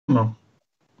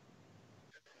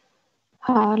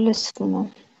Հա, լսվում է։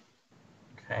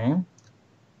 Okay.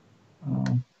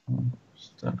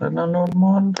 Ստեղել է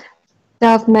նորմալ։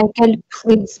 Դավ մեկ էլ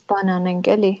please բան անենք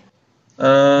էլի։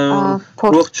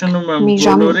 Ողջունում եմ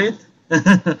բոլորիդ։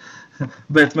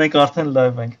 Բայց մենք արդեն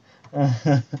live ենք։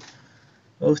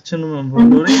 Ողջունում եմ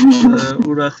բոլորիդ,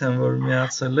 ուրախ եմ, որ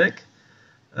միացել եք։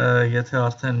 Եթե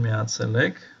արդեն միացել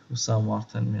եք, հուսամ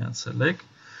արդեն միացել եք։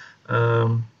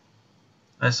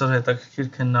 Այսօր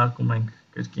հետաքրքիր քննարկում ենք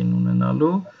կրկին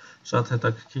ունենալու, շատ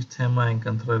հետաքրքիր թեմա ենք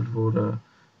ընտրել, որը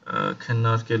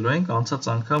քննարկելու ենք։ Անցած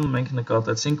անգամ մենք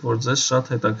նկատեցինք, որ ձեզ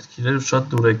շատ հետաքրքիր էր ու շատ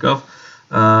դուր եկավ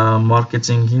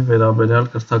մարքեթինգի վերաբերյալ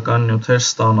կրթական նյութեր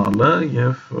ստանալը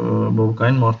եւ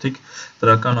բողոքային մարդիկ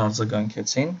դրական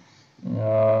արձագանքեցին։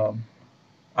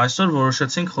 Այսօր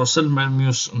որոշեցինք խոսել մեր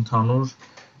մյուս ընդհանուր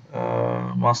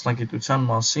մասնագիտության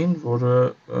մասին, որը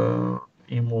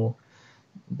իմ ու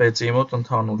բեցի մոտ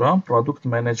ընդհանուր է, պրոդուկտ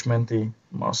մենեջմենտի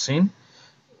մասին։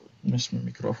 Ես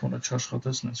միկրոֆոնը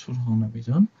չաշխատեց, նենց որ հանեմ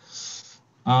իրան։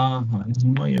 Ահա,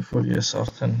 հիմա երբ որ ես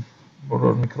արդեն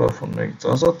բոլոր միկրոֆոններից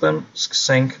ազատ եմ,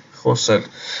 սկսենք խոսել։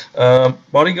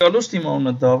 Բարի գալուստ, իմ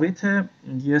անունը Դավիթ է,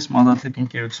 ես Մանդաթեփ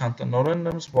ընկերության տնօրենն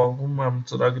եմ, զբաղվում եմ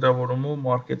ծրագրավորումով,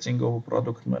 մարքեթինգով ու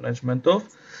պրոդուկտ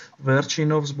մենեջմենտով,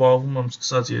 վերջինով զբաղվում եմ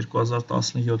սկսած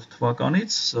 2017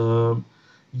 թվականից,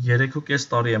 3.5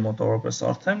 տարի է մոտավորապես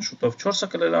արդեն, շուտով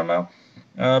 4-ը կլերանա,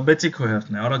 բեցի քո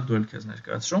հերթն է, արագ դու էլ քեզ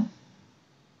ներկայացրու։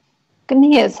 Կնի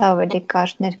ես ավելի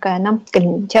կարճ ներկայանամ,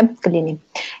 կլինի, չէ, կլինի։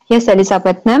 Ես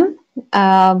Էլիզաբեթն եմ,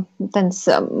 տենց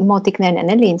մոտիկներն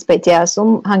են էլի ինձ պետք է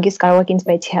ասում, հանգիստ կարող եք ինձ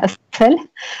պետք է ասել։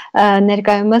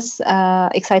 Ներկայումս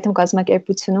Excite-ում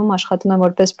կազմակերպությունում աշխատում եմ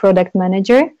որպես product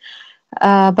manager,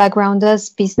 background-ս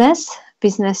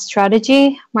business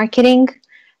strategy, marketing,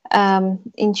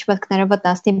 ինչ մտքները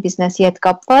վտնասնի բիզնեսի հետ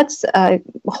կապված,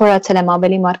 խորացել եմ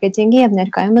ավելի մարքեթինգի եւ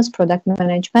ներկայումս product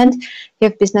management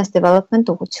եւ business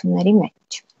development ուղղությունների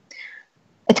մեջ։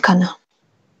 Այդքանը։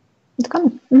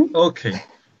 Okay.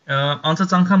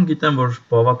 Անցած անգամ գիտեմ, որ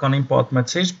բավականին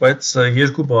պատմեցիր, բայց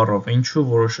երկու բառով, ինչու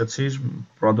որոշեցիր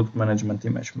product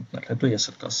management-ի մեջ մտնել, հետո ես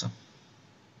էլ կասեմ։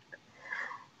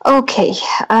 Okay,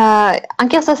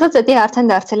 անկեղծ ասած, դա արդեն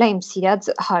դարձել է իմ սիրած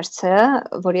հարցը,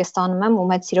 որ ես տանում եմ ու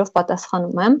մեծ սիրով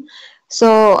պատասխանում եմ։ So,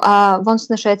 ոնց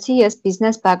նշեցի, ես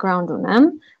business background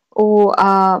ունեմ ու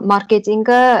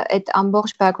մարքեթինգը այդ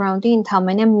ամբողջ background-ի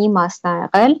ընդհանրապես մի մասն է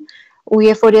եղել ու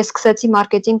երբ որ ես սկսեցի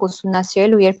մարքեթինգ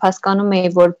ուսումնասիրել ու երբ հասկանում էի,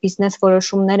 որ բիզնես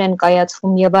որոշումներ են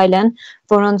կայացվում եւ այլն,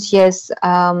 որոնց ես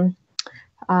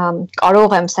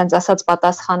կարող եմ sense ասած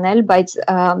պատասխանել, բայց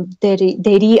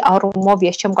դերի առումով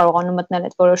ես չեմ կարողանում մտնել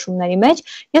այդ որոշումների մեջ,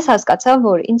 ես հասկացա,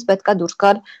 որ ինձ պետքա դուրս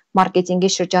գալ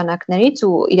մարքեթինգի շրջանակներից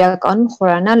ու իրականում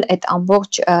խորանալ այդ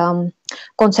ամբողջ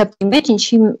կոնցեպտի մեջ,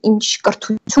 ինչ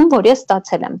կրթություն, որ ես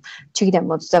ստացել եմ։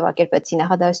 Չգիտեմ ոնց ձևակերպեցի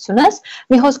նախադասությունս,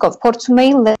 մի խոսքով փորձում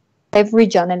էի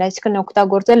leverage անել, այսինքն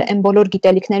օգտագործել այն բոլոր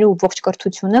գիտելիքները ու ողջ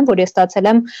կրթությունը, որ ես ստացել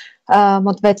եմ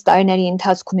մոտ 6 տարիների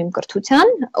ընթացքում իմ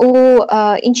կրթության ու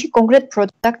ինչի կոնկրետ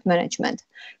product management։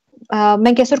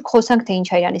 Մենք այսօր խոսանք թե ինչ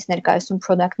է իրանից ներկայացնում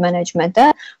product management-ը,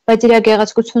 բայց իր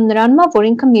գեղեցկությունն նրանում է, որ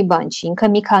ինքը մի բան չի, ինքը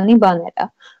մի քանի բաներ է։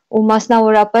 Ու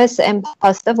մասնավորապես այն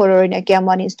փաստը, որ օրինակի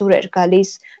համար ինձ դուր էր գալիս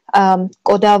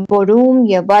կոդավորում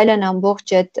եւ այլն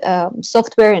ամբողջ այդ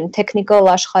software and technical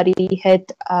աշխարհի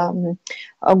հետ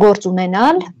գործ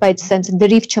ունենալ, բայց sense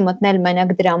դրիվ չմտնել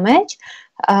մենակ դրա մեջ,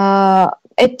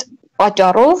 այդ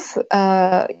պատճառով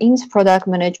ինձ product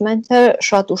management-ը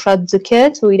շատ ու շատ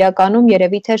ձգեց ու իրականում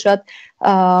երևի թե շատ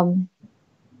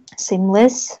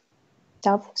seamless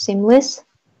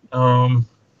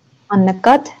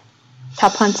աննկատ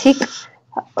թափանցիկ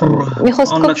մի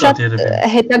խոսքով շատ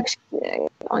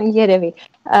երևի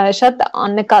շատ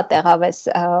աննկատ եղավ էս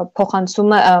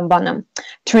փոխանցումը բանը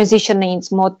transition-ը ինձ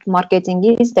մոտ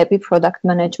մարքեթինգից դեպի product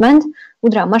management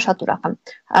ու դրա համար շատ ուրախ եմ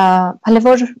հələ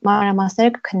որ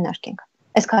մանրամասները կքննարկենք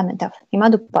այսքանն է դա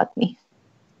հիմա դու պատմի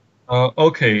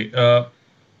Okay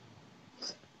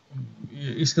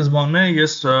ի սկզբանե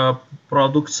ես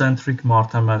product centric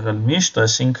մարդ եմ եղել միշտ,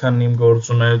 այսինքն իմ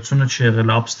գործունեությունը չի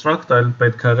եղել abstract, այլ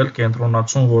պետք է եղել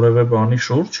կենտրոնացում որևէ բանի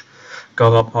շուրջ,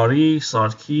 գաղափարի,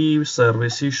 սարքի,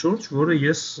 սերվիսի շուրջ, որը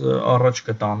ես առաջ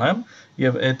կտանեմ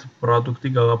եւ այդ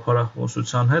product-ի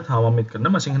գաղափարախոսության հետ համամիտ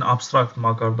կլինեմ, այսինքն abstract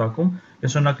մակարդակում,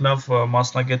 ես օրինակ լավ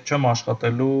մասնագետ չեմ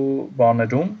աշխատելու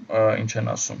բաներում, ինչ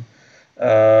են ասում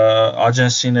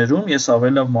agency-ներում ես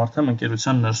ավելի լավ մարդ եմ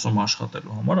ընկերության ներսում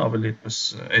աշխատելու համար, ավելի այդպես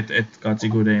այդ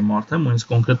կատեգորիայի մարդ եմ, ու ինձ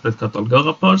կոնկրետ պետք է տալ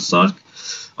գաղափար, սարք,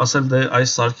 ասել դե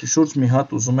այս սարքի շուրջ մի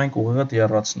հատ ուզում ենք ուղիղ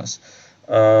եռացնես։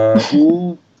 Ու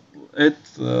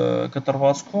այդ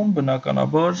կտրվածքում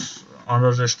բնականաբար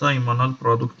անհրաժեշտ է իմանալ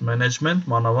product management,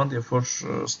 մանավանդ երբ որ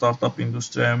ստարտափ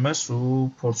ինդուստրիայում ես ու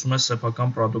փորձում ես սեփական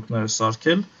պրոդուկտները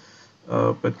սարքել,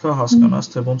 պետք է հասկանաս,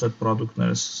 թե ոնց այդ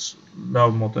պրոդուկտները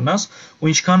լավ մոտենաս,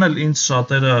 ու ինչքան էլ ինձ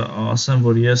շատերը ասեն,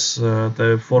 որ ես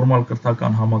ֆորմալ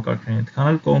կրթական համակարգին այդքան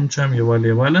էլ կողմ չեմ եւ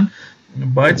այլն,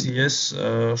 բայց ես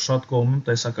շատ կողմ եմ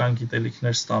տեսական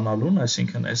գիտելիքներ ստանալուն,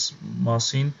 այսինքն այս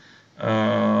մասին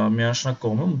միանշանակ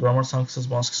կողմ եմ, դրա համար ցանկացած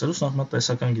բան սկսելուց նախ մատ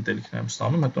տեսական գիտելիքներ եմ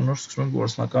ստանում, հետո նոր սկսում եմ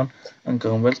գործնական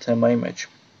ընկղմվել թեմայի մեջ։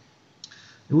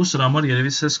 Ու սրա համար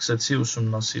երևի սկսեցի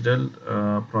ուսումնասիրել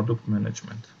product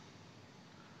management։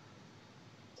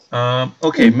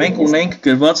 Okay, մենք ունենք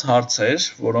գրված հարցեր,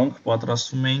 որոնք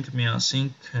պատրաստվում էինք միասին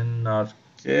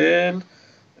քննարկել։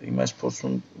 Հիմա ես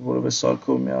փորձում որևէ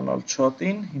սարքով միանալ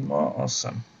chat-ին, հիմա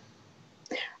ասեմ։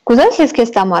 Կուզես ես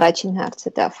քեզ տամ առաջին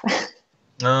հարցը տավ։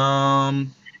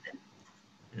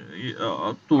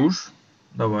 Տուր,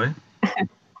 давай։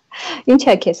 Ինչ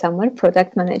է քեզ համար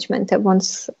product management-ը, ոնց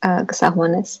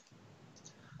կսահմանես։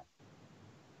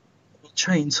 Ինչ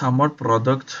է ինձ համար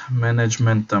product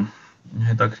management-ը։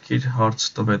 Հետաքրքիր հարց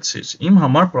տվեցիր։ Իմ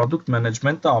համար product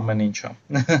management-ը ամեն ինչ է։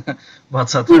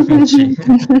 Բացատրեմ ինչի։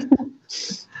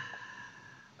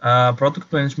 Product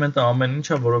management-ը ամեն ինչ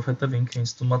է, որովհետև ինքը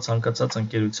ինձ թվում է ցանկացած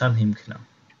ընկերության հիմքն է։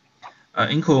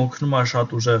 Ինքը օգնում է շատ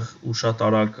ուժեղ ու շատ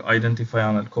արագ identify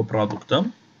անել քո product-ը,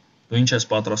 դու ինչ ես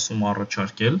պատրաստվում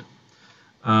առաջարկել,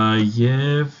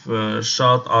 եւ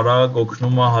շատ արագ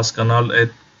օգնում է հասկանալ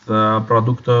այդ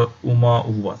product-ը ում է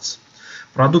ուղղված։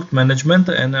 Product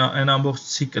management-ը այն ամբողջ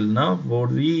ցիկլն է,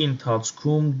 որի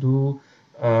ընթացքում դու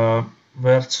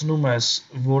վերցնում ես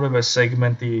որևէ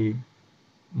սեգմենտի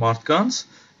մարդկանց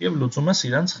եւ լուծում ես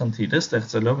իրենց խնդիրը,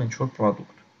 ստեղծելով ինչ-որ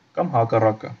product կամ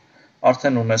հակառակը։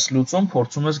 Արդեն ունես լուծում,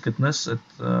 փորձում ես գտնես այդ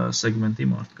սեգմենտի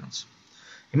մարդկանց։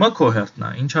 Հիմա քո հերթն է,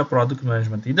 ինչ է product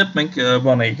management-ը։ Իդեպ մենք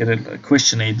բան էի գրել,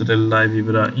 question էի դրել live-ի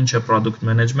վրա, ինչ է product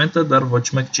management-ը, դեռ ոչ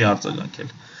մեկ չի արձագանքել։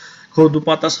 Քո դու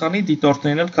պատասխանի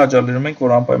դիտորդներին էլ քաջալերում ենք,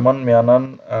 որ անպայման միանան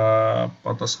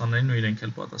պատասխաններին ու իրենք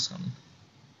էլ պատասխանեն։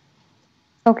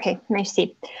 Okay, merci։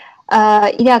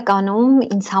 Իրականում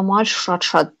ինձ համար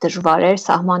շատ դժվար էր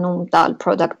սահմանում տալ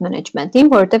product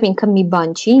management-ին, որովհետև ինքը մի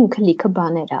բան չի, ինքը լիքը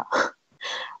բաներ է։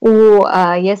 Ու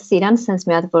ես իրան sense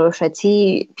մի հատ որոշեցի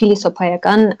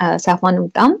փիլիսոփայական սահմանում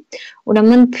տամ։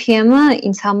 Ուրեմն PM-ը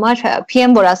ինձ համար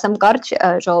PM, որ ասեմ կարճ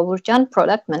ժողովուրդյան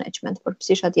product management,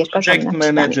 որպեսզի շատ երկար ժամանակ չտանի։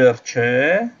 Manager չէ,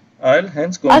 այլ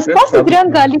հենց կոնկրետ։ Ասպասի դրան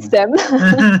գալիս եմ։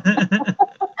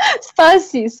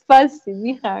 Սպասի,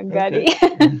 մի խանգարի։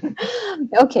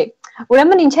 Okay,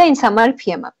 ուրեմն ինչ է ինձ համար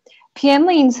PM-ը։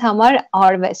 PM-ը ինձ համար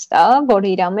արվեստ է, որը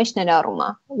իր մեջ ներառում է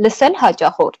լսել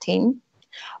հաճախորդին,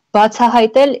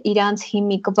 բացահայտել իրանց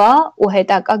հիմիկվա ու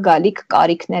հետակա գալիք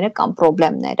կարիքները կամ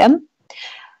խնդիրները,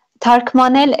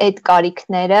 թարգմանել այդ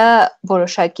կարիքները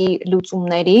որոշակի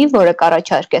լուծումների, որը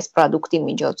կառաջարկես product-ի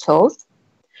միջոցով,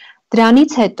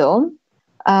 դրանից հետո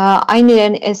այն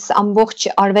իրեն այս ամբողջ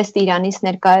արվեստը իրանից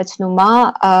ներկայացնում է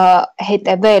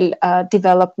հետևել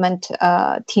development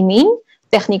team-ին,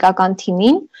 տեխնիկական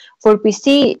թիմին,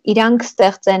 որպեսզի իրանք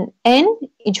ստեղծեն այն,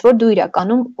 ինչ որ դու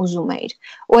իրականում ուզում ես։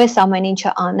 Ու այս ամեն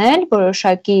ինչը անել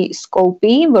որոշակի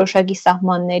սկոպի, որոշակի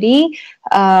սահմանների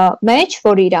մեջ,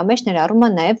 որը իր մեջ ներառում է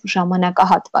նաև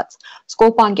ժամանակահատված։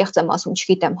 Սկոպը անկեղծ եմ ասում,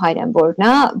 չգիտեմ հայերեն որն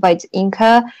է, բայց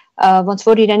ինքը ոնց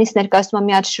որ իրանից ներկայացնում է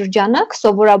մի հատ շրջանակ,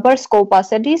 սովորաբար սկոպ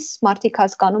ասելիս մարդիկ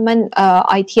հասկանում են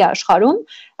IT աշխարհում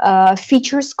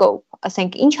feature scope,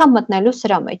 ասենք ինչա մտնելու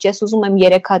սրա մեջ։ Ես ուզում եմ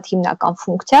 3 հատ հիմնական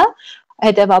ֆունկցիա,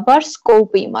 հետևաբար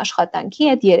scope-ը իմ աշխատանքի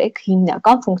այդ 3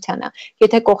 հիմնական ֆունկցիան է։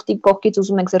 Եթե կողքից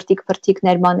ուզում եք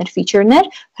զրտիկ-փրտիկներ, մանր feature-ներ,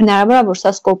 հնարավոր է որ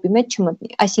սա scope-ի մեջ չմտնի։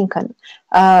 Այսինքն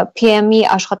PM-ի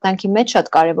աշխատանքի մեջ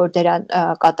շատ կարևոր դեր է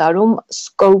կատարում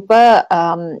scope-ը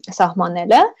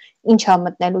սահմանելը, ինչա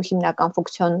մտնելու հիմնական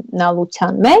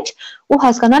ֆունկցիոնալության մեջ ու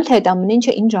հասկանալ թե այդ ամեն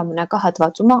ինչը ինչ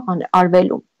ժամանակահատվածում է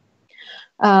արվելու։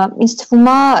 Ինձ թվում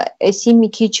է, էսի մի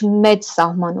քիչ մեծ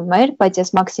սահմանում էր, բայց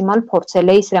ես մաքսիմալ փորձել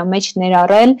էի սրա մեջ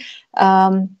ներառել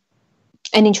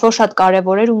այն ինչ որ շատ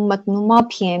կարևոր էր ու մտնում է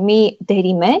PM-ի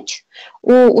դերի մեջ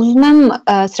ու ուզում եմ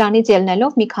սրանից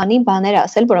ելնելով մի քանի բաներ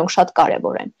ասել, որոնք շատ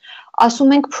կարևոր են։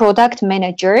 Ասում ենք product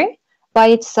manager,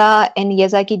 բայց սա այն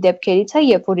եզակի դեպքերից է,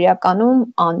 երբ որ իրականում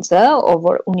անձը, ով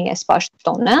որ ունի այս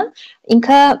պաշտոնը,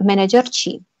 ինքը մենեջեր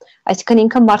չի։ Այսինքն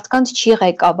ինքը մարդկանց չի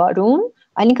ղեկավարում,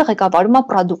 այլ ինքը ղեկավարում է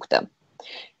product-ը։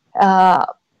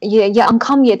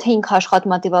 Անգամ եթե ինքը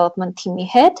աշխատում է development team-ի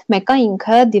հետ, մեկը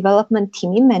ինքը development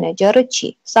team-ի մենեջերը չի։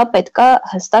 Սա պետք է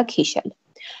հստակ հիշել։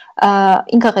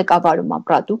 Ինքը ղեկավարում է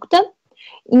product-ը,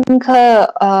 ինքը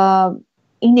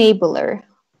enabler,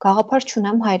 գաղափար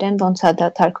չունեմ հայերեն ոնց է դա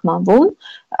թարգմանվում,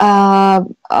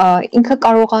 ինքը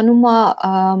կարողանում է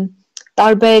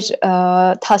տարբեր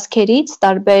task-երից,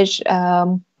 տարբեր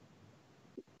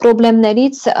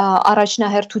պրոբլեմներից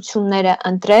առաջնահերթությունները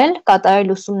ընտրել, կատարել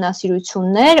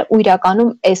ուսումնասիրություններ ու իրականում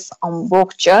այս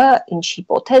ամբողջը ինչ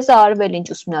հիպոթեզ է արվել, ինչ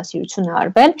ուսումնասիրություն է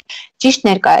արվել, ճիշտ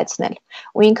ներկայացնել։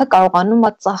 Ու ինքը կարողանում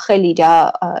է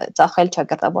ծախել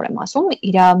ճակատավոր եմ ասում,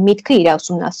 իր միտքը, իր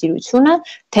ուսումնասիրությունը,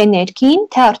 թե ներքին,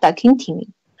 թե արտաքին թիմին։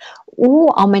 Ու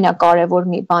ամենակարևոր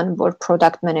մի բան, որ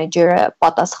product manager-ը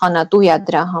պատասխանատու է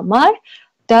դրա համար,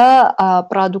 դա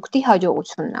պրոդուկտի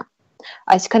հաջողությունն է։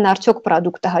 Այսինքն արդյոք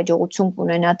պրոդուկտը հաջողություն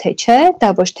կունենա թե չէ, դա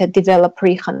ոչ թե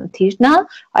developer-ի խնդիրն է,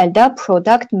 այլ դա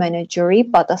product manager-ի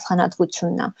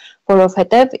պատասխանատվությունն է,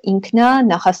 որովհետև ինքն է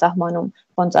նախասահմանում,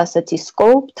 ոնց ասացի,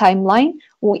 scope, timeline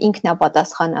ու ինքն է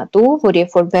պատասխանատու, որ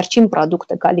երբ որ վերջին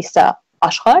պրոդուկտը գալիս է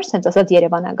աշխարհ, ասած ասած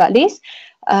Երևան է գալիս,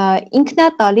 ինքն է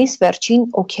տալիս վերջին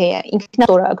okay-ը, ինքն է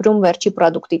ստորագրում վերջի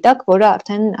պրոդուկտի տակ, որը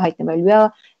արդեն հայտնվելու է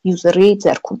user-ի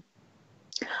ձեռքում։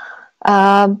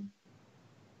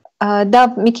 Դա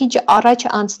մի քիչ առաջ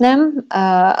անցնեմ,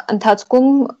 ընթացքում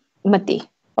մտի,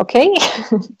 okay?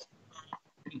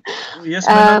 Ես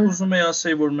մենակ ուզում եի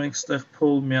ասեի, որ մենք ստեղ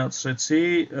փոլ միացրեցի,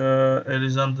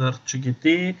 Էլիզան դեռ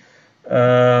չգիտի,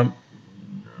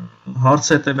 հարց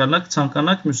հետևյալն է,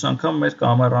 ցանկանաք մյուս անգամ մեր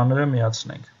կամերաները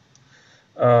միացնենք։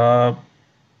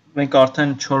 Մենք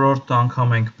արդեն 4-րդ անգամ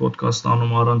ենք podcast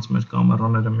անում առանց մեր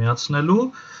կամերաները միացնելու,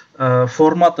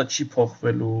 ֆորմատը չի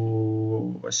փոխվելու,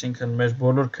 այսինքն մեր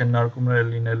բոլոր քննարկումները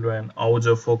լինելու են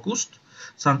audio focused,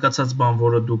 ցանկացած բան,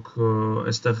 որը դուք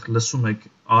այստեղ լսում եք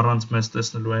առանց մեզ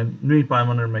տեսնելու են, նույն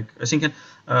պայմաններում եք, այսինքն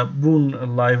բուն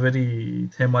լայվերի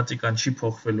թեմատիկան չի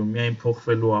փոխվելու, միայն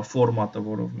փոխվելու է ֆորմատը,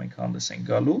 որով մենք հանդես ենք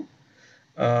գալու,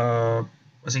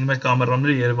 այսինքն մեր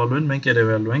կամերաները երևալու են, մենք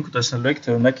երևալու ենք ու տեսնելու եք,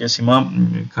 թե օրինակ ես հիմա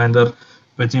kind of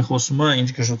Պետին խոսում է, ինչ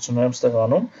գժություններ եմ ստեղ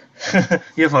անում,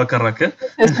 և հակառակը։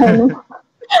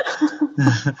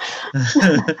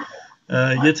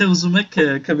 Եթե ուզում եք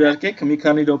քվեարկեք, մի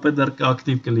քանի րոպե դեռ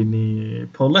ակտիվ կլինի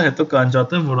փոլը, հետո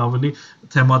կանջատեմ, որ ավելի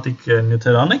թեմատիկ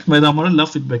նյութեր անենք, մեր համար լավ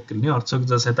ֆիդբեք կլինի, արդյոք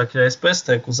ձեզ հետաքրքիր է այսպես,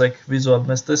 թե կուզեք վիզուալ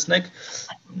մեզ տեսնեք,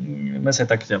 մեզ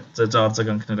հետաքրքիր է ձեր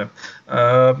արձագանքները։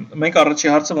 Մենք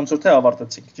առաջի հարցը ոնց որ թե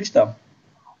ավարտեցինք, ճիշտ է։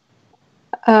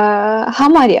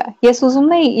 Համարյա, ես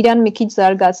ուզում եի իրան մի քիչ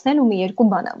զարգացնել ու մի երկու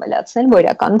բան ավելացնել, որ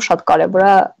իրականում շատ կարևոր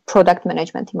է product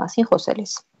management-ի մասին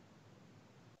խոսելիս։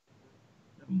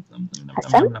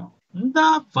 Դա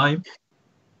fine։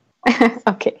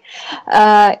 Okay։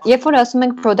 Երբ որ ասում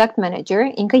ենք product manager,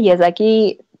 ինքը եզակի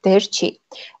դեր չի։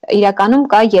 Իրականում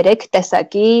կա 3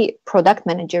 տեսակի product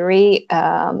manager-ի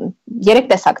 3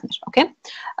 տեսակներ, okay։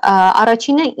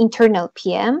 Առաջինը internal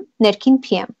PM, ներքին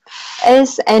PM։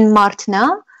 Այս այն մարդն է,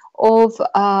 ով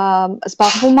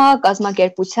զբաղվում է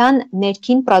կազմակերպության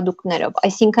ներքին պրոդուկտներով,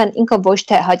 այսինքն ինքը ոչ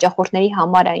թե հաճախորդների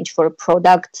համար է ինչ-որ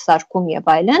product սարքում եւ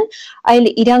այլն, այլ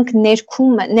իրանք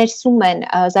ներսում են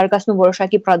զարգացնում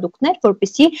որոշակի պրոդուկտներ,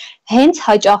 որպեսզի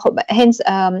հենց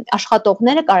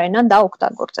աշխատողները կարողանան դա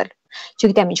օգտագործել։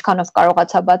 Չգիտեմ ինչքանով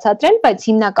կարողացա բացատրել, բայց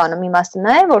հիմնականում իմաստը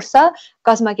նա է, որ սա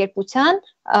կազմակերպության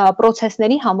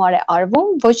process-ների համար է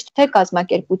արվում, ոչ թե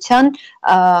կազմակերպության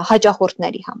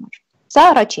հաճախորդների համար։ Սա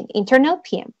առաջին, internal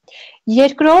PM։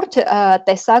 Երկրորդ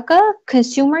տեսակը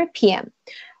consumer PM։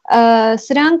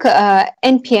 Սրանք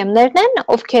NPM-ներն են,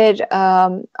 ովքեր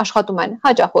աշխատում են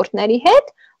հաճախորդների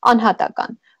հետ,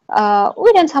 անհատական։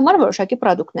 Ու իրենց համար որոշակի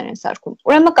պրոդուկտներ են սարքում։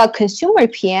 Ուրեմն կա consumer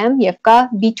PM եւ կա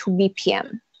B2B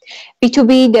PM։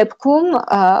 B2B-ի դեպքում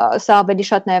սա ավելի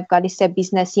շատ նաև գալիս է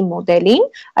բիզնեսի մոդելին,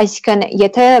 այսինքն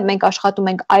եթե մենք աշխատում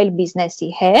ենք այլ բիզնեսի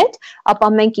հետ,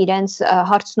 ապա մենք իրենց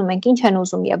հարցնում ենք ինչ են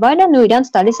ուզում եւ այլն ու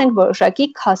իրենց տալիս ենք որոշակի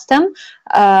custom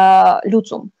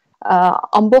լուծում,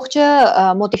 ամբողջը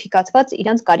մոդիֆիկացված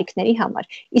իրենց կարիքների համար։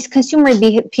 Իսկ consumer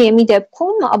PM-ի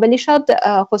դեպքում ավելի շատ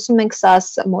խոսում ենք SaaS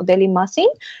մոդելի մասին,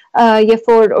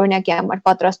 երբ որ օրինակի համար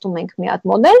պատրաստում ենք մի հատ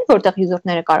մոդել, որտեղ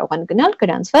user-ները կարող են գնալ,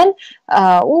 գրանցվել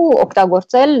ու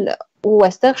օգտագործել ու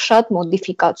այստեղ շատ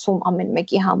մոդիֆիկացում ամեն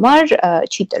մեկի համար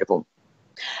չի տրվում։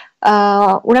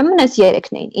 Ուրեմն այս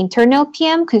 3-ն էին՝ internal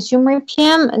PM, consumer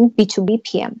PM and B2B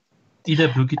PM։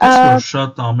 Իդեպ դուք գիտես, որ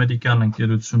շատ ամերիկյան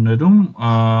ընկերություններում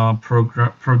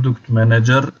product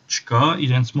manager չկա,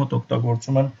 իրենց մոտ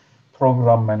օգտագործում են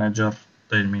program manager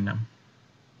տերմինը։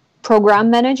 Program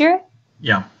manager?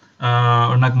 Yeah.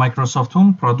 Օրինակ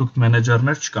Microsoft-ում product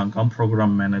manager-ներ չկան, կամ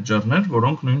program manager-ներ,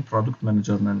 որոնք նույն product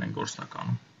manager-ներն են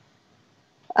գործնականում։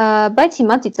 Բայց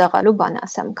հիմա ծիծաղալու բան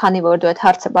ասեմ, քանի որ դու այդ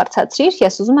հարցը բարձրացրիր,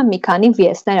 ես ուզում եմ մի քանի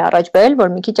VS-ներ առաջ բերել,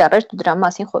 որ մի քիչ առաջ դու դրա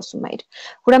մասին խոսում էիր։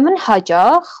 Ուրեմն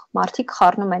հաճախ մարդիկ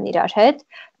խառնում են իրար հետ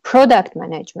product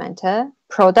management-ը,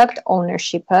 product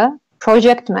ownership-ը,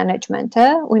 project management-ը,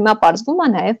 ու հիմա բարձվում է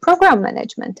նաև program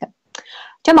management-ը։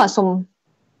 Չեմ ասում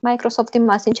Microsoft-ի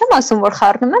մասին չեմ ասում, որ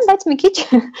խառնում եմ, բայց մի քիչ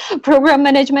program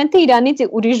management-ը իրանից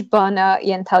ուրիշ բան է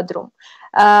ենթադրում։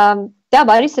 Դա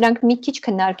բարի սրանք մի քիչ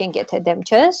քննարկենք, եթե դեմ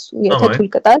չես, ու եթե թույլ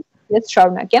կտաս, ես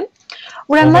շարունակեմ։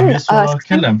 Ուրեմն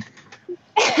շարունակել եմ։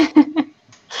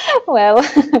 Well,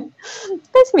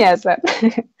 that's me as well.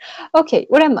 Okay,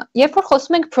 ուրեմն, երբ որ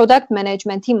խոսում ենք product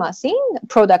management-ի մասին,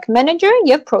 product manager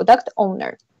եւ product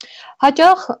owner։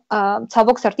 Հաճախ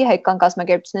ցավոք սրտի հայկական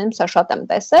կազմակերպություններում սա շատ եմ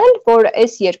տեսել, որ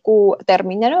այս երկու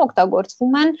տերմինները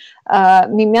օգտագործվում են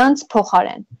միմյանց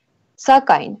փոխարեն։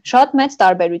 Սակայն շատ մեծ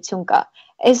տարբերություն կա։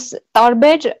 Այս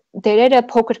տարբեր դերերը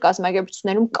փոքր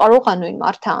կազմակերպություններում կարող է նույն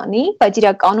մարդը անի, բայց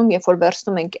իրականում երբ որ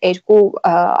վերցնում ենք երկու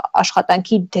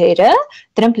աշխատանքի դերը,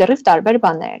 դրանք լրիվ տարբեր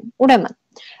բաներ են։ Ուրեմն,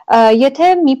 եթե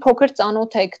մի փոքր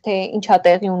ծանոթ եք, թե ինչա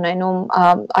տեղի ունենում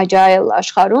agile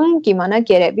աշխարհում, կիմանաք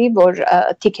երևի, որ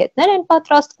թիքետներ են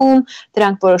պատրաստվում,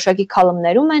 դրանք որոշակի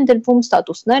column-ներում են դրվում,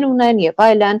 ստատուսներ ունեն եւ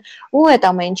այլն, ու այդ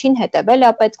ամեն ինչին հետևել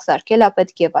է պետք, սարքել է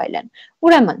պետք եւ այլն։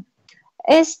 Ուրեմն,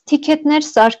 այս թիքետներ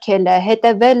սարքելը,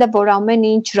 հետևելը, որ ամեն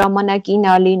ինչ ժամանակին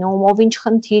է լինում, ով ինչ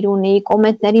խնդիր ունի,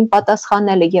 կոմենտներին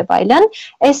պատասխանելը եւ այլն,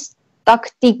 այս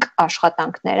տակտիկ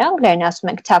աշխատանքները, անգլերեն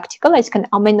ասում ենք tactical, այսինքն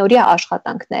ամենօրյա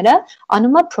աշխատանքները,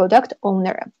 անում է product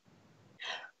owner-ը։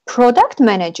 Product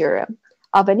manager-ը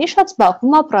ավելի շատ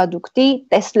զբաղվում է պրոդուկտի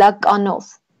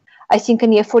տեսլականով։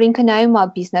 Այսինքն, երբ որ ինքը նայում է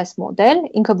բիզնես մոդել,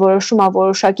 ինքը որոշում է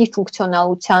որոշակի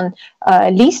ֆունկցիոնալության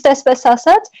լիստ, այսպես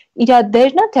ասած, իր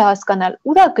դերն է թե հասկանալ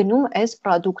ուր է գնում այս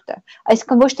պրոդուկտը։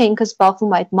 Այսինքն ոչ թե ինքը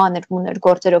զբաղվում է այդ մանր-մունր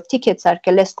գործերով թիքետ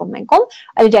սարքել էս կոմենկոմ,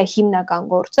 այլ իր հիմնական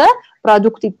գործը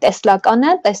պրոդուկտի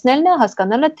տեսլականը, տեսնելն է,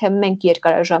 հասկանալը, թե մենք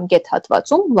երկարաժամկետ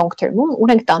հատվածում, long term-ում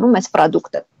ուր ենք տանում այս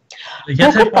պրոդուկտը։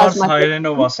 Եթե պարզ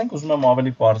հայերենով ասենք, ուզում եմ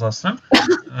ավելի պարզացնեմ,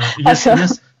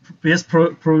 ես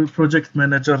project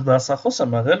manager դասախոս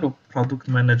եմ եղել ու product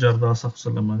manager դասախոս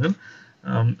եմ եղել,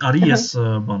 արի ես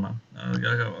բանա,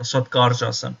 շատ կարճ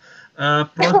ասեմ,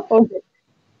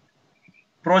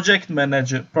 project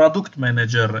manager, product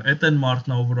manager-ը, այդ են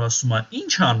մարդն ով որ ասում է,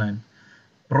 ինչ անեն,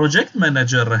 project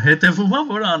manager-ը հետևում է,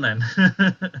 որ անեն,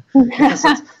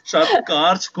 շատ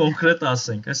կարճ, կոնկրետ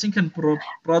ասենք, այսինքն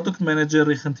product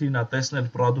manager-ի խնդիրն է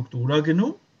տեսնել product-ը ուր է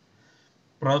գնում,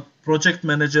 project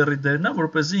manager-ի դերն է,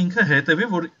 որպեսզի ինքը հետևի,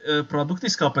 որ product-ը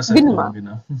իսկապես է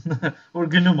գնա, որ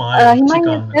գնում է, այո, հիմա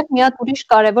ես մի հատ ուրիշ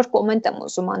կարևոր կոմենտ եմ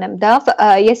ուզում անեմ, Դավ,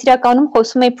 ես իրականում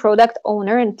խոսում եմ product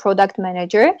owner and product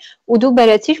manager, ու դու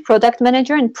բերեցիր product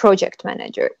manager and project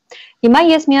manager։ Հիմա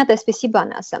ես մի հատ այսպեսի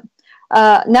բան ասեմ։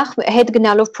 Նախ հետ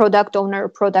գնալով product owner,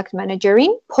 product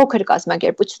manager-ին, փոքր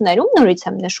կազմակերպություններում նորից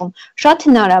եմ նշում, շատ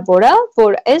հնարավոր է,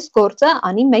 որ այս գործը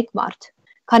անի մեկ մարդ։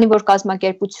 Քանի որ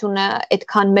կազմակերպությունը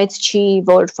այդքան մեծ չի,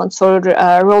 որ ոնց որ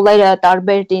ռոլերը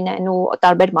տարբեր լինեն ու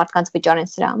տարբեր մարդկանց վճարեն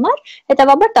սրա համար,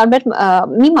 հետևաբար տարբեր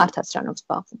մի մարդ է սրանով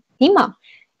զբաղվում։ Հիմա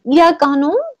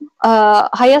իրականում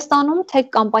Հայաստանում թե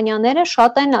կամպանիաները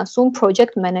շատ են ասում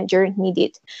project manager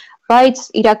needed, բայց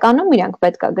իրականում իրանք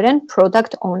պետք է գրեն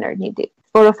product owner needed,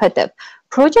 որովհետև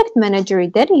project manager-ի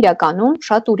դերը իրականում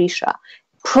շատ ուրիշ է։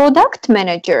 Product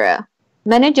manager-ը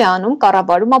manage անում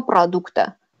կառավարում է պրոդուկտը,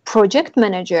 project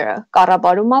manager-ը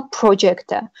կառավարում է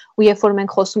project-ը, ու երբ որ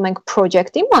մենք խոսում ենք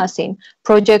project-ի մասին,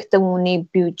 project-ը ունի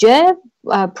բյուջե,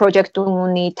 project-ը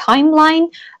ունի timeline,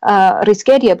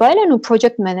 ռիսկեր եւ այլն, ու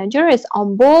project manager-ը այս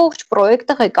ամբողջ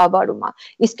պրոյեկտը ղեկավարում է։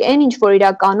 Իսկ այն ինչ որ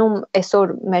իրականում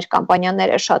այսօր մեր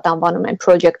կամպանիաները շատ անվանում են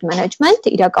project management,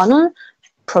 իրականում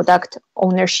product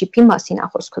ownership-ի մասին է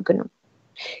խոսքը գնում։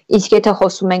 Իսկ եթե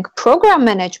խոսում ենք program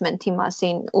management-ի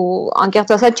մասին, ու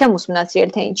անկեղծ ասած չեմ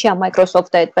ուսումնասիրել, թե ինչի է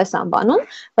Microsoft-ը այդպես անվանում,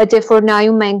 բայց երբ որ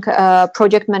նայում ենք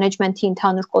project management-ի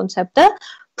ընդհանուր կոնցեպտը,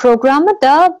 program-ը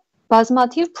դա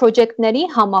բազմաթիվ project-ների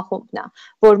համախումբն է,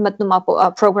 որ մտնում է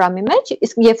program-ի մեջ,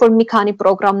 իսկ երբ որ մի քանի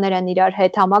պրոգրամներ են իրար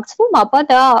հետ համակցվում, ապա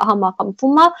դա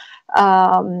համախմբվում է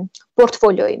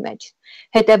պորտֆոլիոյի մեջ։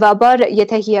 Հետևաբար,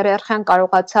 եթե հիերարխիան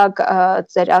կարողացաք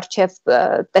ձեր արչև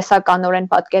տեսականորեն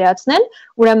պատկերացնել,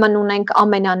 ուրեմն ունենք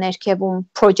ամենաներքևում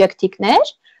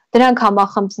project-իկներ, դրանք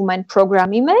համախմբվում են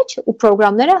program-ի մեջ, ու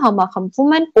program-ները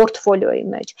համախմբվում են պորտֆոլիոյի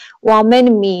մեջ, ու ամեն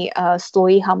մի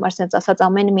ստոյի համար, ասենց ասած,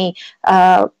 ամեն մի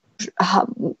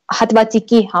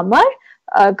հատվածիկի համար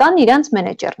կան իրանց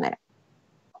մենեջերները։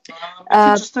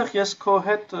 Այստեղ ես քո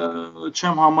հետ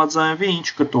չեմ համաձայնվի ինչ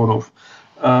կտորով։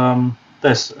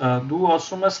 Տես, դու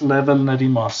ասում ես level-ների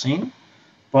մասին,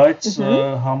 բայց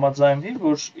համաձայնվի,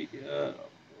 որ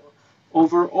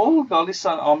overall գալիս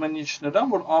է ամեն ինչ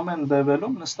նրան, որ ամեն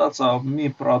level-ում նստած է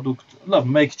մի product, լավ,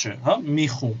 մեկ չէ, հա, մի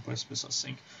խումբ, այսպես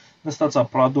ասենք։ նստած է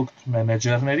պրոդուկտ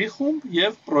մենեջերների խումբ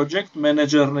եւ պրոջեկտ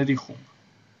մենեջերների խումբ։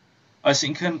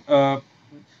 Այսինքն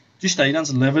ճիշտ է, իրանց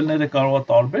level-ները կարող է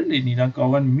տարբեր լինի, իրանք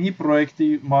կարող են մի պրոյեկտի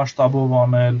մասշտաբով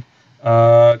անել,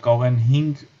 կարող են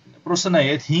 5, պրոստը նայ,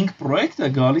 այդ 5 պրոյեկտը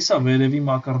գալիս է վերևի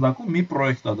մակարդակում մի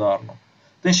պրոյեկտ է դառնում։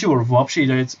 Տենշի որ вообще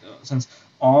իրարից sense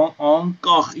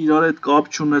անկախ իրար հետ կապ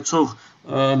չունեցող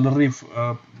լրիվ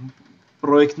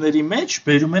պրոյեկտների մեջ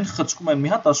բերում են, խցկում են մի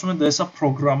հատ, ասում են դա էսա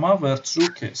պրոգրամա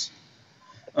վերցրու քեզ։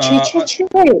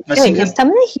 Ես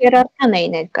տամենը հիերարխիան էի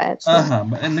ներկայացնում։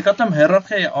 Ահա, նկատեմ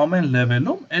հիերարխիայի ամեն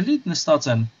լեվելում էլի նստած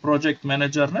են project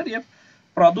manager-ներ եւ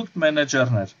product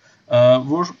manager-ներ,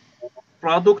 որ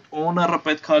product owner-ը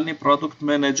պետք է լինի product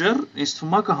manager, ինձ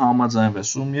թվում է կհամաձայնվես,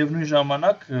 ու միևնույն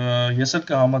ժամանակ ես էլ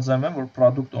կհամաձայնվեմ, որ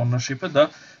product ownership-ը դա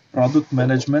product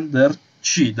management դեռ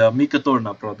չի, դա մի կտորն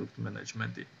է product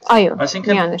management-ի։ Այո,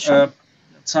 այսինքն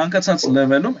ցանկացած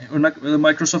level-ում, օրինակ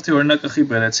Microsoft-ի օրինակը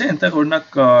բերեցի, այնտեղ օրինակ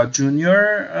կա junior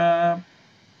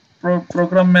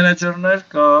program manager-ներ,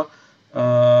 կա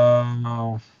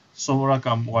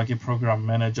սովորական ուղղակի program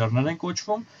manager-ներ են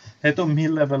կոչվում, հետո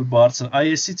mid-level բարձր,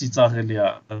 IS-ի ծիծաղելի է,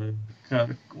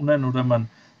 ունեն ուրեմն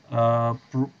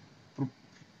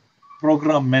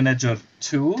program manager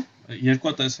 2, երկու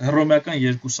հատ հռոմեական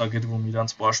երկուս է գրվում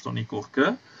իրանց պաշտոնի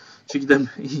կողքը, չգիտեմ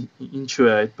ինչու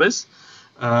է այդպես,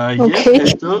 եւ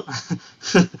հետո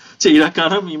չէ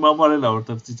իրականում իմ համար էլ է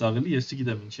որտեղ ծիծաղելի, ես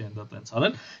չգիտեմ ինչի են դա տենց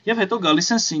արել, եւ հետո գալիս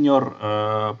են senior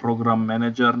program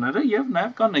manager-ները եւ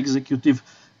նաեւ կան executive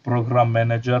program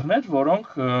manager-ներ, որոնք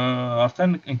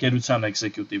արդեն ընկերության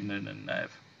executive-ներն են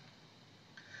նաեւ։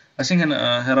 Այսինքն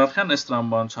հիերարխիան այս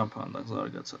տրամաբանությամբ հանդարտ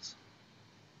զարգացած։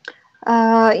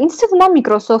 Ինձ թվում է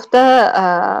Microsoft-ը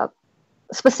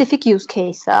specific use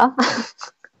case-ա։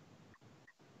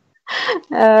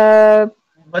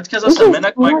 Բայց քեզ ասեմ,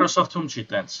 մենակ Microsoft-ում չի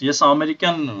տենց։ Ես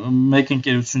ամերիկյան մեկ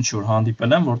ընկերություն չի որ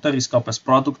հանդիպել եմ, որտեղ իսկապես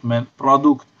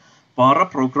product բառը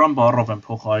program բառով են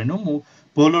փոխարինում ու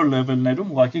բոլոր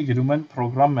level-ներում ուղղակի գրում են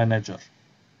program manager։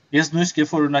 Ես նույնիսկ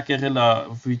երբ որ օրինակ եղել է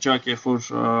վիճակ, երբ որ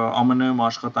ԱՄՆ-ում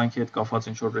աշխատանքի հետ կապված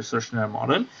ինչ որ research-ներ եմ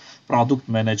արել, product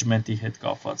management-ի հետ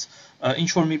կապված։ Ինչ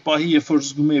որ մի պահի, երբ որ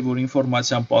զգում էի, որ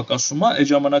ինֆորմացիան պակասում է, այդ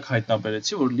ժամանակ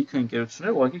հայտնաբերեցի, որ լիքը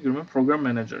ընկերություններ ուղղակի գրում են program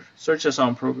manager։ Search ես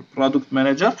անում product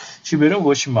manager, չի բերում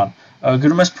ոչ մի բան։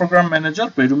 Գրում ես program manager,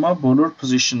 բերում է բոլոր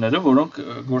position-ները, որոնք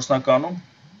գործնականում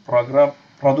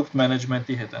product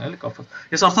management-ի հետ են էլի կապված։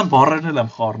 Ես արդեն բառերն էլ եմ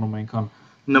խառնում այնքան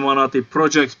նմանատիպ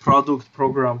project, product,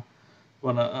 program,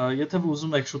 բանը, եթե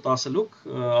ուզում եք շուտ ասելուք,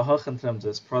 ահա խնդրեմ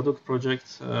ձեզ, product, project,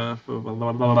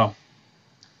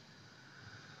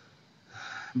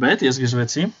 Բետ, ես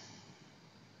գժվեցի։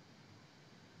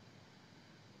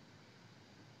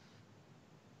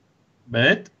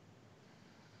 Բետ։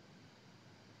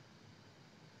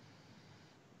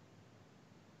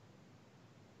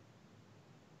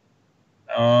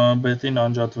 Բետին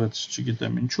անջատվեց,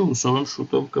 չգիտեմ ինչու, հուսով եմ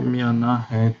շուտով կմիանա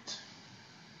հետ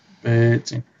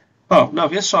Բետին։ Հա,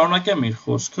 լավ, ես շարունակեմ իր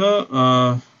խոսքը,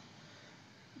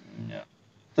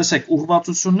 տեսեք,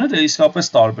 ուղղվածությունները իսկապես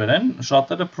տարբեր են,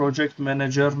 շատերը project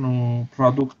manager-ն ու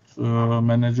product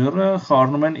manager-ը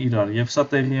խառնում են իրար, եւ սա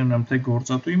տեղի ունեմ թե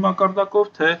գործատուի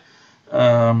մակարդակով, թե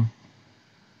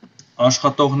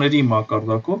աշխատողների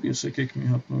մակարդակով, ես եկեք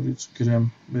մի հատ նորից գրեմ,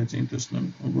 Բետին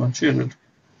տեսնեմ, բան չի եղել։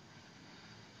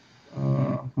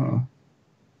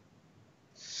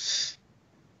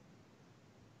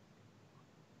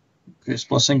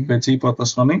 Սպասենք Բետի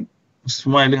պատասխանին,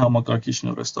 ստվում է էլի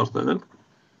համակարգիչն է restart եղել,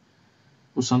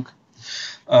 հուսանք,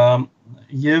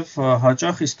 եւ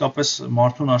հաճախ իսկապես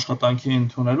մարդուն աշխատանքի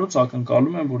ընդունելուց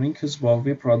ակնկալում են, որ ինքը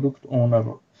զբաղվի product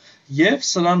owner-ով։ Եվ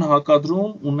սրան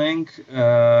հակադրում ունենք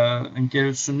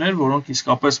ընկերություններ, որոնք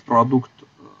իսկապես product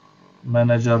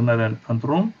manager-ներ են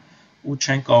փնտրում ու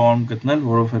չեն կարողանում գտնել,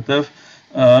 որովհետեւ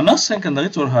ասենք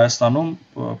ընդդեղից որ Հայաստանում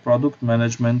product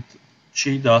management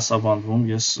չի դասավանդվում,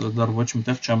 ես դեռ ոչ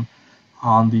միտեղ չեմ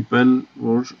հանդիպել,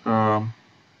 որ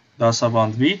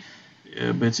դասավանդվի,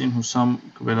 Բեցին հուսամ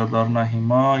կվերադառնա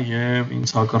հիմա եւ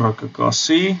ինձ հակառակը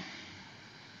կասի։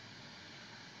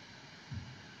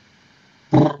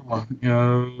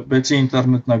 Բեցի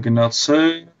ինտերնետն է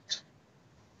գնացել։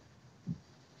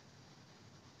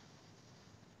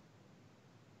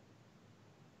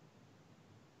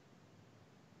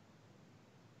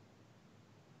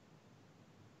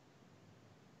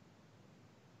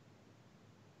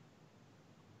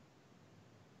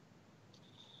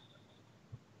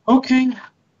 Okay,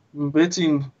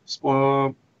 Բեցին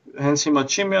հենց հիմա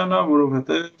չի միանա,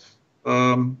 որովհետև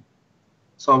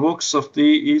ցավոք սրտի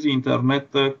իր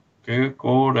ինտերնետը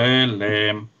կկորել է։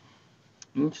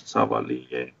 Ինչ ցավալի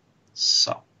է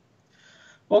սա։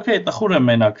 Okay, տխուր եմ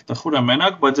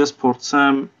մենակ, բայց ես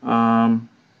փորձեմ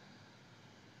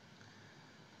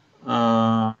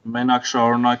մենակ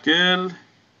շարունակել,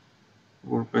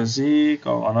 որպեսզի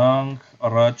կարողանանք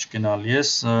առաջ գնալ։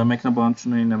 Ես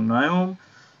մեկնաբանություններին եմ նայում։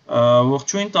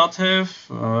 Ողջույն Տաթև,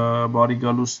 բարի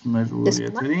գալուստ մեր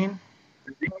եթերին։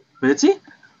 Բեցի։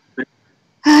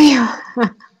 Այո։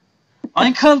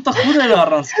 Այնքան տխուր էր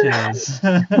առանց քեզ։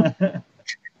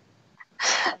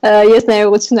 Ես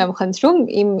ներողություն եմ խնդրում,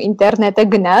 իմ ինտերնետը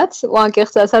գնաց, ու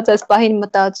անկեղծ ասած այս պահին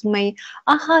մտածում էի,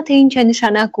 ահա թե ինչ է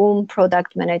նշանակում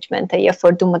product management-ը, երբ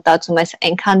որ դու մտածում ես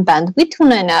այնքան bandwidth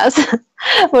ունենաս,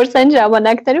 որ սեն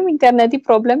ժամանակներում ինտերնետի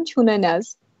խնդրեմ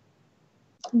չունենաս։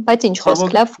 Բայց ինչ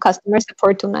խոսք լավ customer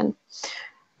support ունեն։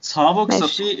 Ցավոք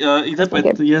սրտի, իդեպ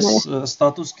այդ ես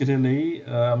ստատուս գրել էի,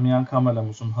 մի անգամ եմ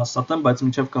ուզում հաստատեմ, բայց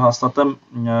մինչև կհաստատեմ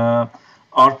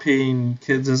RP-ին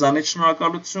ձեզանից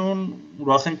շնորհակալություն,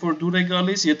 ուրախ ենք որ դուր եք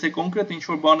գալիս, եթե կոնկրետ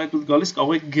ինչ-որ բան է դուր գալիս,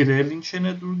 կարող եք գրել ինչն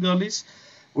է դուր գալիս,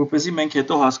 որպեսզի մենք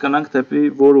հետո հասկանանք դեպի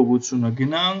որ ուղղությունը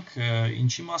գնանք,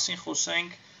 ինչի մասին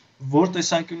խոսենք, որ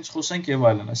տեսանկյունից խոսենք եւ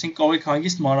այլն։ Այսինքն կարող եք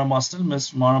հանգիստ մանրամասնել, մեզ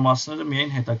մանրամասները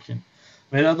միայն հետաքրքիր են։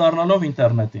 Վերադառնալով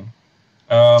ինտերնետին։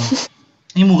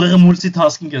 Իմ ուղեղը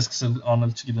multitasking է սկսել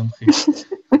անել, չգիտեմ խի։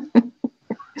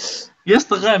 Ես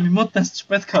տղա եմ, իմ մոտ տես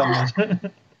չպետք է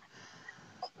աներ։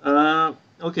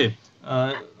 Okay,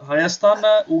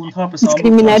 Հայաստանը ու ընդհանրապես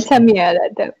դիսկրիմինացիա մի արա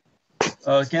դա։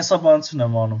 Կենսաբանություն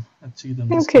եմ անում, չգիտեմ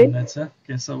դիսկրիմինացիա,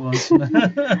 կենսաբանություն։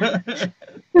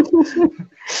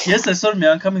 Ես այսօր մի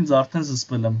անգամ ինձ արդեն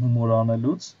զսպել եմ հումոր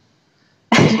անելուց։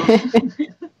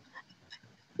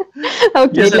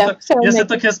 Okay, լավ։ Ես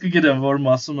հետո քեզ կգրեմ, որ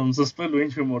մասում եմ զսպել ու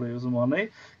ինչ հումոր եմ ուզում անել,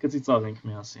 կծիծաղենք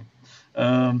միասին։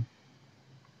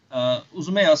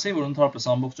 Ուզում եմ ասել, որ ընդհանրապես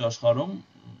ամբողջ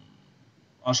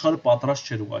աշխարհը պատրաստ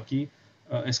չէր ուղղակի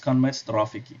այսքան մեծ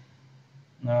տրաֆիկի։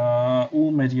 Ու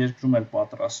մեր երկրում էլ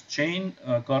պատրաստ չէին,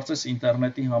 կարծես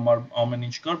ինտերնետի համար ամեն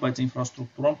ինչ կար, բայց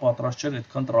ինֆրաստրուկտուրան պատրաստ չէր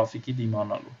այդքան տրաֆիկի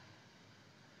դիմանալու։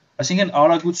 Այսինքն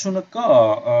արագությունը կա,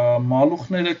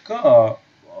 մալուխները կա,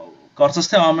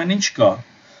 կարծես թե ամեն ինչ կա,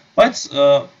 բայց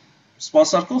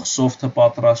սպասարկող սոֆթը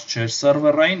պատրաստ չէր,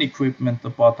 սերվերային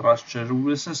equipment-ը պատրաստ չէր,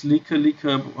 ու այսպես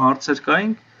լիքը հարցեր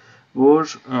կային, որ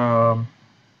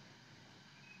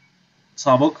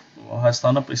ցավոք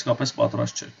Հայաստանը իսկապես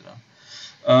պատրաստ չէր դրան։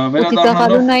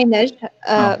 Ծիծաղալուն այն էր,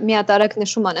 մի հատ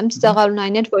նշում անեմ, ծիծաղալուն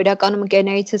այն էր, որ իրականում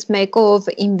ընկերներիցս մեկը ով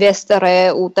ինվեստոր է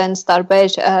ու տենց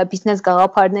տարբեր բիզնես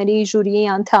գաղափարների ժյուրիի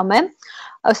անդամ է,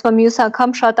 ասում եմ մյուս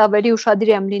անգամ շատ ավելի ուշադիր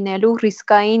եմ լինելու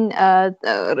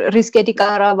ռիսկերի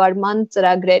կառավարման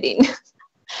ծրագրերին։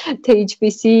 Թե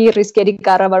ինչպիսի ռիսկերի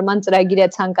կառավարման ծրագիր է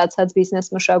ցանկացած բիզնես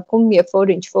մշակում, երբ որ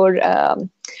ինչ որ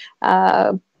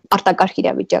արտակարգ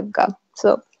իրավիճակ կա։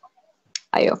 So,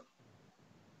 այո։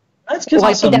 Այս քեզ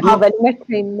ասեմ,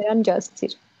 նրան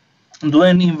ջասցիր։ Դու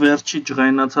այն իմ վերջի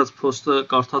ջղայնացած post-ը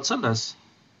կարդացել ես։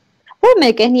 Որ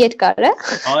մեկ են երկար է։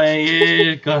 Այ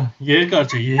երկար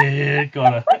չէ,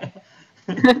 երկար է։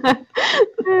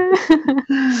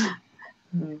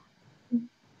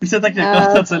 Իսկ դա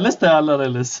կարդացել ես թե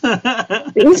ալարել ես։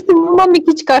 Ինձ թվում է մի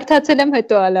քիչ կարդացել եմ,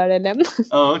 հետո ալարել եմ։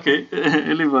 Okay,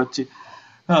 էլի ոչ չի։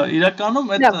 Իրականում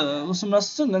այդ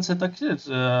ուսումնասիրությունն հենց հետաքրքիր էր,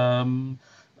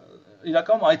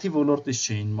 իրականում IT ոլորտից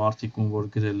չէին մարդիկ ում որ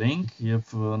գրել էինք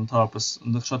եւ ընդհանրապես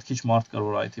շատ քիչ մարդ կար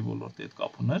որ IT ոլորտի հետ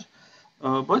կապ ուներ,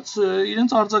 բայց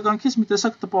իրենց արձագանքից մի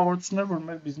տեսակ տպավորություններ որ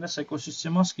մեր բիզնես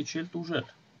էկոսիստեմը սկիչի էլ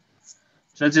տուժել։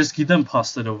 Շատ ես գիտեմ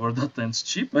փաստերով որ դա տենց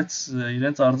չի, բայց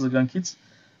իրենց արձագանքից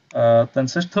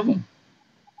տենց էր թվում։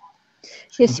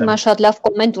 Ես հիմա շատ լավ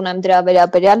կոմենտ ունեմ դրա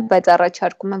վերաբերյալ, բայց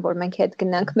առաջարկում եմ, որ մենք հետ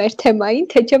գնանք մեր թեմային,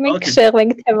 թե չէ մենք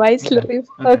կշեղվենք թեմայից լրիվ։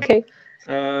 Okay։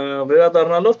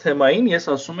 Վերադառնալով թեմային, ես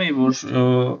ասում եի, որ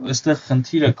այստեղ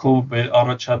խնդիրը քո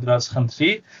առաջադրած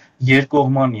խնդրի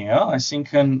երկկողմանի է,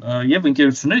 այսինքն եւ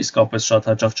ընկերությունները իսկապես շատ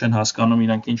հաճախ չեն հասկանում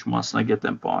իրանք ինչ մասնագետ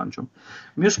են պահանջում։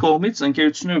 Մյուս կողմից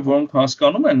ընկերությունները, որոնք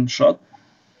հասկանում են, շատ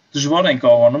դժվար են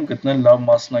կարողանում գտնել լավ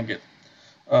մասնագետ։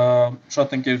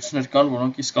 Շատ ընկերություններ կան,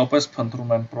 որոնք իսկապես փնտրում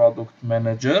են պրոդուկտ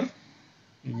մենեջեր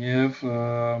եւ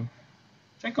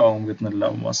չեն կարողում գտնել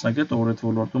լավ մասնագետ, ով այդ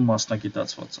ոլորտում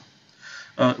մասնագիտացված է։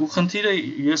 Ու խնդիրը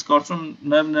ես կարծում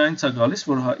նաեւ նրանից է գալիս,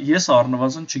 որ ես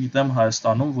առնվազն չգիտեմ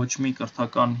Հայաստանում ոչ մի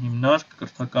կրթական հիմնարկ,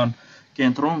 կրթական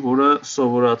կենտրոն, որը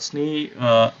սովորացնի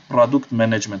պրոդուկտ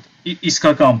մենեջմենտ։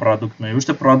 Իսկական պրոդուկտ մենեջմենտ, ոչ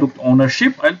թե պրոդուկտ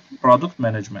օուներշիփ, այլ պրոդուկտ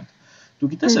մենեջմենտ։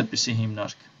 Դու գիտես այդպիսի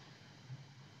հիմնարկ։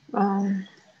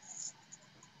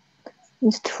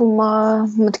 Ինձ թվում է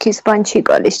մտքից բան չի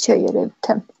գալիս, չէ, երևի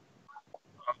թե։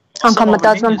 Անկամ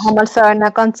մտածում եմ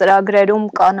համալսարանական ծրագրերում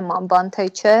կա նման բան թե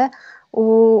չէ,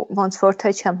 ու ոնց որ թե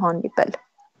չեմ հանդիպել։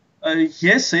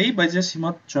 Ես էի, բայց ես հիմա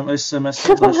չեմ այս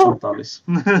սեմեստրը դաս չեմ տալիս։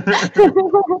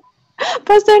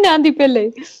 Պաստորն հանդիպել էի։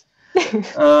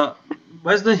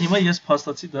 Բայց դե հիմա ես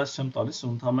փաստացի դաս չեմ տալիս, ու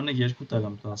ընդամենը 2 տեղ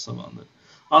եմ դասավանդել։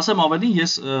 Ասեմ ավելին,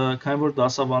 ես քանի որ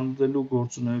դասավանդելու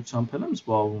գործունեությամբ եմ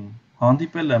զբաղվում,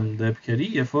 հանդիպել եմ դեպքերի,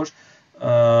 երբ որ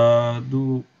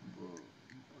դու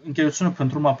ընկերությունը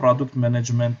փնտրում է պրոդուկտ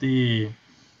մենեջմենտի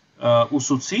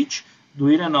ուսուցիչ, դու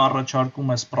իրեն առաջարկում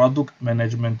ես պրոդուկտ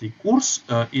մենեջմենտի կուրս,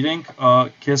 իրենք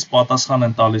քեզ պատասխան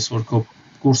են տալիս, որ քո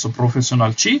կուրսը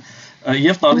պրոֆեսիոնալ չի,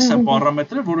 եւ տալիս են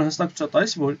պարամետրեր, որը հստակություն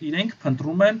տալիս, որ իրենք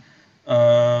փնտրում են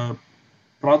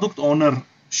product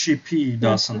ownership-ի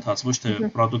դասընթաց, ոչ թե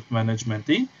product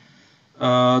management-ի։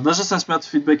 Դաժե sense մի հատ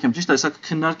feedback եմ, ճիշտ է, հեսա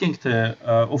քննարկենք թե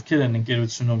ովքեր են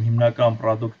ընկերությունում հիմնական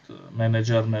product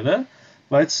մենեջերները,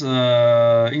 բայց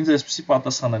ինձ այսպեսի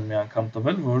պատասխան են մի անգամ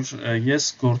տվել, որ ես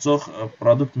գործող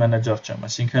product manager չեմ,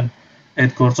 այսինքն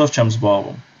այդ գործով չեմ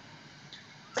զբաղվում։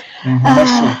 Հիմա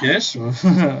շոկ ես,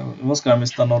 ոնց կամ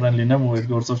ես տնօրեն լինեմ ու այդ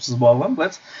գործով չզբաղվեմ,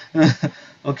 բայց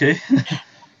okay։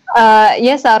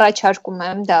 Ես առաջարկում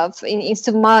եմ դա, ինձ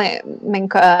թվում է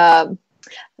մենք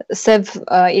սև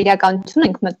իրականություն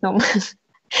ենք մտնում։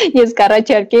 Ես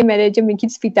կառաջարկեի մեր էջը մի քիչ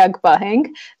սպիտակ պահենք,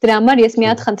 դրա համար ես մի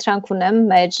հատ խնդրանք ունեմ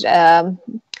մեր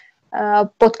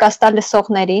պոդքասթը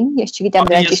լսողներին, ես չգիտեմ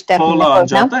դրա ճիշտ տերմինը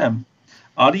ո՞րն է։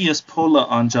 Արի ես փոլը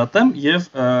անջատեմ եւ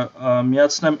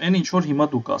միացնեմ այն ինչ որ հիմա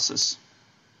դուք ասես։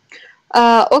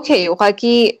 Okay,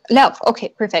 ուղղակի լավ,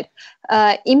 okay, perfect։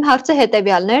 Իմ հարցը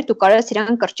հետեւյալն էր, դու կարաս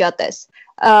իրան կրճատես։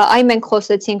 Այ մենք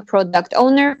խոսեցինք product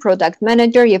owner, product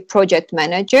manager եւ project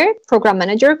manager, program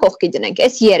manager կողքի դնենք։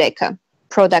 Այս երեքը՝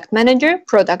 product manager,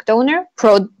 product owner,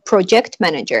 project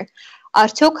manager։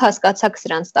 Արդյոք հասկացաք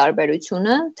սրանց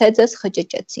տարբերությունը, թե ձեզ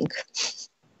խճճեցինք։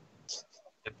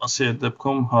 Ասի այդ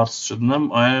դեպքում հարց չդնեմ,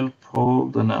 այլ փոլ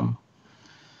դնեմ։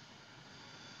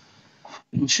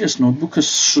 Ինչի ես նոթբուքը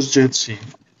շրջեցի։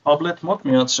 Tablet մոտ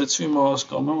միացրեցի իմ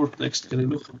հասկանում եմ, որ տեքստ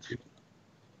գրելու խնդիր։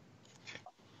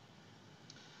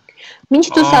 Մինչ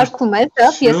դու սարքում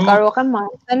ես, ես կարող եմ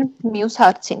անցնել մյուս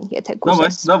հարցին, եթե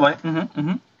կուզես։ Դավայ,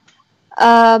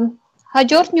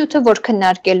 Հաջորդ նյութը, որ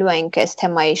քննարկելու ենք այս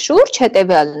թեմայի շուրջ,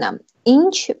 հետևյալն է.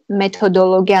 Ինչ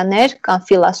մեթոդոլոգիաներ կամ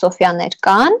ֆիլոսոֆիաներ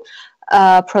կան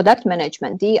product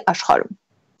management-ի աշխարհում։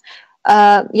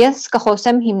 Ես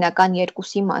կխոսեմ հիմնական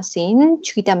երկուսի մասին,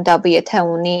 չգիտեմ դա եթե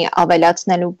ունի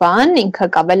ավելացնելու բան,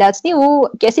 ինքը կավելացնի ու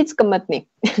կեսից կմտնի։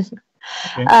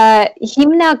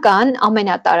 Հիմնական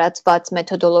ամենատարածված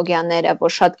մեթոդոլոգիաները,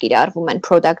 որ շատ կիրառվում են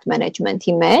product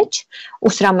management-ի մեջ,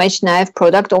 ու սրա մեջ նաև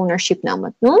product ownership-ն է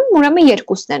մտնում, ուրեմն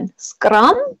երկուսն են՝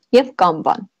 Scrum եւ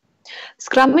Kanban։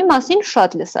 Scrum-ի մասին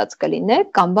շատ լսած կլիներ,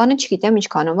 Kanban-ը չգիտեմ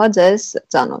ինչքանով է ձեզ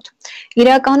ծանոթ։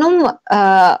 Իրականում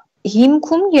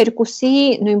հիմքում երկուսի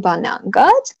նույն բանն է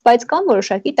անգած, բայց կան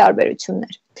որոշակի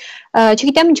տարբերություններ։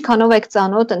 Չգիտեմ ինչքանով եք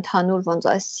ծանոթ ընդհանուր ոնց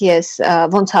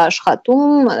է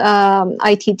աշխատում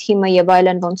IT թիմը եւ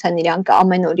այլն ոնց են իրանք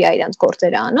ամենօրյա իրանք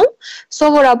գործերը անում,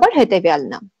 սովորաբար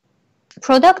հետեւյալն է։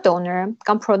 Product owner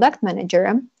կամ product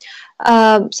manager-ը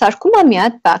սարքում է մի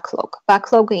հատ backlog։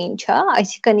 Backlog-ը ինչ է,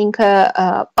 այսինքն ինքը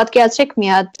պատկերացրեք մի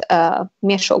հատ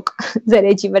մեշոկ ձեր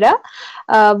էջի վրա,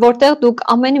 որտեղ դուք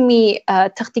ամեն մի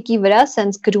թղթիկի վրա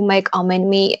սենց գրում եք ամեն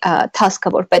մի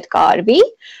task-ը, որ պետք է արվի,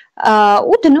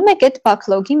 ու դնում եք այդ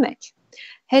backlog-ի մեջ։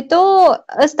 Հետո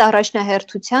ըստ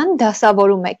առաջնահերթության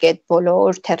դասավորում եք այդ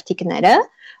բոլոր թերթիկները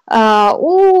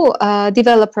ու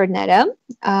developer-ները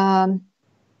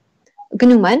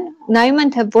գնում են, նայում են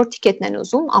թե որ տիկետն են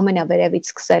ուզում ամենավերևից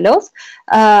սկսելով,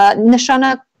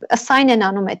 assign են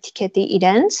անում այդ տիկետի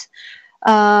իրենց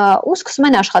ու սկսում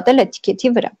են աշխատել այդ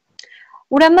տիկետի վրա։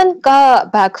 Ուրեմն կա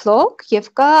backlog եւ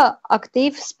կա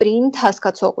active sprint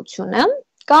հասկացողությունը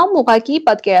կամ ուղղակի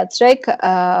պատկերացրեք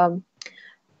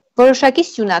որոշակի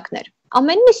սյունակներ։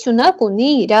 Ամեն մի սյունակ ունի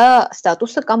իր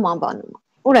ստատուսը կամ անվանումը։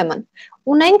 Ուրեմն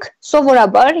ունենք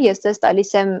սովորաբար ես ձեզ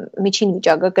տալիս եմ միջին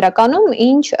վիճակը գրականում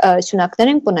ինչ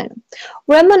սյունակներ ենք ունենում։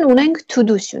 Ուրեմն ունենք to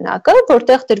do սյունակը,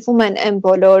 որտեղ դրվում են այն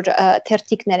բոլոր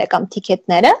թերթիկները կամ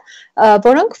տիկետները,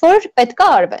 որոնք որ պետք է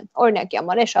արվեն։ Օրինակի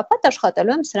համար այս շաբաթ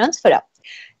աշխատելու եմ սրանց վրա։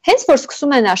 Հենց որ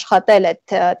սկսում են աշխատել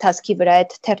այդ task-ի վրա,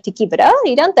 այդ թերթիկի վրա,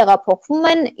 իրան տեղափոխվում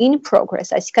են in progress,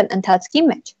 այսինքն ընթացքի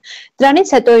մեջ։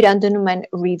 Դրանից հետո իրան դնում են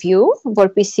review,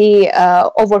 որպեսզի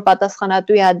ով որ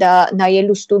պատասխանատու է դա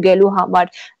նայելու ստուգելու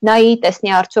համար, նայի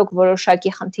տեսնի արդյոք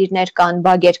որոշակի խնդիրներ կան,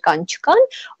 բագեր կան, չկան,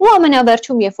 ու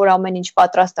ամենավերջում, երբ որ ամեն ինչ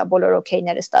պատրաստ է, բոլոր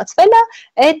օքեյները ստացվել է,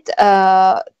 այդ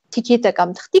ticket-ը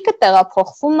կամ թղթիկը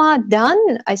տեղափոխվում է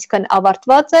done, այսինքն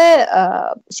ավարտված է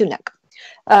սյունակ։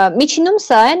 Միջինում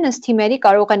սա են ըստ թիմերի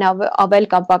կարող են ավել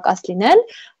կամ պակաս լինել,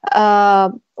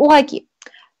 ուղղակի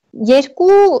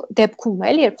Երկու դեպքում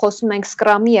էլ, երբ խոսում ենք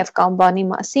Scrum-ի եւ Kanban-ի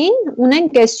մասին,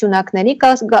 ունենք այս սյունակների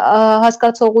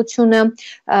հասկացողությունը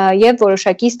եւ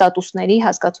որոշակի ստատուսների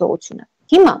հասկացողությունը։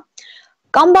 Հիմա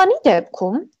Kanban-ի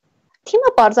դեպքում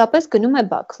թիմը պարզապես գնում է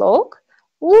backlog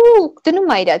ու դնում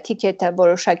է իր թիքեթը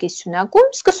որոշակի սյունակում,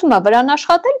 սկսում է վրան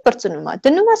աշխատել, բրծնում է,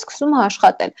 դնում է, սկսում է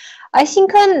աշխատել։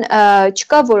 Այսինքն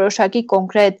չկա որոշակի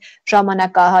կոնկրետ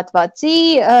ժամանակահատվածի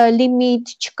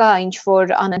լիմիտ, չկա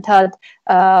ինչ-որ անընդհատ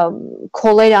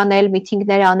քոլեր անել,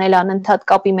 միտինգներ անել, անընդհատ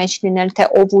կապի մեջ լինել, թե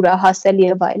ով ուր է հասել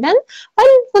եւ այլն,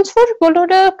 այլ ոնց որ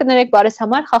բոլորը կներեք բարես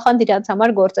համար, խախանդ իրանց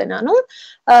համար գործ են անում,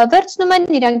 վերցնում են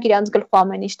իրանք իրանց գլխու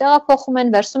ամեն ինչ տեղափոխում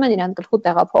են, վերցնում են իրանք գլխու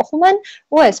տեղափոխում են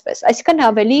ու այսպես, այսինքն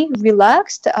ավելի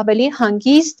relaxed, ավելի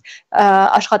հանգիստ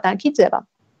աշխատանքի ձև է։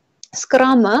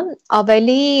 Scrum-ը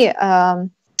ավելի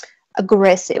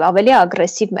aggressive, ավելի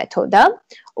ագրեսիվ մեթոդ է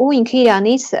ու ինքը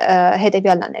իրանից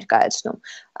հետևյալն է ներկայացնում։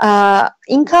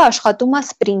 Ինքը աշխատում է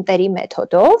սպրինտերի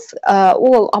մեթոդով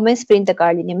ու ամեն սպրինտը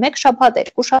կարելի լինի 1 շաբաթ,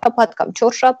 2 շաբաթ կամ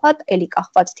 4 շաբաթ, էլի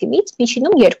կախված թիմից,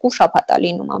 միջինում 2 շաբաթ է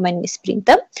լինում ամեն մի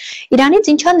սպրինտը։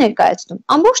 Իրանից ինչ է ներկայացնում։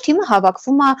 Ամբողջ թիմը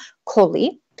հավաքվում է call-ի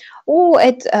ու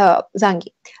այդ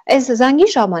զանգի։ Այս զանգի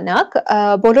ժամանակ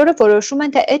բոլորը որոշում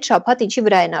են թե այդ շաբաթ ինչի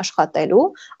վրա են աշխատելու,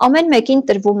 ամեն մեկին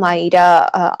տրվում է իր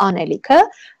անելիքը,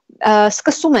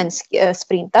 սկսում են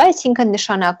սպրինտը, այսինքն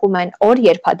նշանակում են օր,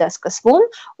 երբ է դա սկսվում,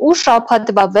 ու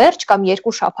շաբաթվա վերջ կամ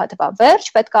 2 շաբաթվա վերջ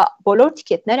պետք է բոլոր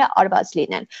տիկետները արված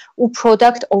լինեն։ Ու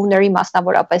product owner-ի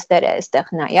մասնավորապես դերը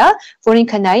այստեղ նայա, որ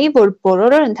ինքը նայի, որ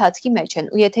բոլորը ընթացքի մեջ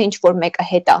են, ու եթե ինչ-որ մեկը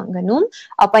հետ է ընկնում,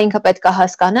 ապա ինքը պետք է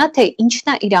հասկանա, թե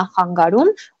ինչն է իրան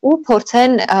խանգարում ու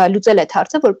փորձեն լուծել այդ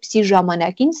հարցը, որպեսզի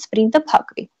ժամանակին սպրինտը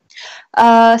փակվի։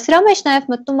 Սրա մեջ նաև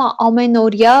մտնում է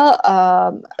ամենօրյա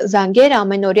զանգեր,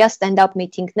 ամենօրյա stand-up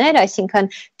meeting-ներ, այսինքն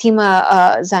թիմը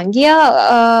զանգի է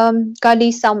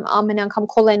գալիս, ամեն անգամ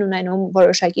call են ունենում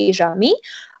որոշակի ժամի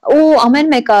ու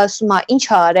ամեն մեկը ասում է ինչ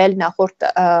է արել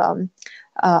նախորդ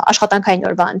աշխատանքային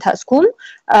օրվա ընթացքում,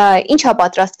 ինչ է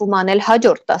պատրաստվում անել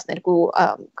հաջորդ 12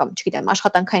 կամ չգիտեմ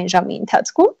աշխատանքային ժամի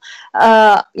ընթացքում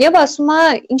եւ ասում է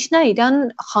ինչն է իրան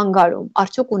խանգարում,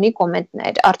 արդյոք ունի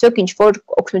կոմենտներ, արդյոք ինչ որ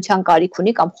օգնության կարիք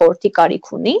ունի կամ խորհրդի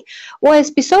կարիք ունի ու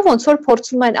այսպիսով ոնց որ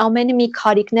փորձում են ամեն մի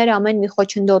քարիքներ, ամեն մի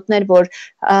խոչընդոտներ, որ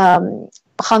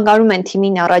խանգարում են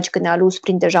թիմին առաջ գնալու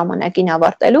սպրինտը ժամանակին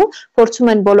ավարտելու,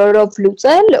 փորձում են բոլորով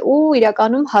լուծել ու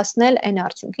իրականում հասնել այն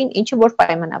արդյունքին, ինչը որ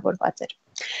պայմանավորված էր։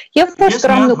 Եվ որ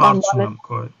Scrum-ն ու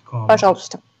Kanban-ը,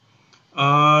 պожалуйста։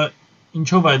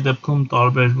 Ինչով այդ դեպքում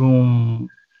տարբերվում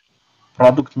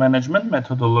product management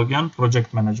մեթոդոլոգիան project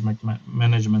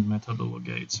management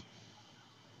մեթոդոլոգիայից։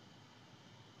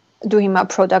 Դու հիմա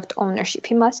product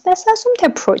ownership-ի մասն ես ասում, թե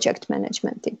project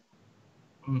management-ի։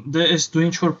 Դե ես դու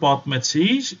ինչ որ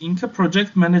պատմեցիր, ինքը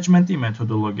project management-ի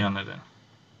մեթոդոլոգիաներ են։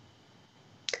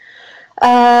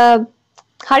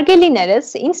 Հարգելիներս,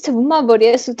 ինձ թվում է, որ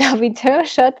ես ու Դավիթը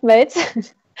շատ մեծ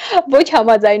ոչ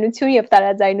համաձայնություն եւ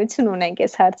տարաձայնություն ունենք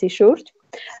այս հարցի շուրջ։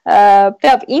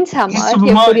 Դեռ ինձ համար,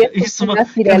 երբ որ ես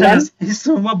ուսումնասիրել եմ, ինձ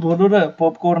թվում է բոլորը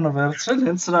պոպկորնը վերցրել,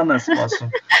 հենց սրան է սպասում։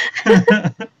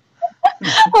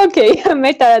 Okay,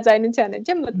 մեր տարաձայնությանը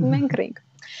չէ, մտնում ենք ռինգ։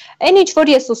 Այն ինչ որ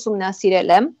ես ուսումնասիրել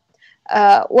եմ,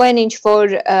 ու այն ինչ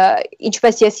որ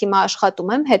ինչպես ես հիմա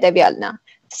աշխատում եմ, հետեւյալն է։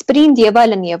 Sprint եւ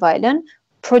այլն,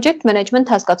 project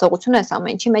management հասկացողությունը այս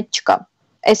ամեն ինչի մեջ չկա։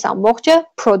 Այս ամբողջը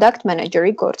product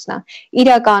manager-ի գործն է։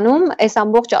 Իրականում այս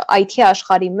ամբողջ IT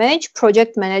աշխարհի մեջ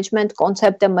project management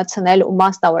կոնցեպտը մտցնել ու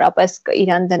մասնավորապես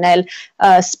իրան դնել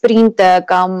sprint-ը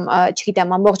կամ,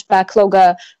 չգիտեմ, ամբողջ backlog-ը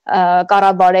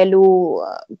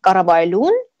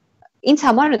կառավարելուն ինձ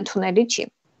համար ընդունելի չի։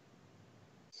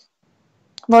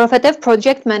 Որովհետև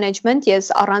project management ես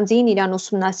առանձին իրան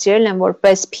ուսումնասիրել եմ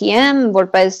որպես PM,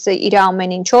 որպես իր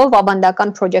ամեն ինչով ավանդական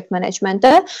project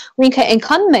management-ը, ու ինքը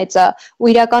այնքան մեծ է,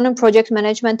 ու իրականում project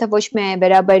management-ը ոչ միայն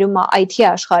վերաբերում է IT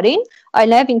աշխարհին,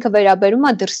 այլև ինքը վերաբերում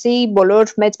է դրսի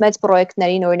բոլոր մեծ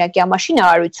պրոյեկտներին, օրինակ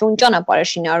մաշինարարություն,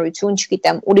 ճանապարհաշինարարություն,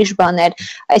 չգիտեմ, ուրիշ բաներ,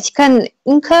 այսինքն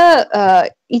ինքը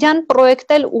իրան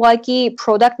պրոյեկտել ուղղակի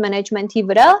product management-ի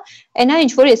վրա, այնա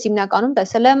ինչ որ ես հիմնականում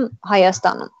տեսել եմ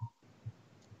Հայաստանում։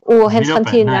 Ու հենց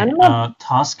խնդիրն անում է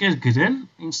task-եր գրել,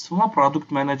 ինձ թվում է product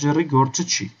manager-ի գործը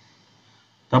չի։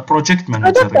 Դա project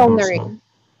manager-ի գործն է։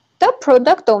 Դա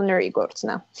product owner-ի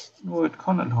գործն է։ Ու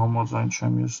այդքան էլ համաձայն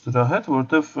չեմ ես դրա հետ,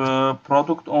 որտեվ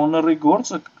product owner-ի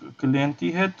գործը կլիենտի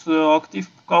հետ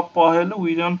ակտիվ կապ պահելը ու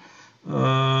իրան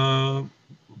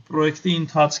պրոյեկտի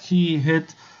ընթացքի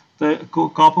հետ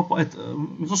կապը այդ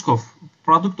ոսկով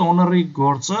product owner-ի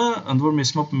գործը ընդ որ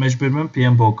մեջբերում եմ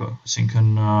PMBOK-ը, այսինքն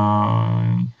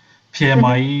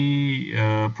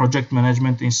PMI-ի Project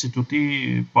Management Institute-ի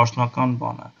պաշտոնական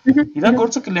բանը։ Իր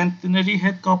գործը կլիենտների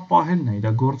հետ կապ պահելն է, իր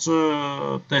գործը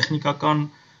տեխնիկական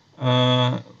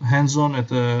hands-on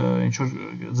это ինչ որ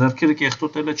ձեռքերը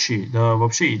կեղտոտելը չի, դա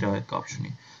вообще իր հետ կապ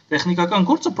չունի։ Տեխնիկական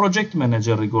գործը project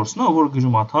manager-ի գործն է, որ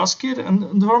գրում է task-եր,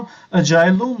 ընդ որում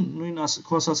agile-ում, նույն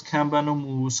քո ասած Kanban-ում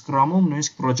ու Scrum-ում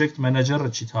նույնիսկ project manager-ը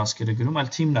չի task-երը գրում, այլ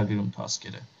team-ն է գրում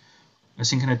task-երը։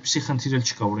 Այսինքն այդպեսի խնդիր էլ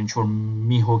չկա, որ ինչ որ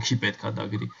մի հոգի պետք է դա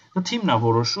գրի։ Դա team-ն է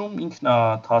որոշում, ինքն է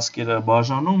task-երը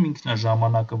բաժանում, ինքն է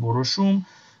ժամանակը որոշում,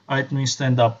 այդ նույն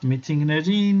stand-up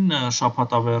meeting-ներին,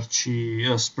 շաբաթավերջի,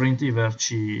 sprint-ի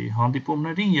վերջի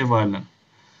հանդիպումներին եւ այլն։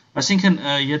 Այսինքն,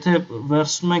 եթե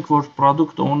վերցնում ենք, որ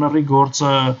product owner-ի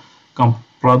գործը կամ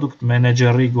product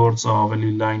manager-ի գործը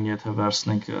ավելի լայն, եթե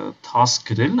վերցնենք task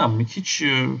գրելն է, մի քիչ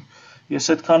ես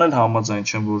այդքան էլ համաձայն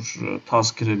չեմ, որ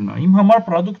task գրելն է։ Իմ համար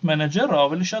product manager-ը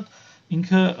ավելի շատ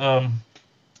ինքը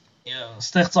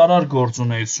ստեղծարար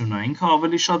գործունեություն է, ինքը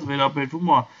ավելի շատ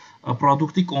վերաբերվում է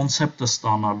product-ի կոնցեպտը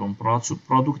ստանալուն,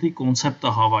 product-ի կոնցեպտը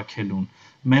հավաքելուն,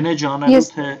 manage անելու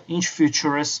թե ինչ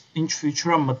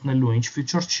feature-ը մտնելու, ինչ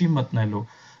feature չի մտնելու,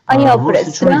 այո, դրա համար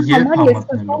ես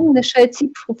նշեցի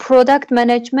product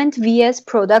management vs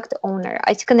product owner,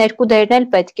 այսինքն երկու դերն էլ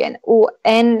պետք են, ու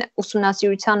այն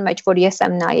ուսումնասիրության մեջ, որ ես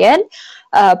եմ նայել,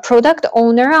 product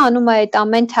owner-ը անում է այդ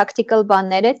ամեն tactical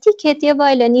բաները, ticket եւ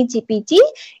այլնի GPT,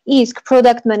 իսկ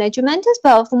product management-ը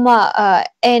զբաղվում է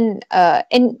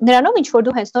նրանով, ինչ որ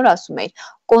դու հենց նոր ասում էիր,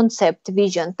 concept,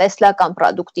 vision, տեսլական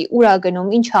product-ի, ուր է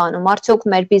գնում, ինչ է անում, արդյոք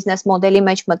մեր business մոդելի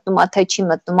մեջ մտնում է, թե չի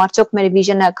մտնում, արդյոք մեր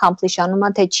vision-ը accomplish անում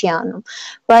է, թե չի անում,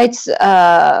 բայց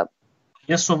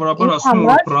ես սովորաբար ասում եմ,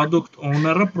 որ product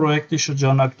owner-ը պրոյեկտի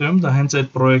շրջանակներում դա հենց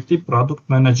այդ պրոյեկտի product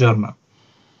manager-ն է։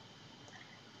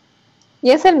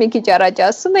 Ես էլ մի քիչ առաջ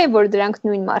ասում էի, որ դրանք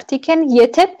նույն մարդիկ են,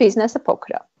 եթե բիզնեսը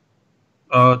փոքր է։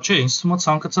 Չէ, ինձ թվում է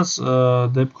ցանկացած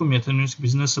դեպքում, եթե նույնիսկ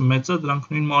բիզնեսը մեծ է, դրանք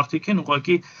նույն մարդիկ են,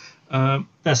 ուղղակի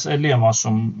տես էլի եմ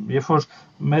ասում, երբ որ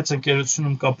մեծ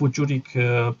ընկերությունում կա փոճուրիկ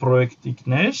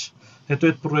պրոյեկտիկներ, հետո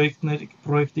այդ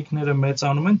պրոյեկտիկները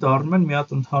մեծանում են, դառնում են մի հատ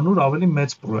ընդհանուր ավելի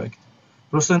մեծ պրոյեկտ։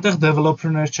 Պրոստը այնտեղ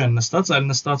developer-ներ չեն նստած, այլ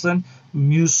նստած են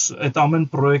մյուս այդ ամեն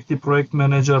պրոյեկտի project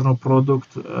manager-ն ու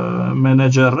product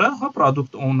manager-ը, հա,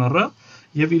 product owner-ը,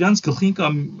 եւ իրանց գլխին կա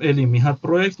էլի մի հատ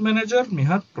project manager, մի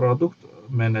հատ product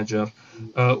manager,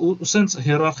 ու սենց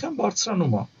հիերարխիան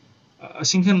բարձրանում է։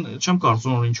 Այսինքն չեմ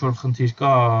կարծում, որ ինչ որ խնդիր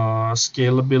կա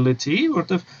scalability,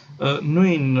 որտեվ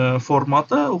նույն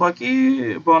ֆորմատը ուղղակի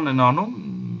բան են անում,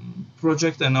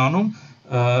 project են անում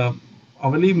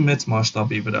ավելի մեծ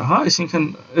մասշտաբի վրա, հա, այսինքն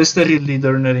այստեղի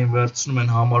լիդերներին վերցնում են,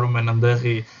 համարում են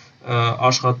ընդեղի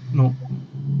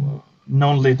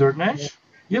non-leader-ներ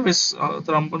եւ այս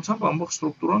տրամաբանությամբ ամբողջ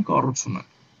ստրուկտուրան կառուցում են։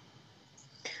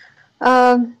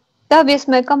 Դա ես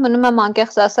մեկը մնում եմ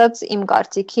անկեղծ ասած իմ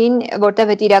կարծիքին, որտեվ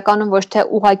այդ իրականում ոչ թե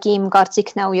ուղակի իմ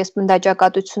կարծիքն է ու ես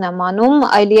բնդաճակատություն եմ անում,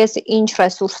 այլ ես ինչ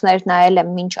ռեսուրսներ նայել եմ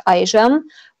մինչ այժմ,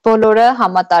 բոլորը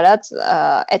համատարած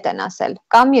էդ են ասել,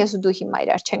 կամ ես ու դու հիմա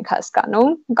իրար չենք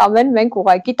հասկանում, կամ էլ մենք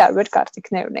ուղղակի տարբեր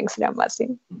կարծիքներ ունենք սրա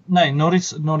մասին։ Նայ,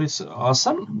 նորից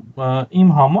ասեմ, իմ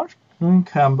համար նույն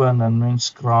Kanban-ը, նույն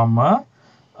Scrum-ը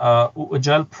ու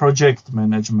agile project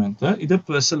management-ը,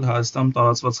 իդեպ ես էլ Հայաստանում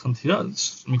տարածված խնդիր է,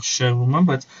 մի քիչ շեղվում եմ,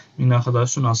 բայց մի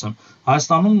նախադասություն ասեմ։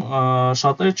 Հայաստանում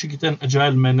շատերը չգիտեն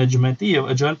agile management-ի եւ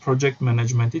agile project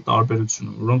management-ի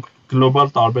տարբերությունը, որոնք գլոբալ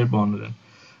տարբեր բաներ են։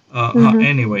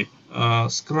 Anyway,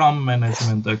 Scrum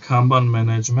management-ը, Kanban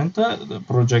management-ը,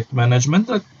 project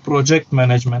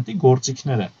management-ի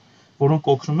գործիքներ են, որոնք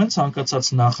օգնում են ցանկացած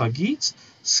նախագիծ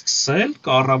սկսել,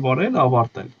 կառավարել,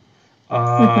 ավարտել։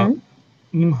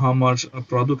 Իմ համար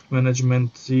product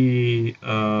management-ի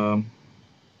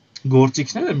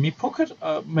գործիքները մի փոքր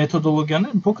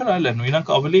մեթոդոլոգիաներ, մի փոքր այլ են, ու իրանք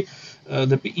ավելի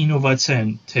դեպի ինովացիա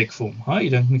են թեքվում, հա,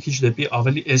 իրանք մի քիչ դեպի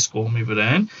ավելի էս կողմի վրա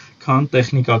են, քան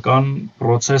տեխնիկական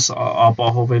process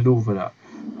ապահովելու վրա։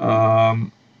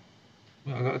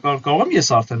 Կարող եմ ես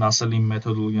արդեն ասել իմ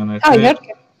մեթոդոլոգիաները, թե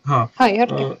իհարկե։ Հա,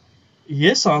 իհարկե։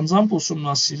 Ես անձամբ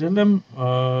ուսումնասիրել եմ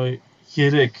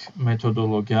 3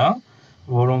 մեթոդոլոգիա,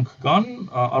 որոնք կան,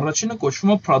 առաջինը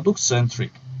կոչվում է product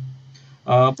centric։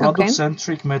 Product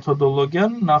centric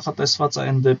մեթոդոլոգիան նախատեսված է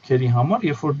այն դեպքերի համար,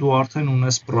 երբ որ դու արդեն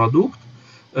ունես product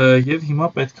եւ հիմա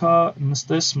պետքա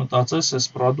նստես մտածես այս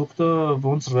product-ը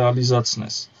ոնց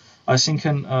ռեալիզացնես։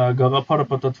 Այսինքն գաղափարը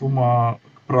պատտվում է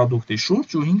product-ի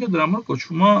շուրջ ու ինքը դրա համար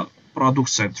կոչվում է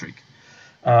product centric։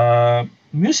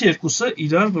 Մյուս երկուսը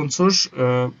իրար ոնց որ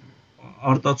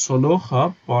արտացոլող, հա,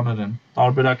 բաներ են,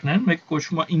 տարբերակներ են, մեկը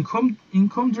կոչվում է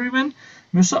income driven,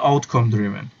 մյուսը outcome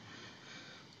driven։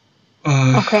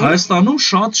 Հայաստանում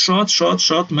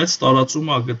շատ մեծ տարածում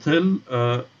է գտել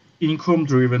income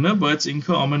driven-ը, բայց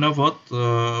ինքը ամենավատ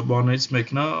բաներից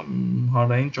մեկն է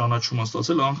հանրային ճանաչում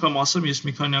ստացել, անգամ ասեմ, ես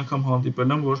մի քանի անգամ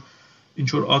հանդիպել եմ, որ ինչ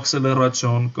որ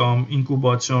ակսելերացիոն կամ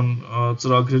ինկուբացիոն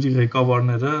ծրագրերի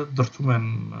ղեկավարները դրդում են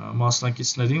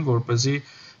մասնակիցներին, որպեսզի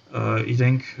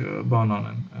իրենք բան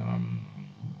անեն,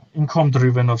 income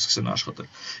driven-ով սկսեն աշխատել։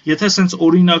 Եթե sense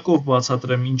օրինակով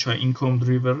բացատրեմ ինչ է income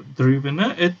driven-ը,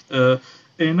 այդ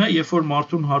այն է, երբ որ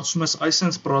մարդուն հարցում ես, այս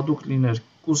sense պրոդուկտ լիներ,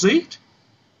 կուզեիր,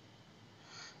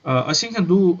 այսինքն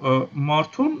դու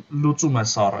մարդուն լուծում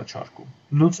ես առաջարկում։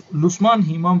 Լուծման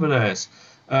հիման վրա ես։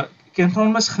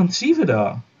 Կենտրոնում ես խնդրի վրա,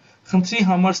 խնդրի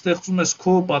համար ստեղծում ես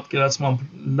քո պատկերացմամբ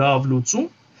լավ լուծում,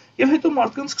 եւ հետո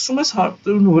մարդկանց սկսում ես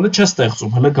հələ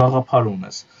չստեղծում, հələ գաղափար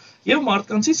ունես։ Եվ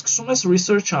մարդկանցից սկսում ես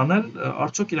research անել,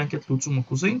 արդյոք իրանք այդ լուծումը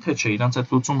կուզեին, թե չէ, իրանք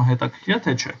այդ լուծումը հետաքրքիր է,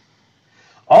 թե չէ։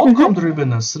 Outcome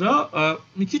driven-ը սրա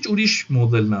մի քիչ ուրիշ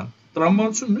մոդելն է։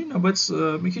 Տրամաբանություն նույնն է, բայց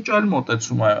մի քիչ այլ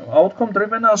մոտեցում է։ Outcome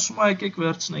driven-ը ասում է եկեք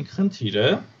վերցնենք խնդիրը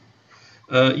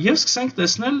եւ սկսենք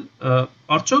տեսնել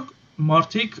արդյոք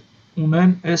մարդիկ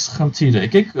ունեն այս խնդիրը։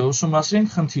 Եկեք ուսումնասիրենք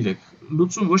խնդիրը։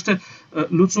 Լուծում ոչ թե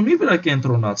լուծումի վրա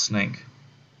կենտրոնացնենք,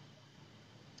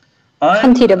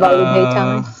 խնդիրը validate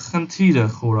անենք։ Խնդիրը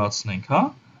խորացնենք, հա։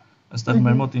 Այստեղ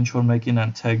մեր մոտ ինչ որ մեկին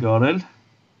են tag արել։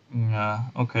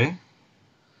 Okay։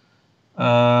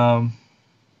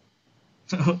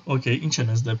 Okay, ինչ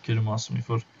են այս դեպքերում ասում, if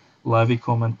որ live-ի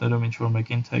կոմենտներում ինչ որ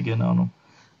մեկին tag են անում։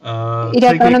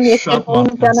 Իրականում ես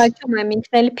ճանաչում եմ,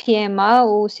 ինքն էլ PM-ա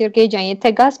ու Սերգեյ ջան,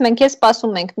 եթե գաս, մենք քեզ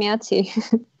սպասում ենք, միացի։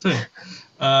 Թե։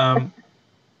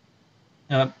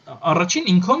 Առաջին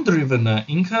income driven-ը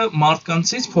ինքը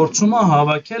մարդկանցից փորձում է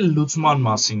հավաքել լուծման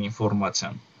մասին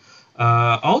ինֆորմացիան։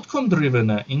 Outcome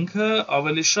driven-ը ինքը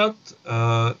ավելի շատ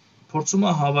փորձում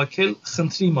է հավաքել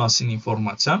խնդրի մասին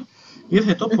ինֆորմացիան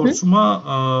եւ հետո փորձում է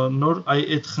նոր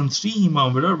այդ խնդրի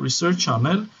հիման վրա research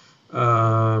անել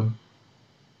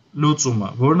լուծումը,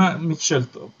 որն է մի քիչ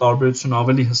տարբերություն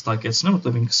ավելի հստակեցնեմ,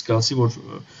 որտեղ ինքը զգացի, որ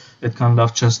այդքան լավ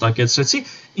չհստակեցրեցի,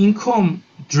 income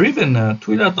driven-ը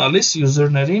թույլ է տալիս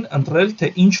user-ներին ընտրել, թե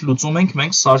ինչ լուծում ենք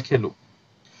մենք սարքելու։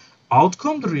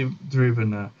 Outcome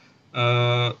driven-ը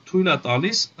թույլ է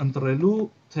տալիս ընտրելու,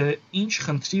 թե ինչ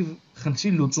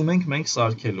խնդրի լուծում ենք մենք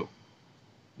սարքելու։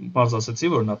 Բարձ ասեցի,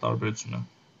 որ նա տարբերությունը։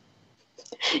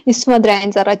 Իսկ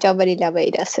դրանից առաջ ավելի լավ է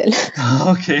իր ասել։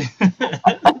 Okay։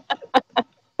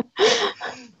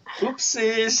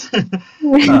 Oopsies։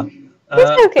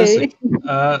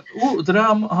 Ու դրա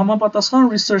համապատասխան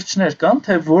research-ներ կան,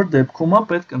 թե որ դեպքում է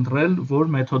պետք ընտրել որ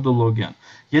մեթոդոլոգիան։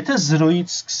 Եթե 0-ից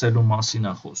սկսելու մասին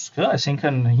է խոսքը,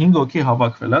 այսինքն 5 հոգի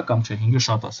հավաքվել է, կամ չէ, 5-ը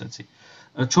շատ ասեցի,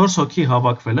 4 հոգի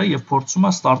հավաքվել է եւ փորձում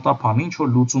է ստարտափ անի, ինչ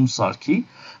որ լուծում սարքի,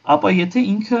 ապա եթե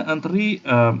ինքը ընտրի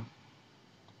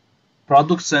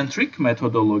product centric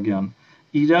մեթոդոլոգիան,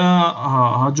 իր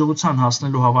հաջողության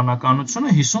հասնելու հավանականությունը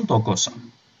 50% է։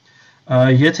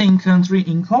 Եթե ինքը ընտրի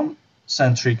income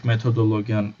centric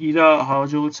մեթոդոլոգիան, իր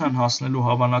հաջողության հասնելու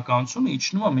հավանականությունը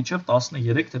իջնում է մինչև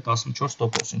 13 թե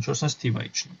 14%, ինչ որ sense թիվ է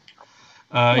իջնում։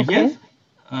 Եվ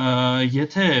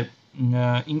եթե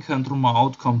ինքը ընտրում է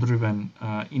outcome driven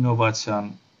ինովացիան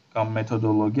կամ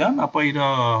մեթոդոլոգիան, ապա իր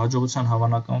հաջողության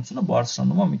հավանականությունը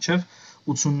բարձրանում է մինչև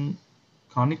 80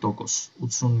 քանի տոկոս,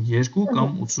 82 կամ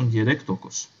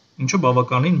 83%, ինչը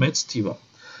բավականին մեծ թիվ է։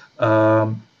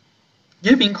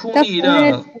 Եվ ինքը ունի իր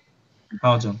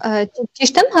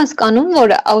Ճիշտ եմ հասկանում,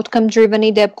 որ outcome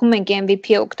driven-ի դեպքում ենք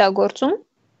MVP օգտագործում։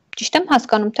 Ճիշտ եմ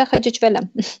հասկանում, թե խճճվել եմ։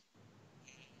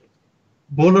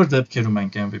 Բոլոր դեպքերում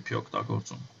ենք MVP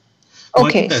օգտագործում։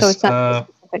 Okay, so it's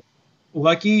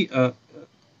ուղղակի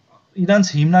իրանց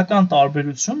հիմնական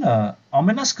տարբերությունը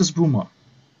ամենասկզբում է։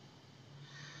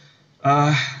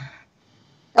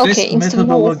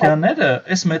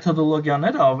 Այս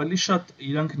մեթոդոլոգիաները ավելի շատ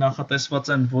իրանք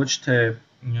նախատեսված են ոչ թե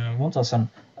ոնց ասեմ,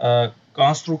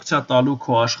 կոնստրուկցիա տալու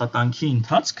քո աշխատանքի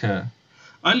ընթացքը,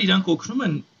 այլ իրանք օգնում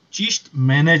են ճիշտ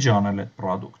մենեջ անել այդ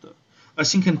պրոդուկտը։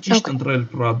 Այսինքն ճիշտ ընտրել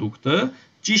պրոդուկտը,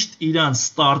 ճիշտ իրան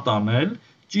ստարտ անել,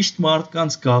 ճիշտ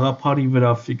մարդկանց գաղափարի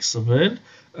վրա ֆիքսվել,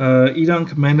 իրանք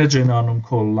մենեջ են անում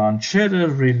քո լանչերը,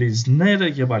 ռիլիզները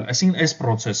եւ այլ, այսինքն այս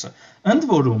process-ը։ Ընդ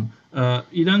որում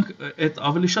իրանք այդ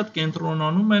ավելի շատ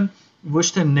կենտրոնանում են ոչ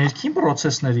թե ներքին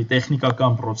process-ների,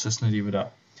 տեխնիկական process-ների վրա,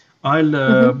 այլ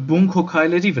բուն քո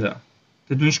քայլերի վրա,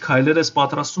 թե դու ինչ քայլեր ես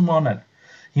պատրաստում անել։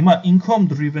 Հիմա income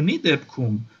driven-ի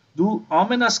դեպքում դու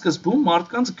ամենասկզբում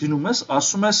մարդկանց գնում ես,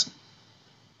 ասում ես,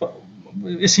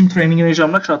 ես իմ տրեյնինգների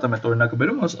ժամանակ շատ եմ այդ օրինակը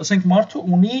բերում, ասենք մարդը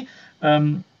ունի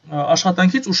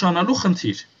աշխատանքից ուշանալու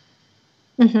խնդիր։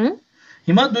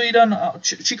 Հիմա դու իրան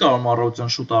չի կարող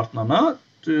առավոտյան շուտ արթնանա,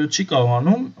 չի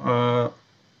կարողանում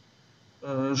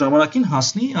ժամանակին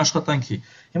հասնի աշխատանքի։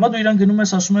 Հիմա դու իրան գնում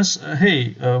ես, ասում ես, «Հեյ,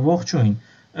 ողջույն,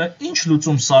 ինչ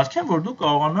լուծում սարքեմ, որ դու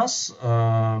կարողանաս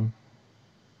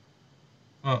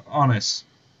անես,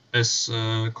 այս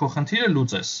քո խնդիրը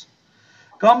լուծես»։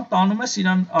 Կամ տանում ես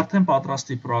իրան արդեն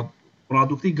պատրաստի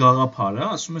պրոդուկտի գաղափարը,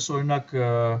 ասում ես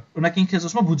օրինակ ինքը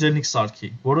ասում է բուջելնիկ սարքի,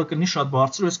 որը կլինի շատ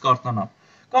բարձր ու ես կարտանամ։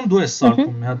 Կամ դու ես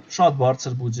սարքում մի հատ շատ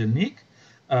բարձր բուջելնիկ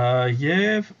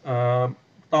եւ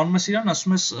տանում ես իրան,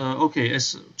 ասում ես, «Okay, այս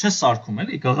չես սարքում,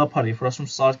 էլի, գաղափարը, երբ որ ասում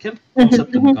ես սարքել,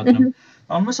 կոնցեպտը նկատեմ»։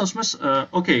 Տանում ես, ասում ես,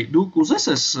 «Okay, դու կուզես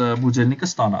այս բուջելնիկը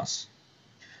ստանաս»։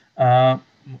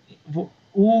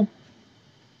 Ու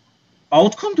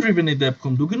outcome driven-ի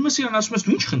դեպքում դու գնում ես իրան, ասում ես,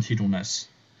 «Դու ինչ խնդիր ունես»։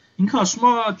 Ինքը ասում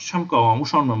է, «Չեմ կարողանում,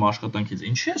 ուշանում եմ աշխատանքից»։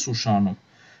 Ինչի՞ ես ուշանում։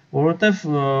 Որովհետև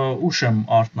ուշ եմ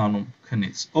արթնանում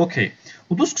քնից։ Okay։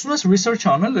 Ու դու սկսում ես research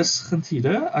անել այս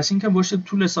խնդիրը, այսինքն ոչ թե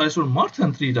թույլ ես այսօր մարդը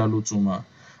ընտրի իր լուծումը,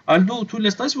 այլ դու թույլ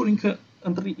ես տալիս, որ ինքը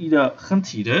ընտրի իր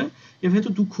խնդիրը, եւ հետո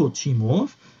դու քո թիմով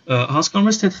հասկանում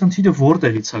ես, թե այդ խնդիրը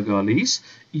որտեղից է գալիս,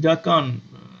 իրական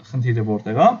խնդիրը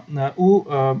որտեղ է, ու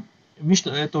միշտ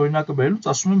այդ օրինակը բերելուց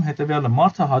ասում եմ հետեւյալը.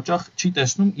 մարդը հաճախ չի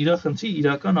տեսնում իր խնդրի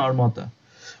իրական արմատը։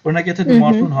 Օրինակ, եթե դու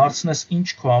մարդուն հարցնես ինչ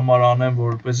քո համար անեմ,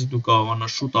 որպեսզի դու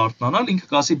կարողանաս շուտ արթնանալ, ինքը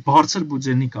կասի բարձր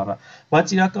բուջելնիկ արա,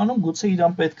 բայց իրականում գուցե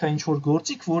իրան պետք է ինչ-որ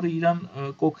գործիք, որը իրան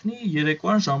կօգնի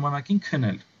երեկոյան ժամանակին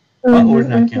քնել,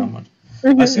 օրինակի համար։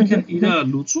 Այսինքն իր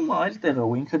լուծումը այլ տեղ է,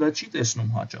 ու ինքը դա չի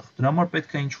տեսնում հաճախ։ Դրա համար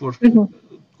պետք է ինչ-որ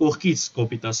կողքից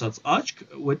կոպիտ ասած աչք,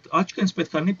 ու այդ աչքը ինձ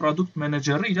պետք է լինի պրոդուկտ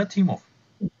մենեջերը իր թիմով։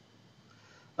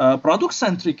 Product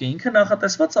centric-ը ինքը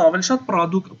նախատեսված է ավելի շատ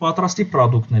պատրաստի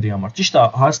պրոդուկտների համար։ Ճիշտ է,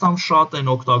 Հայաստանում շատ են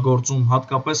օգտագործում,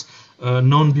 հատկապես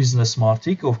non-business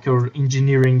մարդիկ, ովքեր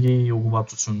engineering-ի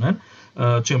ուղղվածությունն են,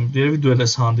 չեմ, երևի դու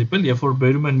ես հանդիպել, երբ որ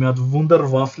բերում են մի հատ Wunder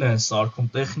Waffle են սարքում,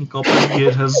 տեխնիկապես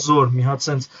գերհզոր, մի հատ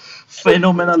sense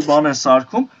phenomenal բան են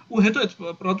սարքում, ու հետո այդ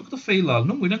պրոդուկտը fail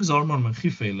ալնում, ու իրենք զարմանում են,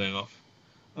 խի fail եղավ։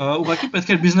 Ուղղակի պետք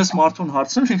է բիզնես մարդուն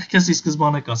հարցնեմ, ինքը քեզ ի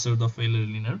սկզբանե կասեր դա fail-ը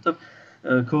լինել, որտեղ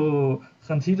քո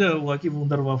խնդիրը ուղղակի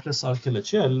Wunder Waffle սարքելը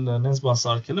չի, այլ նենց բան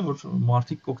սարքելը, որ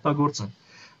մարդիկ կօգտագործեն։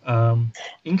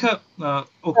 Ինքը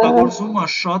օգտագործվում է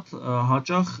շատ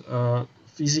հաճախ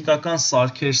ֆիզիկական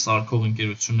սարքեր սարքող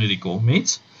ընկերությունների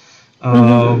կողմից,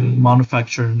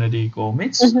 manufacturer-ների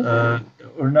կողմից,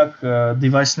 օրինակ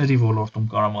device-ների ոլորտում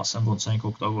կարամ ասեմ ոնց են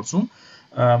օգտագործում,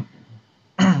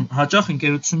 հաճախ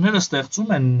ընկերությունները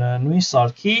ստեղծում են նույն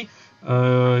սարքի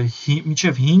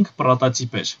մինչև 5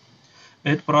 պրոտոտիպեր։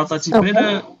 Այդ պրոտոտիպերը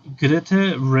գրեթե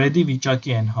ready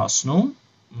վիճակի են հասնում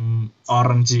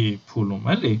R&D փուլում,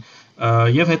 էլի,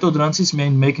 եւ հետո դրանցից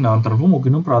միայն մեկն է ընտրվում ու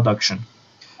գնում production։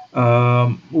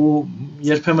 Ու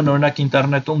երբեմն օրինակ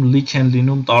ինտերնետում leak են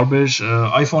լինում տարբեր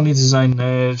iPhone-ի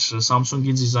դիզայններ,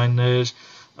 Samsung-ի դիզայններ,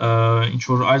 ինչ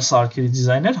որ այլ սարքերի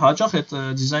դիզայներ, հաճախ այդ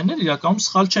դիզայնները իրականում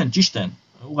սխալ չեն, ճիշտ են։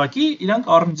 Ուղղակի իրանք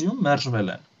R&D-ում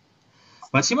մերժվել են։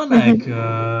 Բայց հիմա նայեք,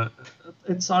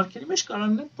 այդ սարքերի մեջ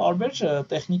կարող են տարբեր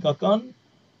տեխնիկական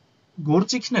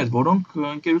գործիքներ, որոնք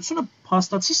ընկերությունը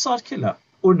փաստացի սարքել է։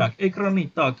 Օրինակ, էկրանի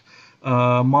տակ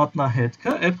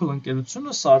մատնահետքը Apple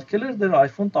ընկերությունը սարքել էր դեռ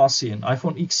iPhone 10-ին,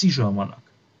 iPhone X-ի ժամանակ։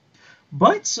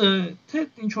 Բայց թե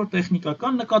ինչ որ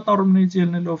տեխնիկական նկատառումներից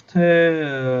ելնելով, թե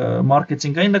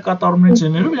մարքեթինգային նկատառումներից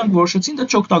ելնելով, իրանք որոշեցին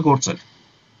դա չօգտագործել։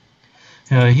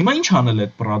 Հիմա ինչ անել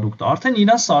այդ պրոդուկտը, արդեն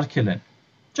իրան սարքել են։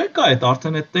 Չէ՞ կա այդ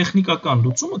արդեն այդ տեխնիկական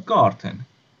լուծումը կա արդեն։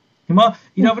 Հիմա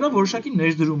իրա վրա որոշակի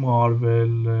ներդրում է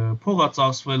արվել, փող է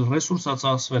ծախսվել, ռեսուրս է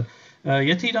ծախսվել,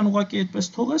 եթե իրան ուղղակի այդպես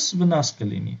թողես, վնաս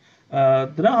կլինի։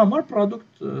 Դրա համար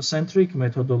product centric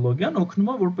մեթոդոլոգիան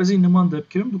օգնում է, որպեսզի նման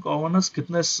դեպքերում դու կարողանաս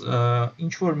գտնես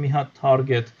ինչ որ մի հատ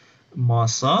target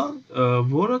մասսա,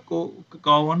 որը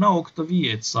կարողանա օգտվի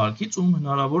այդ սարքից, ում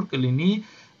հնարավոր կլինի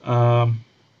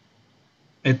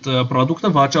այդ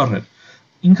product-ը վաճառել։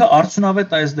 Ինքը արդյունավետ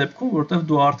է այս դեպքում, որտեղ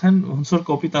դու արդեն ոնց որ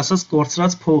կոպիտ ասած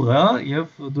կորցրած փող է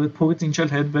եւ դու այդ փողից ինչ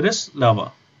էլ հետ բերես, լավ է։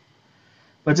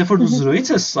 Բայց երբ որ դու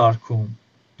զրոյից ես սարքում,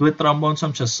 դու այդ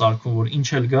տրամաբանությամբ չես սարքում, որ ինչ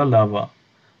էլ գա, լավ է։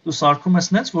 Դու սարքում ես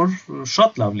նենց, որ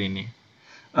շատ լավ լինի։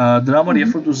 Դրա համար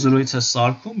երբ որ դու զրոյից ես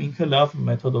սարքում, ինքը լավ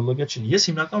մեթոդոլոգիա չի։ Ես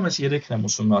հիմնականում այս 3-ն եմ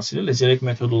ուսումնասիրել, այս 3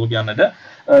 մեթոդոլոգիաները,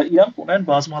 իրանք ունեն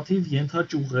բազմաթիվ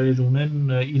ենթաճյուղեր,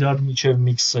 ունեն իրար միջև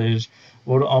միքսեր,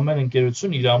 որ ամեն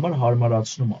ընկերություն իր համար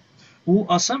հարմարացնում է։ Ու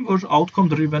ասեմ, որ outcome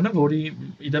driven-ը, որի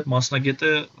իդեպ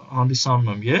մասնագետը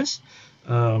հանդիսանում եմ ես,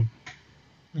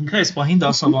 ինքը այս պահին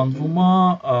դասավանդվում է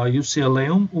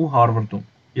UCLA-ում ու Harvard-ում։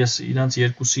 Ես իրանց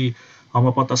երկուսի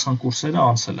համապատասխան կուրսերը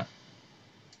անցել եմ։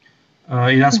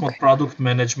 Իրանց մոտ product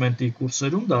management-ի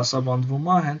կուրսերում դասավանդվում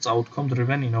է հենց outcome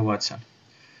driven ինովացիան։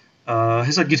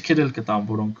 Հեսա գիրքեր էլ կտամ,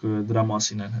 որոնք դրա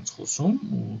մասին են հենց խոսում,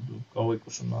 ու դու կարող եք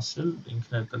ուսումնասիրել,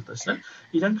 ինքներդ էլ տեսնել։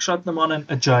 Իրանք շատ նման են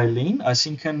agile-ին,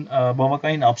 այսինքն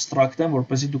բավականին abstract են,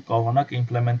 որպեսզի դուք կարողանաք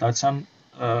իմպլեմենտացիան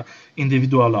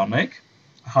ինդիվիդուալ անեք,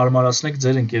 հարմարացնեք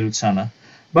ձեր ընկերությանը։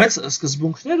 Բայց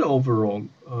սկզբունքները overall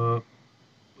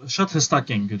շատ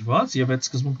հստակ են գրված եւ այդ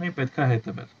սկզբունքներին պետք է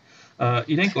հետևել։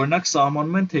 Իրենք օրինակ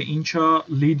սահմանում են թե ինչա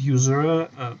lead user-ը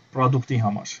product-ի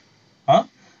համար, հա?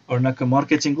 Օրինակ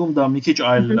մարքեթինգում դա մի քիչ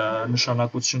այլ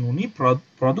նշանակություն ունի,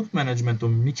 product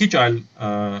management-ում մի քիչ այլ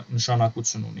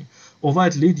նշանակություն ունի։ Ով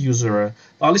այդ lead user-ը,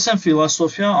 տալիս են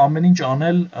ֆիլոսոֆիա ամեն ինչ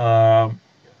անել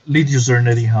lead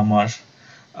user-ների համար,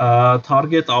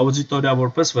 target auditoria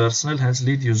որպես վերցնել հենց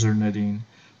lead user-ներին,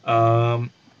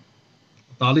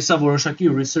 տալիս է որոշակի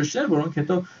research-ներ, որոնք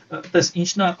հետո տես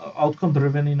ինչն է outcome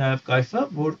driven-ի նաև կայֆը,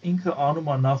 որ ինքը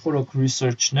անում է նախորոք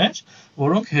research-ներ,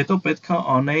 որոնք հետո պետք է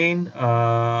անեին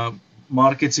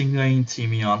մարքեթինգային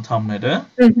թիմի անդամները,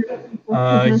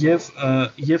 եւ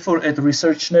երբ որ այդ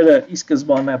research-ները ի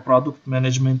սկզբանե product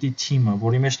management-ի թիմը,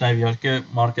 որի մեջ նաև իհարկե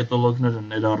մարքետոլոգները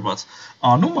ներառված,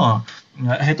 անում է,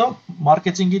 հետո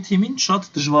մարքեթինգի թիմին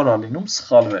շատ դժվար է լինում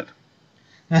սխալվել։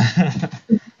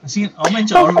 Այսինքն ամեն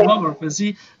ինչ արվում է, որպեսզի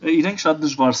իրենք շատ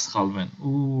դժվար սխալվեն,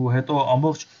 ու հետո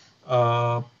ամբողջ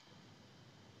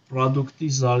product-ի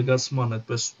զարգացման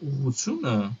այդպես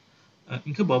ուղղությունը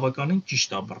ինքը բավականին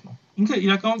ճիշտ է բռնում։ Ինքը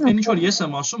իրականում այն ինչ որ ես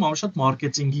եմ ասում, ավելի շատ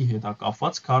մարքեթինգի հետ է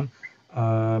կապված, քան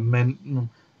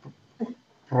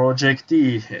project-ի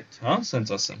հետ, հա, ասենց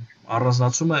ասեմ։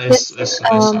 Առանձնացումը էս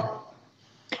է։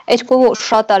 Երկու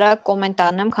շատ արագ կոմենտ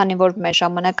անեմ, քանի որ մեր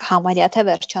ժամանակ համարյա թե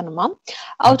վերջանում է։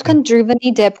 Outcome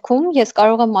driven-ի դեպքում ես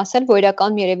կարող եմ ասել, որ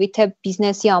իրականում երևի թե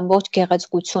բիզնեսի ամբողջ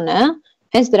գեղեցկությունը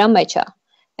հենց դրա մեջ է։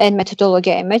 Այն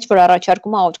մեթոդոլոգիայի մեջ, որ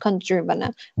առաջարկում է outcome driven-ը։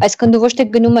 Այսինքն դու ոչ թե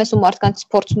գնում ես ու մարդկանց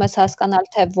փորձում ես հասկանալ,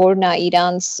 թե որն է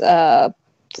իրանց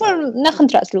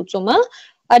նախընտրած լուծումը,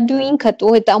 այլ դու ինքդ ու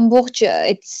այդ ամբողջ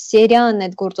այդ սերիան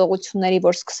այդ գործողությունների,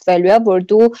 որ սկսվելու է, որ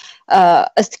դու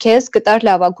ըստ քեզ գտար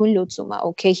լավագույն լուծումը,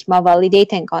 okay, հիմա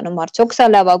validate ենք անում, արդյոք սա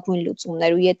լավագույն լուծումն է,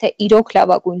 ու եթե իրոք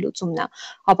լավագույն լուծումն է,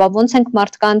 ապա ոնց ենք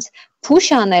մարդկանց push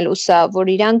անելու սա, որ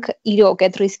իրանք իրոք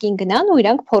այդ ռիսկին գնան ու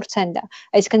իրանք փորձեն դա։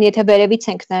 Այսինքն եթե վերևից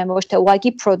ենք նայում ոչ թե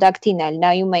ուղղակի product-ին էլ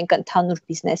նայում ենք ընդհանուր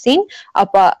բիզնեսին,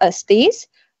 ապա ըստ իս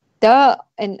դա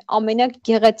այն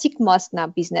ամենագեղեցիկ մասն է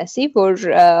բիզնեսի, որ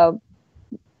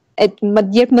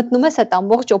երբ մտնում ես այդ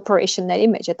ամբողջ operation-ների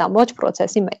մեջ, այդ ամբողջ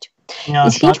process-ի մեջ։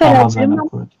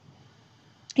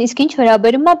 Իսկ ինչ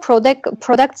վերաբերում է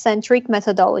product centric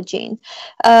methodology-ին,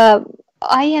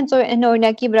 այն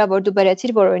օրինակի վրա, որ դու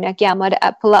բերեցիր, որ օրինակի համար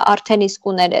Apple-ը արդեն իսկ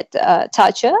ուներ այդ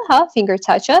touch-ը, հա, finger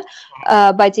touch-ը,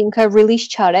 բայց ինքը release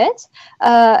չարեց,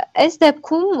 այս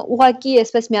դեպքում ուղղակի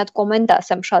այսպես մի հատ կոմենտ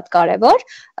ասեմ շատ կարևոր,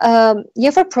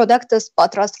 երբ որ product-ը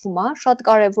պատրաստվում է, շատ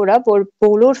կարևոր է, որ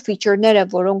բոլոր feature-ները,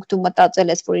 որոնք դու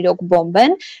մտածել ես, որ իրոք բոմբ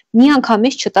են,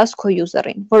 միանգամից չտաս քո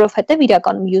user-ին, որովհետև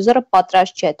իրականում user-ը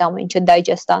պատրաստ չէ այդ ամեն ինչը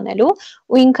digest անելու,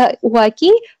 ու ինքը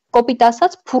ուղղակի կոպիտ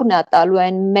ասած փուրն է տալու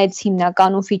այն մեծ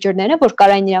հիմնականում feature-ները, որ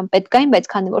կարային իրան պետք էին, բայց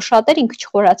քանի որ շատեր ինքը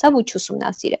չխորացավ ու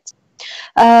չուսումնասիրեց։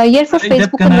 Երբ որ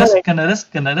Facebook-ը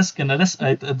կներես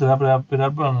այդ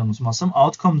դրաբարան ուզում ասեմ,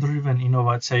 outcome driven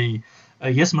ինովացիայի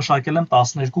ես մշակել եմ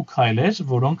 12 քայլեր,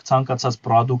 որոնք ցանկացած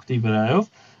product-ի վրայով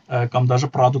կամ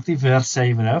դաժե product-ի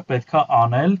վերսիայի վրայով պետքա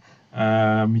անել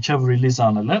միջև release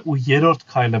անելը, ու երրորդ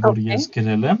քայլը, որ ես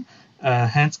գրել եմ,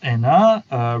 հենց այնա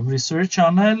research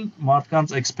անել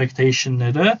մարդկանց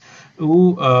expectation-ները ու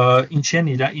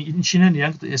ինչին են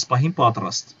իրանք այս պահին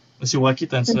պատրաստ։ Այսի ուղղակի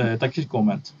տենց հետաքրքիր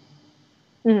կոմենտ։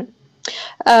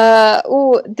 Ու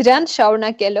դրան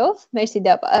շարունակելով, մերսի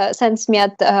դա, սենց մի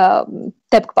հատ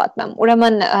դեպք պատմեմ։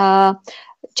 Ուրեմն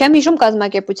չեմ հիշում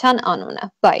կազմակերպության անունը,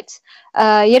 բայց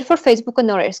երբ որ Facebook-ը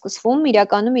նոր էր սկսվում,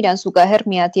 իրականում իրան զուգահեռ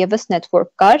մի հատ եւս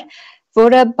network կար,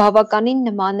 որը բավականին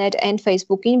նման էր այն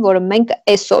Facebook-ին, որը մենք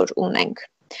այսօր ունենք։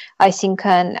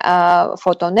 Այսինքն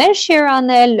ֆոտոներ share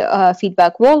անել,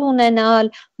 feedback wall ունենալ,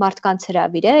 մարդկանց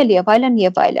հրավիրել եւ այլն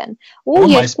եւ այլն։ Ու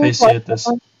MySpace-ի հետս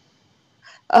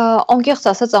անկեղծ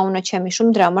ասած անունը չեմ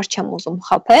հիշում, դրա համար չեմ ուզում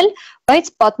խաբել, բայց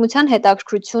պատմության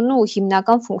հետաքրքրությունը ու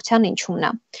հիմնական ֆունկցիան ինչումն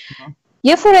է։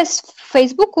 Երբ որ այս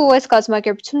Facebook-ը ու այս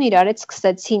կազմակերպությունը իրար հետ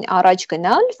սկսեցին առաջ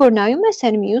գնալ, որ նայում ես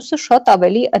այն մյուսը շատ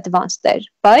ավելի advanced էր,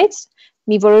 բայց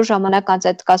մի որոշ ժամանակ անց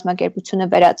այդ կազմակերպությունը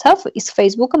վերացավ, իսկ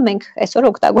Facebook-ը մենք այսօր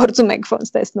օգտագործում ենք,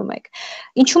 ոնց տեսնում եք։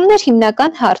 Ինչումն էր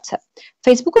հիմնական հարցը։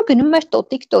 Facebook-ը գնում էր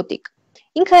տոտիկ,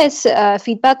 ինքը այս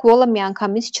feedback wall-ը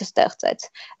միանգամից չստեղծեց։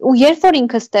 Ու երբ որ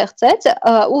ինքը ստեղծեց,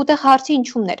 ուտեղ հարցի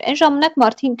ինչումն էր։ Այն ժամանակ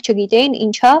մարդիկ չգիտեին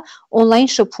ինչա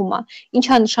on-line շփումը,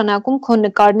 ինչա նշանակում քո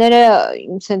նկարները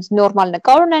sense նորմալ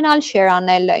նկար ունենալ, share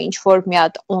անել ինչ որ մի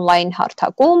հատ on-line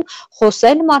հարթակում,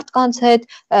 խոսել մարդկանց հետ,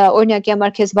 օրինակի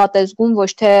համար քեզ վատ է զգում,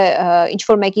 ոչ թե ինչ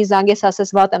որ մեկի զանգես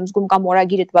ասես վատ եմ զգում կամ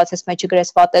օրագիրդ բացես մեջը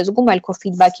գրես վատ է զգում, այլ քո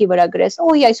feedback-ի վրա գրես,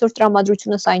 օй այսօր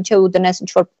տրամադրությունը սա ինչ է ու դնես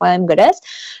ինչ որ բան գրես,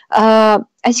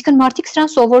 այսինքն մարդիկ սրան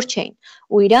սովոր չէին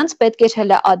ու իրանց պետք էր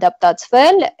հələ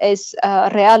ադապտացվել այս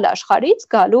ռեալ աշխարհից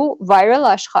գալու viral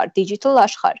աշխարհ, digital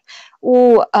աշխարհ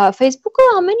ու Facebook-ը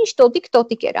ամեն ինչ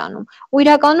տոտիկ էր անում ու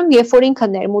իրականում երբ որ ինքը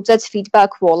ներմուծեց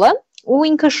feedback wall-ը ու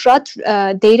ինքը շատ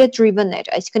data driven էր,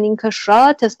 այսինքն ինքը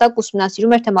շատ հստակ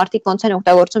ուսումնասիրում էր թե մարդիկ ոնց են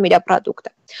օգտագործում իր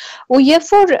պրոդուկտը։ Ու երբ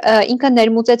որ ինքը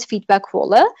ներմուծեց feedback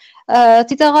wall-ը,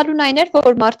 ծիծաղալուն այն էր,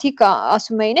 որ մարդիկ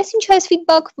ասում էին, «Էս ինչ է այս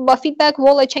feedback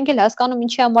wall-ը, չենք էլ հասկանում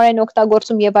ինչի համար են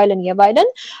օգտագործում եւ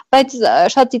այլն», բայց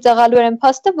շատ ծիծաղալու էր այն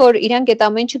փաստը, որ իրանք այդ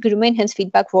ամեն ինչը գրում էին հենց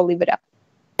feedback wall-ի վրա։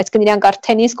 Այսինքն իրանք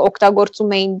արդեն իսկ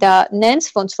օգտագործում էին դա նենց,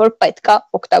 ոնց որ պետքա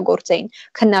օգտագործեին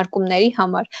քննարկումների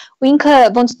համար։ Ու ինքը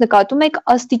ոնց նկատում եք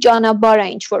աստիճանաբար է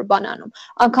ինչ որ բան անում։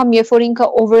 Անկամ երբ որ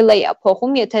ինքը overlay-ա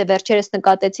փոխում, եթե վերջերս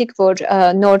նկատեցիք, որ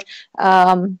նոր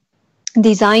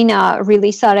դիզայնը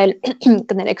release արել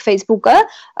կներեք Facebook-ը,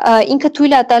 ինքը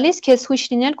թույլ է տալիս քեզ հույս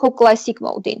լինել քո classic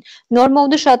mode-ին։ Նոր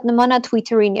mode-ը շատ նման է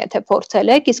Twitter-ին, եթե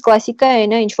փորձել եք, իսկ classic-ը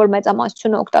այն է, ինչ որ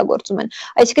մեծամասնությունը օգտագործում են։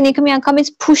 Այսինքն ինքը միանգամից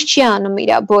push չի անում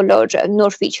իր բոլոր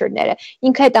նոր feature-ները։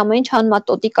 Ինքը այդ ամեն ինչ անում է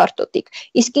տոտիկ արտոտիկ։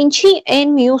 Իսկ ինչի այն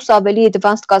մյուս ավելի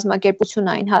advanced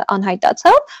կազմակերպությունը այն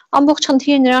անհայտացավ, ամբողջ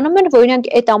խնդիրը նրանում էր, որ իրանք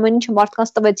այդ ամեն ինչը մարդկանց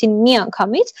տվեցին մի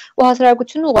անգամից ու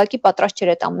հասարակությունը ուղղակի պատրաստ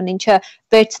չէր այդ ամեն ինչը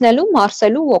վերցնելու,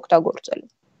 մարսելու ու օգտագործելու։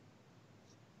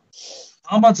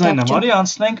 Համաձայն եմ, արի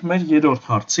անցնենք մեր երրորդ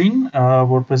հարցին,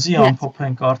 որպեսզի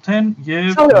ամփոփենք արդեն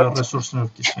եւ ռեսուրսներ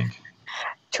կիսվենք։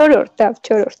 Չորրորդ։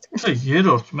 Չէ,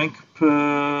 երրորդ, մենք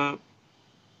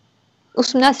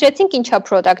ուսումնասիրեցինք ինչա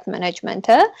product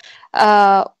management-ը,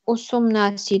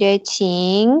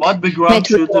 ուսումնասիրեցինք What background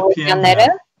should the PM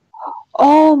have?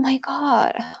 Oh my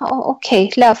god. Oh, okay,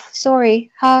 love.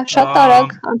 Sorry. Հա, շատ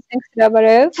արագ անցնենք դրա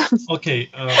վրայով։ Okay.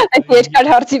 Այդ երկար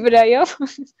հարցի վրայով։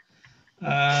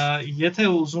 Եթե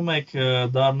ուզում եք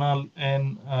դառնալ այն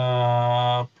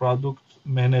product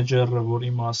manager-ը,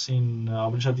 որի մասին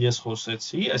ավելի շատ ես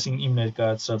խոսեցի, այսինքն իմ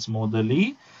ներկայացրած մոդելի,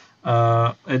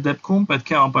 այդ դեպքում պետք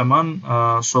է անպայման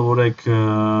սովորեք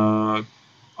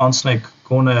անցնեք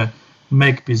գոնե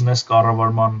մեկ բիզնես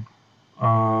կառավարման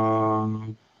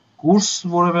կուրս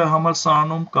որևէ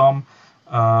համալսարանում կամ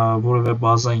որևէ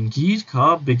բազային գիրք, հա,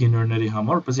 beginner-ների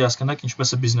համար, որպեսզի հասկանաք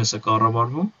ինչպես է բիզնեսը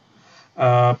կառավարվում։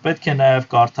 Պետք է նաև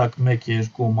կարդաք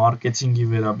 1-2 մարքեթինգի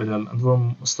վերաբերյալ, ընդ որում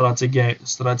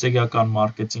ստրատեգիական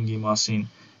մարքեթինգի մասին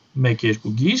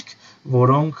 1-2 գիրք,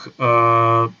 որոնք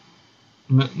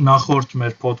նախորդ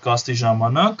մեր ոդկասթի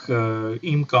ժամանակ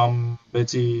իմ կամ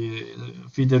բեցի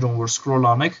ֆիդերում որ սկրոլ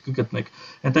անեք կգտնեք։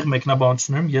 Այնտեղ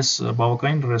մեկնաբանություններում ես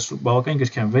բավականին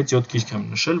գրք եմ 6-7 գիրք եմ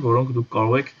նշել, որոնք դուք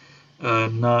կարող եք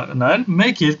նայել,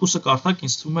 1-2-ը կարդաք,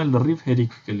 ինձ թվում է լրիվ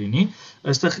հերիք կլինի։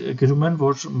 Այստեղ գրում են,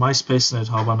 որ MySpace-ն էր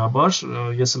հավանաբար,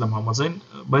 ես էլ եմ համաձայն,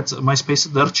 բայց MySpace-ը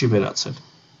դեռ չի վերացել։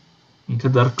 Ինքը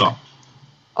դեռ կա։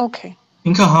 Okay.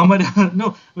 Ինքը համարյա,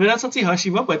 վերացածի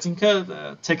հաշիվ է, բայց ինքը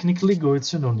technically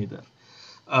գոյություն ունի դեռ։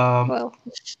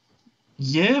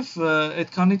 Եվ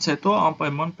այդքանից հետո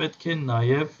անպայման պետք է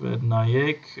նաև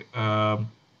նայեք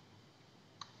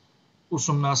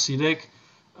ուսումնասիրեք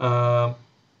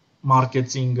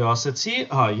մարքեթինգը ասեցի,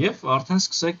 հա, եւ արդեն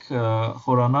սկսեք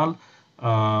խորանալ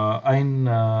այն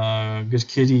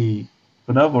գրքերի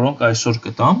վրա, որոնք այսօր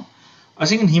կտամ։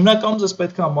 Այսինքն հիմնականում ձեզ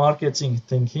պետքա marketing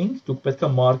thinking, դուք պետքա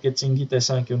marketing-ի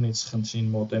տեսանկյունից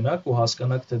խնդրին մոտենաք ու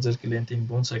հասկանաք, թե ձեր կլիենտին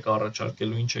ոնց եք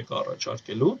առաջարկելու, ինչ եք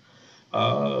առաջարկելու,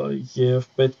 եւ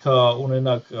պետքա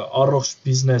ունենաք առողջ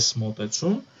բիզնես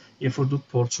մոտեցում, երբ որ դուք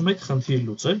փորձում եք խնդիր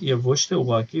լուծել եւ ոչ թե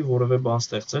ուղղակի որևէ բան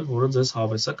ստեղծել, որը ձեզ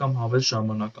հավես է կամ հավես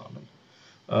ժամանակ անել։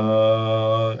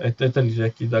 Այդ էլ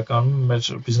իրականում մեր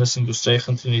բիզնես ինդուստրիայի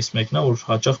խնդիրներից մեկն է, որ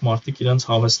հաճախ մարդիկ իրենց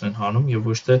հավեսն են հանում եւ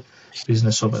ոչ թե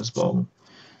բիզնեսով են զբաղվում։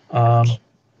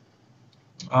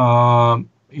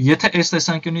 Եթե այս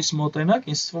տեսանկյունից մոտենաք,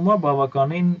 ինձ թվում է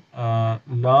բավականին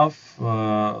լավ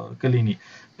կլինի։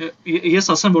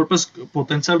 Ես ասեմ որպես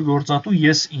պոտենցիալ գործատու,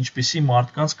 ես ինչպիսի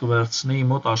մարդկանց կվերցնեի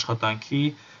մոտ աշխատանքի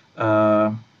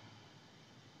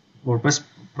որպես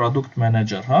product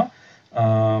manager, հա։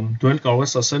 Դու էլ կարող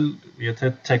ես ասել, եթե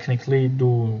technically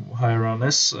դու hire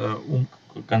անես, ում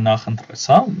կնախընտրես,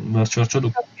 հա, վերջ-վերջո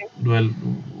դու էլ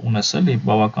ունես էլի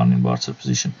բավականին բարձր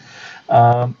position։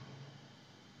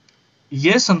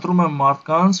 Ես ընտրում եմ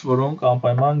մարդկանց, որոնք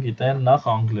անպայման գիտեն նախ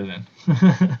անգլերեն։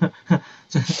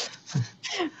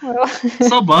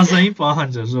 Սա բազային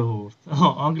պահանջ է, ժողովուրդ։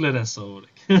 Անգլերեն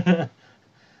սովորեք։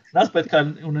 Նախ պետք է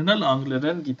ունենալ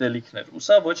անգլերեն գիտելիքներ։ Ու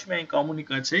սա ոչ միայն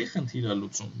կոմունիկացիայի խնդիր է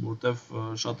լուծում, որտեվ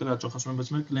շատերը հաճախացնում են, բայց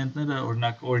մեր կլիենտները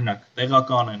օրինակ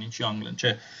տեղական են, ինչի անգլերեն,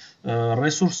 չէ,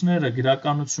 ռեսուրսները,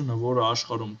 գրականությունը, որը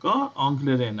աշխարհում կա,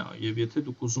 անգլերեն է, եւ եթե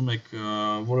դուք ուզում եք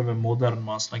որևէ մոդեռն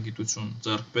մասնագիտություն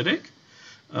ձեռք բերեք,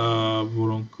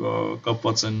 որոնք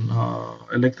կապված են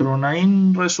էլեկտրոնային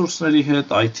ռեսուրսների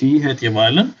հետ, IT-ի հետ եւ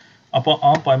այլն, ապա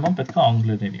անպայման պետք է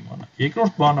անգլերեն իմանաք։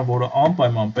 Երկրորդ բանը, որը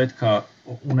անպայման պետք է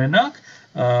ունենաք,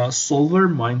 solver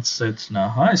mindset-ն է,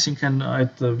 հա, այսինքն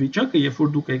այդ վիճակը, երբ որ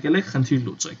դուք եկել եք խնդիր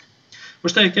լուծեք։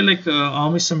 Ոչ թե եկել եք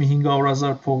ամիսը մի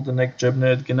 500,000 փող դնեք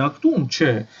ջեբներդ գնաք տուն,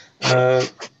 չէ,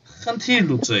 խնդիր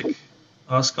լուծեք,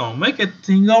 հասկանում եք, այդ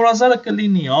 500,000-ը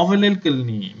կլինի, ավել էլ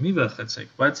կլինի, մի վախեցեք,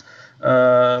 բայց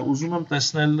ուզում եմ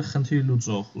տեսնել խնդիր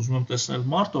լուծող, ուզում եմ տեսնել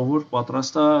մարդ, որ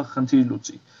պատրաստ է խնդիր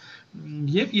լուծի։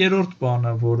 Եվ երրորդ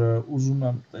բանը, որը ուզում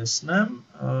եմ տեսնեմ,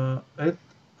 այդ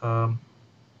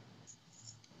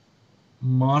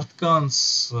մարդկանց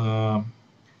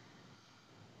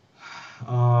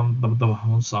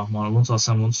ոնց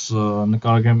ասեմ, ոնց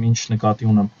նկարագրեմ, ինչ նկատի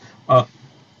ունեմ,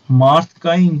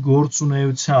 մարդկային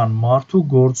գործունեության, մարդու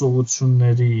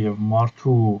գործողությունների եւ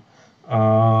մարդու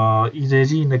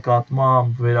իրերի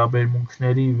նկատմամբ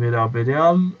վերաբերմունքների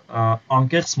վերաբերյալ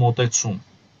անկեղծ մոտեցում,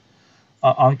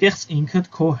 անկեղծ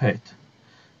ինքդ քո հետ,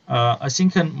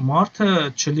 այսինքն մարդը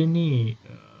չլինի,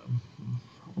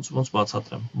 ոնց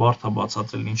բացատրեմ, բարդ է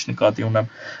բացատրել ինչ նկատի ունեմ,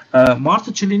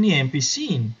 մարդը չլինի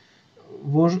այնպիսին,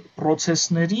 որ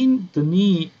process-ներին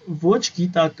դնի ոչ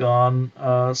գիտական,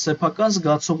 սեփական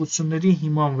զգացողությունների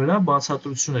հիման վրա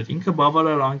բացատրություններ, ինքը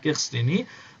բավարար անկեղծ լինի,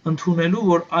 ընդունելու,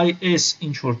 որ այս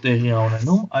ինչ որ տեղի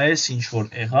ունենում, այս ինչ որ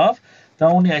եղավ, դա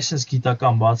ունի այսպես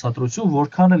գիտական բացատրություն,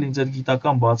 որքան էլ ինձ այդ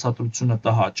գիտական բացատրությունը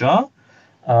տհաճա,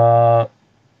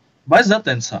 բայց դա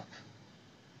տենց է։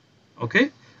 Okay?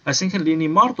 Այսինքն լինի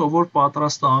մարդ, որ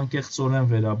պատրաստ է անկեղծորեն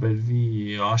վերաբերվի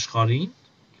աշխարհին,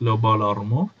 գլոբալ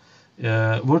առումով,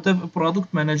 որտեղ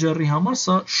պրոդուկտ մենեջերի համար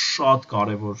սա շատ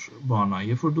կարևոր բան է։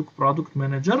 Երբ որ դուք պրոդուկտ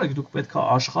մենեջեր եք, դուք պետք է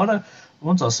աշխարհը,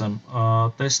 ոնց ասեմ,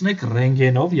 տեսնեք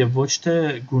ռենտգենով եւ ոչ թե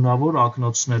գունավոր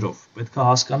ակնոցներով։ Պետք է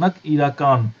հասկանաք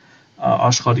իրական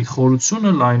աշխարհի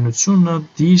խորությունը, լայնությունը,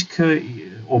 դիրքը,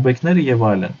 օբյեկտները եւ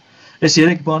այլն։ Այս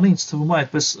երեք բանը ինձ թվում է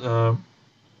այդպես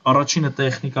առաջինը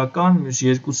տեխնիկական, մյուս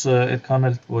երկուսը այդքան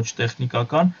էլ ոչ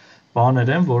տեխնիկական բաներ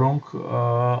են, որոնք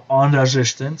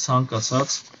անհրաժեշտ են ցանկացած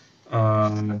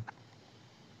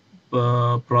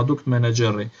պրոդուկտ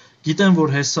մենեջերի։ Գիտեմ, որ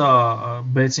հեսա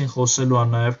բեցին խոսելու է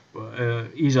նաև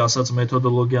իր ասած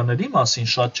մեթոդոլոգիաների մասին,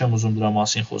 շատ չեմ ուզում դրա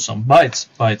մասին խոսամ,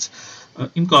 բայց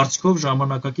իմ կարծիքով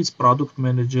ժամանակակից պրոդուկտ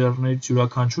մենեջերներից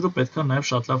յուրաքանչյուրը պետք է նաև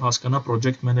շատ լավ հասկանա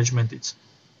project management-ից։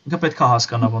 Ինքը պետք է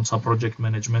հասկանա ոնց է project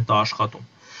management-ը աշխատում։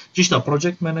 Ճիշտ է,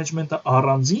 project management-ը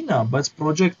առանձին է, բայց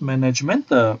project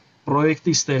management-ը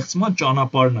պրոյեկտի ստեղծման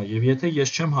ճանապարհն է, եւ եթե ես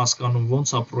չեմ հասկանում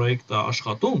ոնց է պրոյեկտը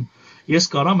աշխատում, ես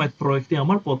կարամ այդ պրոյեկտի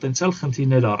համար պոտենցիալ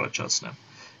խնդիրներ առաջացնեմ։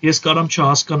 Ես կարամ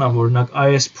չհասկանամ, օրինակ,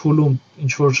 այս փուլում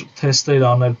ինչ որ թեստեր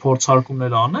անել,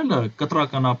 փորձարկումներ անելը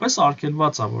կտրականապես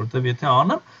արգելված է, որովհետեւ եթե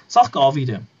անեմ, սա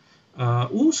կավիրեմ։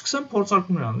 Ու սկսեմ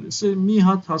փորձարկումներ անել։ Մի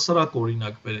հատ հասարակ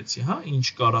օրինակ բերեցի, հա, ինչ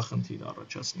կարա խնդիր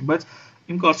առաջացնի, բայց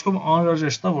իմ կարծիքով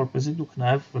անհրաժեշտ է, որպեսզի դուք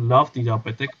նաև լավ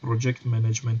տիրապետեք project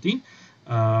management-ին,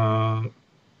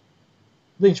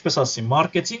 դե ինչպես ասեմ,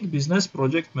 marketing, business,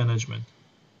 project management։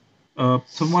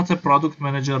 Թվում է թե product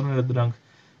manager-ները դրանք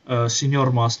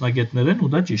senior մասնագետներ են ու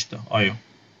դա ճիշտ է, այո։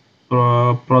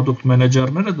 Product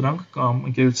manager-ները դրանք կամ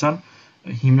ընկերության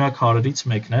հիմնաքարերից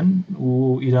մեկն են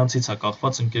ու իրանցից է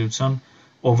կախված ընկերության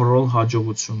overall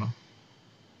հաջողությունը։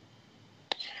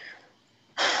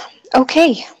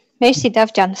 Okay, merci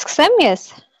Davjan, սկսեմ ես։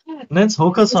 Նենց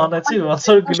հոգս անեցի, ոնց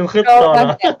որ գլուխդ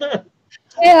տարա։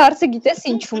 Հարցը գիտես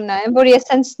ինչու՞մն է, որ ես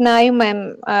հենց նայում եմ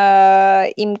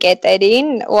իմ կետերին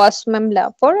ու ասում եմ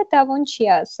լավ, որը դա ոնց չի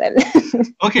ասել։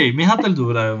 Okay, մի հատ էլ դու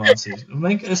վրայով անցիր։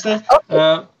 Մենք այստեղ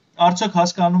արդյոք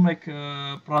հասկանում եք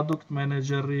product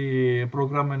manager-ի,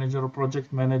 program manager-ը,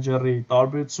 project manager-ի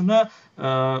տարբերությունը,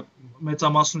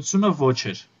 մեծամասնությունը ոչ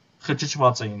էր,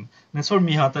 խճճված էին։ Նենց որ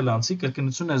մի հատ էլ անցի,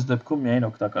 կրկնությունը այս դեպքում միայն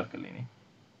օգտակար կլինի։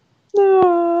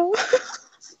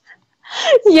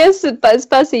 Ես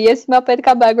սպասի, ես հիմա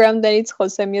պետքա background-երից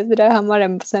խոսեմ, ես դրա համար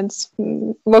եմ սենց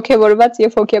ոգևորված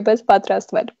եւ հոգեպես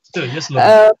պատրաստվել։ Ես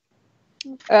լավ։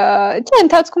 Չէ,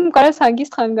 ընթացքում կարես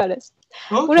հանգիստ խանգարես։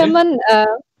 Ուրեմն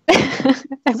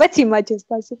բայց հիմա չես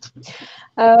սպասի։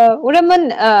 Ուրեմն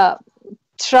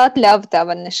շատ լավ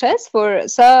տավը նշես, որ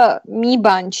սա մի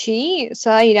բան չի,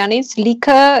 սա իրանից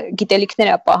լիքը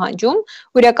գիտելիքներ է պահանջում,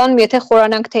 ու իրականում եթե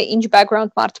խորանանք թե ինչ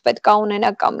background մարդ պետք է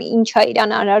ունենա կամ ինչ է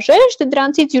իրան անհրաժեշտ,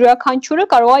 դրանցից յուրաքանչյուրը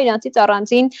կարող է իրանցից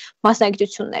առանձին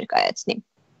մասնագիտություն ներկայացնի։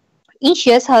 Ինչ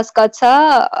ես հասկացա,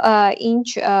 ինչ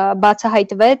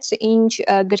բացահայտվեց, ինչ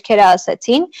գրքերը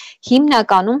ասեցին,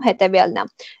 հիմնականում հետևյալն է։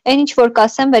 Այն ինչ որ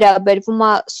կասեմ վերաբերվում է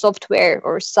software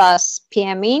or SaaS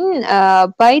PM-ին,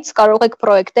 բայց կարող եք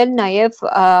պրոյեկտել նաև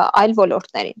այլ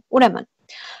ոլորտներին։ Ուրեմն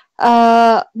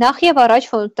նախ եւ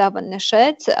առաջ ֆոնտավը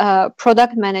նշեց,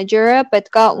 product manager-ը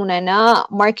պետք է ունենա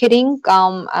marketing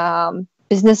կամ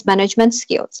business management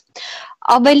skills։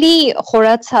 Ավելի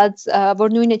խորացած, որ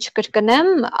նույնը չկրկնեմ,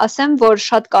 ասեմ, որ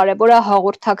շատ կարևոր է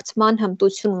հաղորդակցման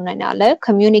հմտություն ունենալը,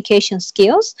 communication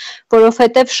skills,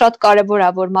 որովհետև շատ կարևոր է,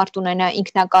 որ մարդ ունենա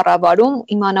ինքնակառավարում,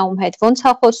 իմանա ում հետ ոնց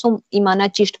է խոսում, իմանա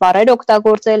ճիշտ բառեր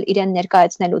օգտագործել, իրեն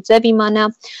ներկայացնելու ձև իմանա,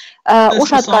 ու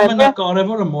շատ կարևոր է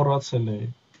կարևորը մոռացել էի։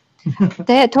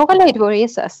 Դե թողել էի, որ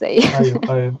ես ասեի։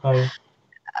 Այո։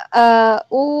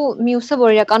 Ու մյուսը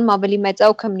որ իրականում ավելի մեծ է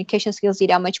ու communication skills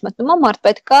իր մեջ մտնում է, մարդ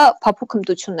պետք է փափուկ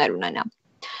հմտություններ ունենա։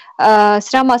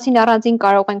 Սրա մասին առանձին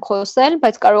կարող ենք խոսել,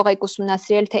 բայց կարող եք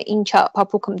ուսումնասիրել թե ինչ է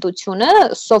փափուկ հմտությունը,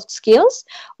 soft skills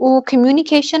ու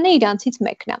communication-ը իրանցից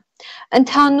մեկն է։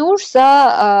 Ընդհանուր սա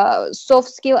soft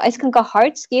skill, այսինքն կա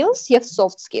hard skills եւ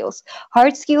soft skills։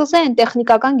 Hard skills-ը այն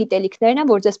տեխնիկական գիտելիքներն են,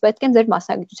 որ ձեզ պետք են ձեր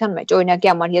մասնագիտության մեջ։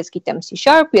 Օրինակի համար ես գիտեմ C#,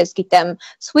 ես գիտեմ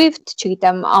Swift,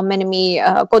 չգիտեմ ամեն մի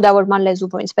կոդավորման լեզու,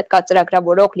 որից պետք է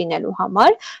ծրագրավորող լինելու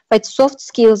համար, բայց soft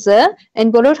skills-ը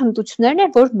այն բոլոր հմտություններն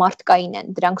են, որ մարդկային են,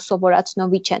 դրանք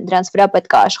սովորացնովի չեն, դրանց վրա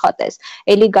պետք է աշխատես։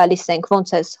 Էլի գալիս ենք ոնց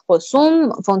ես խոսում,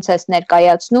 ոնց ես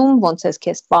ներկայացնում, ոնց ես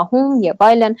քեզ պահում եւ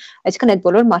այլն, այսինքն այդ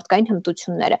բոլոր մարդկային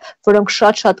հմտությունները, որոնք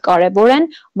շատ կարևոր են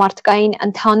մարդկային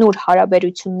ընդհանուր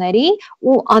հարաբերությունների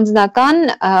ու անձնական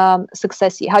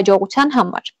success-ի, հաջողության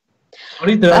համար։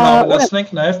 Արի դրան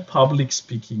ավելացնենք նաև public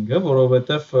speaking-ը,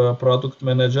 որովհետև product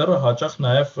manager-ը հաճախ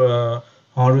նաև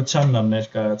հանրությանն է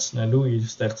ներկայացնելու իր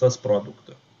ստեղծած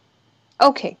product-ը։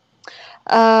 Okay.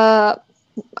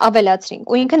 Ավելացրինք,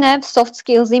 ու ինքը նաև soft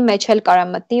skills-ի մեջ էլ կարա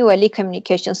մտնի ու էլի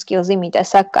communication skills-ի մի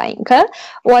տեսակ կա ինքը,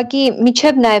 ուղղակի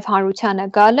միջև նաև հանրությանը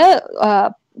գալը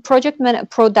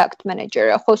product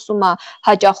manager-ը խոսում է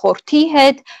հաճախորդի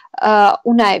հետ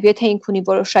ու նաև եթե ինք ունի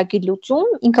որոշակի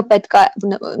լուծում, ինքը պետք է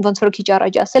ոնց որ քիչ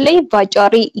առաջ ասել էի,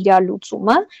 վաճառի իր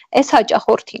լուծումը այս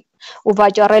հաճախորդին։ Ու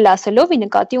վաճառել ասելով ի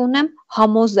նկատի ունեմ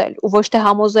համոզել, ու ոչ թե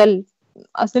համոզել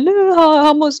ասել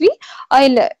համոզվի,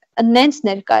 այլ նենց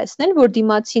ներկայացնել, որ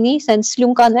դիմացինի սենց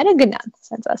սլյունկաները գնան,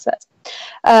 սենց ասած։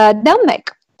 Դա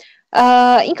մեկ։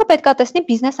 Ինքը պետք է տեսնի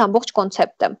բիզնես ամբողջ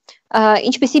կոնցեպտը։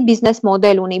 Ինչպիսի բիզնես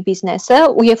մոդել ունի բիզնեսը,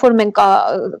 ու երբ որ մենք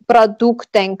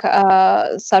պրոդուկտ ենք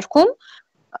սարքում,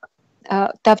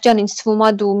 Դավջան ինձ թվում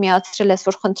է դու միացրել ես,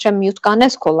 որ խնդրեմ մյուտ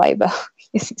կանես քո լայվը։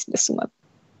 Ես ինձ լսում եմ։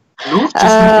 Լուրջ,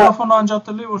 ես միկրոֆոնը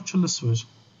անջատել եմ, որ չլսվեր։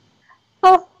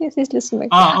 Ես լսում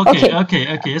եք։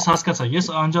 Okay, ես հասկացա։ Ես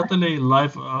անջատել էի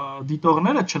live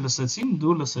դիտողները չլսեցին,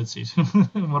 դու լսեցիր։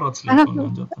 Մոռացել եմ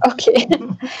անջատել։ Okay։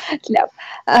 Լավ։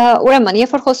 Ուրեմն,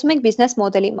 երբ որ խոսում ենք բիզնես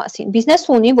մոդելի մասին,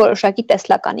 բիզնեսը ունի որոշակի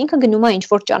տեսլական, ինքը գնում է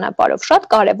ինչ-որ ճանապարհով։ Շատ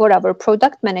կարևոր է, որ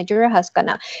product manager-ը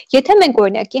հասկանա։ Եթե մենք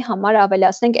օրինակի համար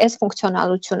ավելացնենք այս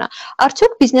ֆունկցիոնալությունը,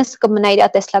 արդյոք բիզնեսը կմնա իր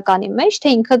տեսլականի մեջ,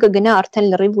 թե ինքը կգնա արդեն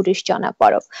լրիվ ուրիշ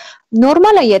ճանապարհով։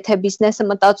 Նորմալ է, եթե բիզնեսը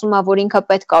մտածում է, որ ինքը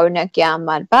պետք է օրինակի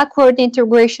համար backward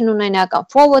integration ունենա կամ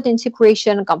forward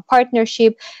integration կամ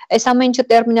partnership, այս ամեն ինչը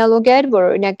տերմինոլոգիա է, որ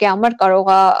օրինակի համար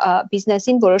կարող է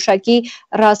բիզնեսին որոշակի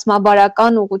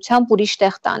ռազմավարական ուղղությամբ ուրիշ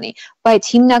տեղ տանի, բայց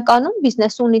հիմնականում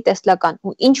բիզնեսը ունի տեսլական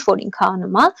ու ինչ որ ինքը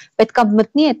անում է, պետք է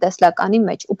մտնի այդ տեսլականի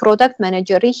մեջ ու product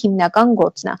manager-ի հիմնական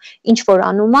գործն է, ինչ որ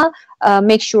անում է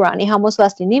make sure անի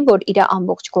համոզված լինի, որ իր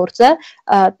ամբողջ գործը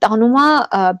տանում է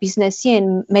բիզնեսի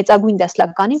այն մեծագույն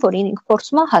տեսլականի, որին ինքը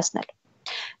փորձում է հասնել։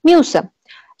 Մյուսը,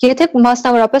 եթե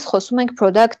մասնավորապես խոսում ենք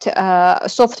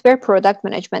software product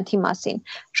management-ի մասին,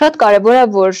 շատ կարևոր է,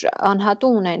 որ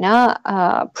անհատը ունենա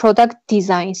product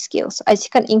design skills,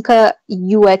 այսինքն ինքը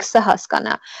UX-ը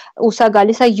հասկանա, ու սա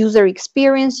գալիս է user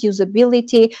experience,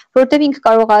 usability, որտեղ ինքը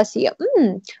կարող է ասի,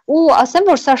 ու ասեմ,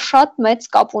 որ սա շատ մեծ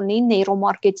կապ ունի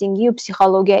նեյրոմարկետինգի ու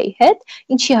փսիխոլոգիայի հետ,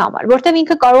 ինչի համար, որտեղ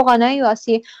ինքը կարող է նայի ու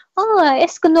ասի,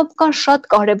 այս կնոպկան շատ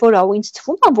կարևոր է ու ինձ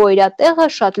թվում է, որ իր տեղը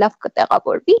շատ լավ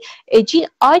կտեղավորվի էջի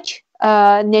աջ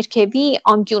ներքևի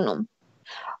անկյունում։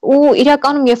 Ու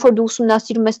իրականում երբ որ դու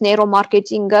ուսումնասիրում ես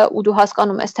նեյրոմարկետինգը ու դու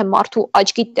հասկանում ես թե մարդու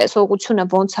աչքի տեսողությունը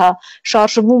ոնց է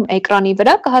շարժվում էկրանի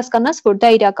վրա, կհասկանաս, որ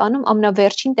դա իրականում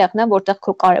ամենավերջին տեղն է, որտեղ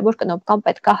քո կարևոր կնոպկան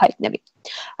պետք է հայտնվի։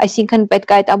 Այսինքն պետք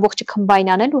է այդ ամբողջը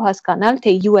combine անել ու հասկանալ,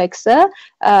 թե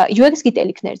UX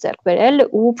գիտելիքներ ձեռք բերել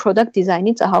ու product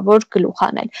design-ի ծահավոր գլուխ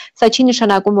անել։ Սա չի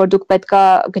նշանակում, որ դուք պետք է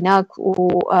գնաք ու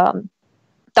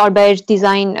տարբեր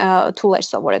դիզայն tool-եր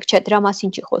սովորեք, չէ, դրա մասին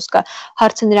չի խոսքը։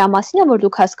 Հարցը նրա մասին է, որ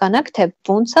դուք հասկանաք, թե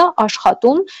ոնց է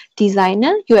աշխատում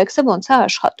դիզայնը, UX-ը ոնց է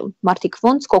աշխատում։ Մարդիկ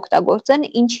ոնց կօգտագործեն,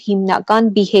 ինչ հիմնական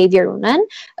behavior ունեն,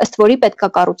 ըստ որի պետք է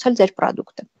կառուցել ձեր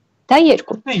product-ը։ Դա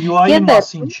երկու։ UI-ի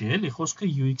մասին չի, էլի, խոսքը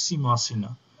UX-ի մասին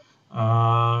է։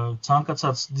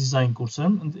 Ցանկացած դիզայն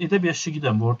կուրսում, իդեպ ես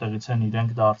չգիտեմ որտեղից են իրենք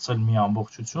դարձել մի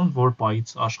ամբողջություն, որ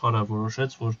պայից աշխարհը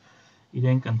որոշեց, որ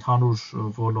իրենք ընդհանուր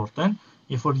ոլորտ են,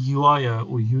 երբ որ UI-ը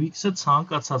ու UX-ը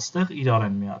ցանկացած տեղ իրար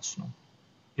են միացնում։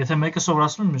 Եթե մեկը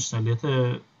սովորացնում մյուսն էլ, եթե,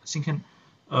 այսինքն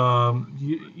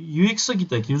UX-ը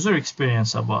գիտեք, user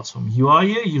experience-ը բացում,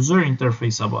 UI-ը user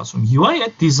interface-ը բացում, UI-ը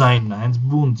դիզայնն է, հենց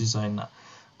բուն դիզայնն է,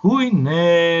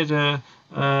 գույները,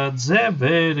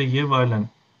 ձևերը եւ այլն։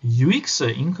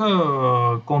 UX-ը ինքը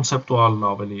կոնցեպտուալ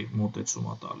ավելի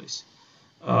մոտեցում է տալիս։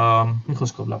 Մի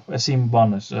խոսքով լավ, այս իմ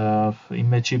բանը, իմ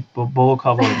մեջի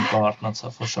բողոքավորում կարողացա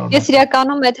ֆոշարել։ Ես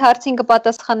իրականում այդ հարցին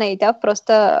կպատասխանեի, դա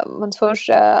պրոստը ոնց որ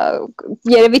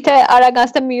երևի թե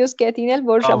արագանցնեմ մյուս կետին էլ,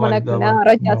 որ ժամանակ մնա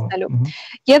առաջացնելու։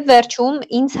 Եվ վերջում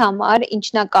ինձ համար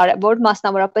ինչն է կարևոր,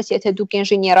 մասնավորապես եթե դուք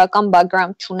ինժեներական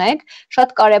background չունեք,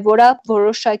 շատ կարևոր է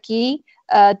որոշակի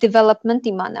development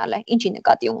իմանալը, ինչի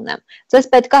նկատի ունեմ։ Ձեզ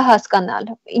պետք է հասկանալ,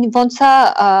 ոնց է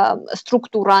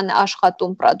ստրուկտուրան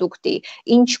աշխատում product-ի,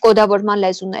 ինչ կոդավորման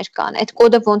լեզուներ կան, այդ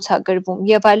կոդը ոնց է գրվում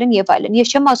եւ այլն եւ այլն։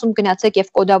 Ես չեմ ասում գնացեք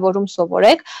եւ կոդավորում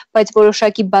սովորեք, բայց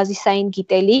որոշակի բազիսային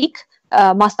գիտելիք,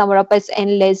 մասնավորապես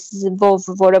այն լեզվով,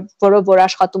 որով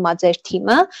աշխատում է ձեր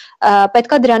թիմը,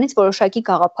 պետք է դրանից որոշակի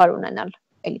գաղափար ունենալ։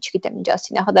 Էլի չգիտեմ ինչ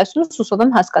ասի նախադասությունը, հուսով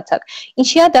եմ հասկացաք։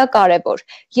 Ինչի է դա կարևոր։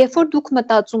 Երբ որ դուք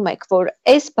մտածում եք, որ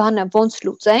այս բանը ոնց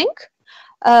լուծենք,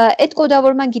 այդ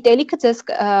կոդավորման գիտելիքը ձեզ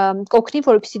կօգնի,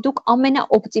 որպեսզի դուք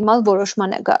ամենաօպտիմալ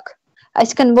որոշմանը գաք։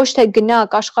 Այսինքն ոչ թե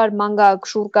գնաք աշխարհ մանգակ,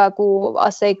 շուրկակ ու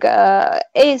ասեք,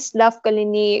 այս լավ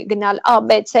կլինի գնալ A,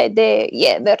 B, C, D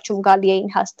եւ վերջում գալ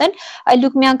E-ին հասնել, այլ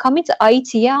դուք միանգամից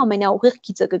A-ից E ամենաուղիղ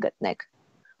գիծը կգտնեք։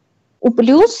 Ու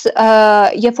պլյուս,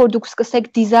 երբ որ դուք սկսեք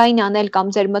դիզայն անել կամ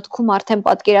ձեր մտքում արդեն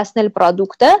պատկերացնել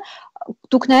product-ը,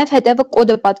 դուք նաև հետևը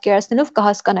կոդը պատկերացնելով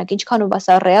կհասկանաք ինչքանով է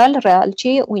սա ռեալ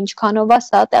չի ու ինչքանով է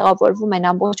սա տեղավորվում այն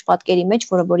ամբողջ պատկերի մեջ,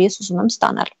 որը որ ես ուզում եմ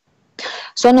ստանալ։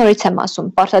 Սա նորից եմ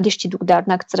ասում, պարտադիր չի դուք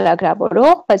դառնաք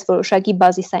ծրագրավորող, բայց որոշակի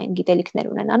բազիսային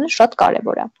գիտելիքներ ունենալը շատ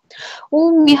կարևոր է։ Ու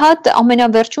մի հատ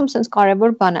ամենավերջում sense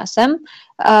կարևոր բան ասեմ,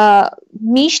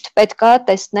 միշտ պետքա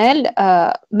տեսնել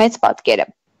մեծ պատկերը։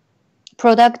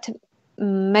 Product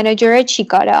manager-ը չի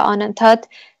կարա անընդհատ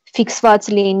ֆիքսված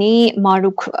լինի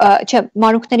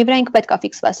մարուքների վրա ինքը պետք է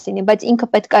ֆիքսված լինի, բայց ինքը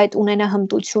պետք է այդ ունենա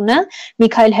հմտությունը մի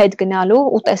քայլ հետ գնալու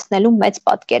ու տեսնելու մեծ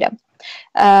պատկերը։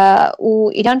 Ու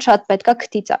իրան շատ պետք է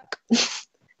քթիծակ։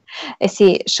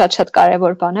 Էսի շատ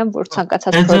կարևոր բան է, որ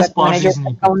ցանկացած product manager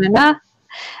պետք է ունենա։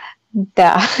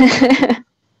 Դա։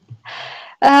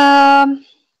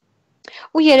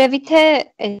 Ու երևի թե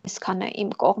այսքանը իմ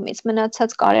կողմից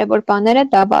մնացած կարևոր բաները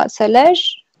դա ասել էր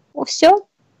ու всё։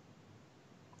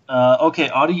 Okay,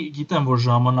 արի գիտեմ որ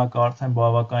ժամանակը արդեն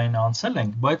բավականին անցել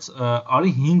ենք, բայց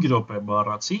արի 5 րոպե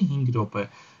բառացի, 5 րոպե։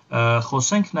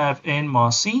 Խոսենք նաև այն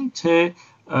մասին, թե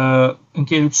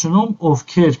ընկերությունում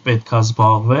ովքեր պետք է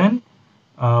զբաղվեն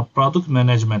product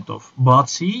management-ով,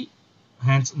 բացի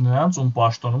հենց նրանց ում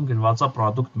պաշտոնում գրված է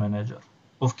product manager,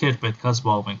 ովքեր պետք է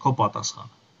զբաղվեն, քո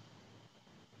պատասխանը։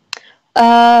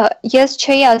 Ես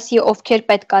չէի ասի ովքեր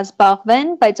պետք է զբաղվեն,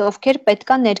 բայց ովքեր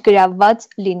պետք է ներգրավված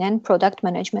լինեն product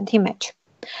management-ի մեջ։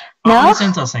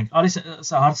 Ասենք, արի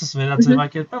հարցս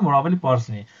վերաձևակերպեմ, որ ավելի պարզ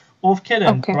լինի։ Ովքեր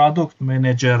են product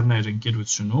manager-ներ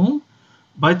ընկերությունում,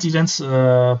 բայց իրենց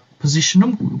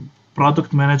position-ում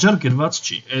product manager գրված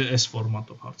չի, այս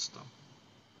ֆորմատով հարց տամ։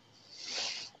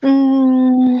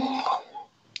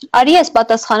 Արի ես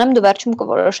պատասխանեմ, դու վերջում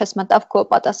կորոշես մտավ քո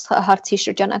հարցի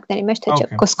շրջանակների մեջ, թե չէ,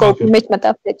 քո սկոպի մեջ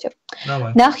մտավ, թե չէ։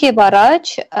 Նախ եւ առաջ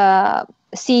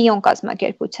CEO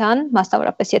կազմակերպության,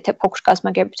 մասնավորապես եթե փոքր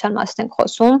կազմակերպության մասին ենք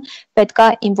խոսում, պետքա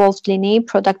involved լինի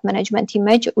product management-ի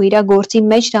մեջ ու իր գործի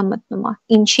մեջ դա մտնում է։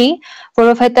 Ինչի,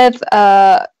 որովհետև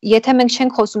եթե մենք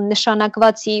չենք խոսում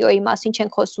նշանակված CEO-ի մասին,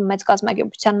 չենք խոսում մեծ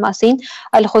կազմակերպության մասին,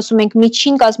 այլ խոսում ենք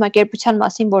միջին կազմակերպության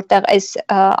մասին, որտեղ այս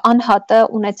անհատը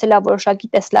ունեցել է որոշակի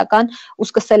տեսլական ու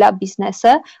սկսել է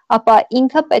բիզնեսը, ապա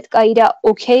ինքը պետքա իր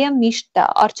օքեյը միշտ տա։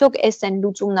 Արդյոք էս են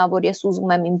լուծումն, որ ես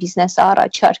ուզում եմ իմ բիզնեսը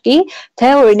առաջարկի,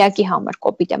 թե օրինակի համար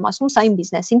կոպիտ եմ ասում, սա իմ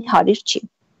բիզնեսին հարիր չի։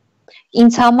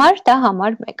 Ինձ համար դա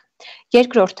համար 1։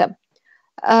 Երկրորդը,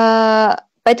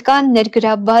 պետքա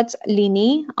ներգրավված լինի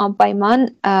անպայման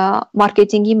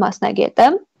մարքեթինգի մասնագետը,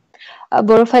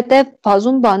 որովհետև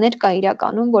բազում բաներ կա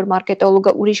իրականում, որ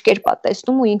մարքետոլոգը ուրիշ կերպ է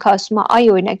տեսնում ու ինքը ասում է, այ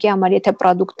օրինակի համար եթե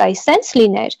պրոդուկտը այսպես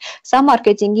լիներ, սա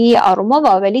մարքեթինգի առումով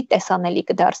ավելի տեսանելի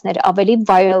կդարձներ, ավելի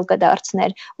viral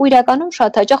կդարձներ, ու իրականում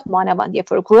շատ հաճախ մանավանդ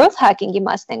երբ որ growth hacking-ի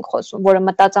մասին ենք խոսում, որը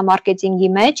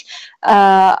մտածամարքեթինգի մեջ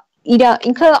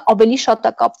ինքը ավելի շատ է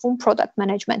կապվում product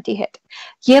management-ի հետ։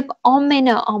 Եվ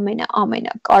ամենա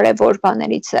կարևոր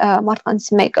բաներից մարդկանց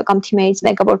մեկը կամ թիմերից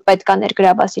մեկը, որ պետք է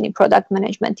ներգրավված լինի product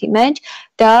management-ի մեջ,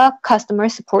 դա customer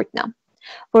support-ն է։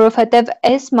 Որովհետև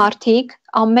այս մարդիկ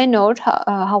ամեն օր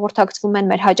հաղորդակցվում են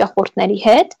մեր հաճախորդների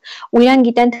հետ ու իրեն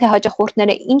գիտեն թե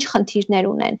հաճախորդները ինչ խնդիրներ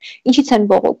ունեն, ինչից են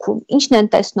բողոքում, ինչն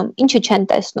են տեսնում, ինչը չեն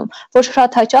տեսնում, որ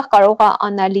շատ հաճախ կարող է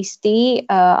անալիստի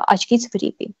աչքից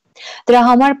վրիպի։ Դրա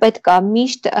համար պետք է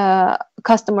միշտ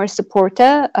customer support-ը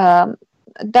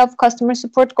դա customer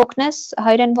support կօգնես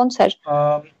հայերեն ոնց էր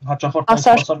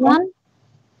հաճախորդական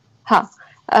հա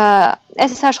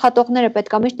այս աշխատողները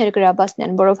պետք է միշտ ներգրավված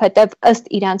լինեն, որովհետև ըստ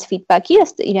իրանց feedback-ի,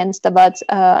 ըստ իրենց տված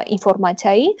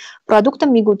ինֆորմացիայի, պրոդուկտը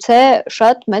միգուցե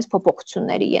շատ մեծ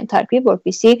փոփոխությունների ենթարկվի,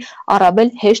 որպեսզի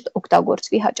առավել հեշտ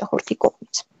օգտագործվի հաճախորդի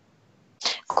կողմից։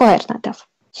 Կոհերն է դա։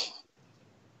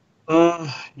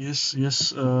 Ես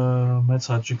մեծ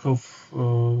հաճույքով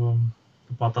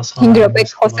պատասխանեմ։ 5 րոպե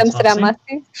խոսեմ սրա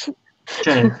մասին։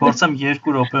 Չէ, փորձեմ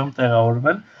 2 րոպեում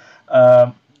տեղավորվել։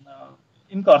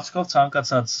 Իմ կարծիքով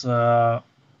ցանկացած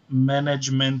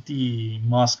մենեջմենտի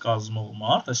մաս կազմող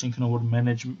մարդ, այսինքն որ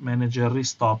մենեջերի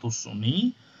ստատուս ունի,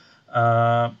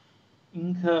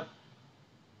 ինքը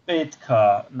պետք է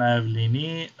նաև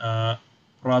լինի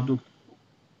պրոդուկտ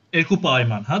երկու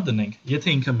պայման, հա դնենք, եթե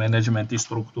ինքը մենեջմենտի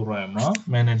ստրուկտուրայում է,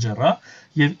 մենեջերը,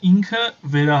 եւ ինքը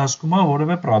վերահսկում է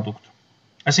որևէ պրոդուկտ։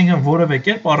 Այսինքն որևէ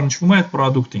կերպ առնչվում է այդ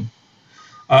պրոդուկտին։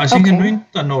 Այսինքն նույն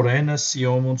տնօրենը,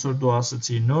 CEO-ն ոնց որ դու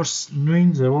ասացի,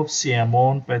 նույն ձևով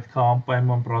CMO-ն պետք է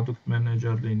անպայման պրոդուկտ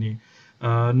մենեջեր լինի,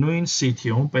 նույն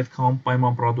CTO-ն պետք է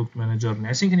անպայման պրոդուկտ մենեջեր լինի։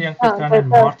 Այսինքն իրանք պետք է անեն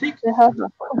մարդիկ,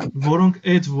 որոնք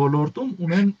այդ ոլորտում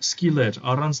ունեն սկիլեր,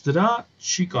 առանց դրա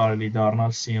չի կարելի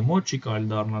դառնալ CMO, չի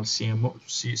կարելի դառնալ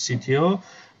CTO,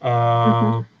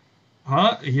 հա,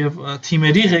 եւ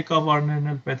թիմերի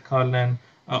ղեկավարներն էլ պետք է լինեն,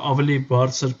 ավելի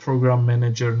բարձր program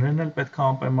manager-ներն էլ պետք է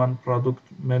անպայման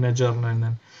product manager-ներն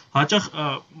են։ Հաճախ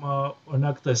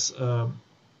օրինակ տես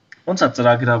ոնց է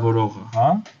ծրագրավորողը, հա?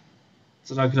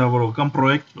 Ծրագրավորող կամ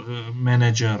project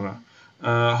manager-ը։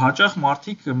 Հաճախ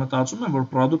մարդիկ մտածում են, որ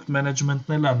product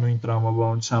management-ն էլ է նույն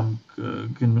տրամաբանությամբ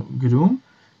գրում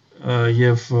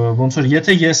եւ ոնց որ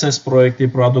եթե ես այս պրոյեկտի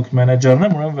product manager-ն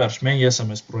եմ, ուրեմն վերջ, mən ես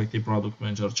եմ այս պրոյեկտի product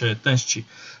manager, չէ, այտենց չի։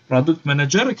 Product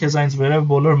manager-ը քեզ այնց վերև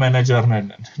բոլոր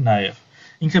մենեջերներն են նաեւ։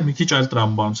 Ինքը մի քիչ այլ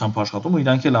տրամաբանությամբ աշխատում ու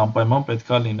իրանք էլ անպայման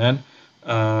պետքա լինեն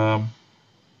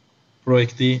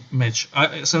պրոյեկտի մեջ։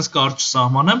 Այսպես կարճ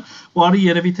սահմանեմ, ու արի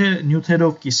երևի թե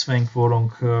նյութերով կիսվենք,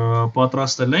 որոնք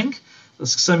պատրաստել ենք։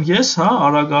 Սկսեմ ես, հա,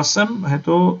 արագ ասեմ,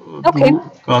 հետո դու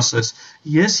կասես։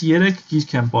 Ես 3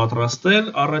 գիրք եմ պատրաստել,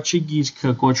 առաջի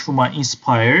գիրքը կոչվում է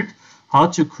Inspired, How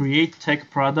to Create Tech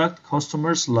Product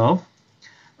Customers Love։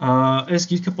 Այս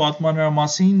գիրքը պատմում է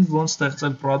մասին, ոնց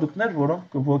ստեղծել պրոդուկտներ,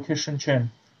 որոնք vocation չեն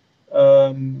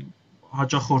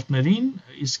հաճախորդներին,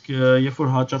 իսկ երբ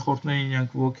որ հաճախորդներին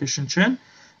իրանք vocation չեն,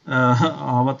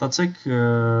 հավատացեք,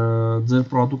 ձեր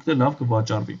պրոդուկտը լավ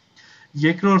կվաճառվի։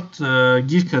 Երկրորդ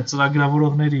գիրքը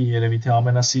ծրագրավորողների երևի թե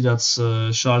ամենասիրած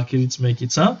շարքերից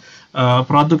մեկից է,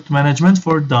 Product Management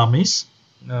for Dummies,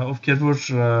 ովքեր որ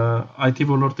IT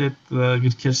ոլորտի այդ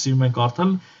գրքեր սիրում են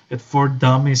կարդալ, այդ for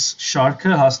Dummies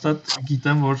շարքը հաստատ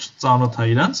գիտեմ, որ ծանոթ է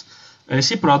իրանց։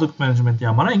 Այսի product management-ի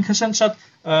համար է, ինքը շատ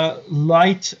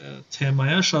light թեմա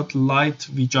է, շատ light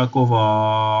վիճակով է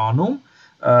անում,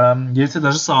 եթե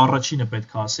դաժե սա առաջինը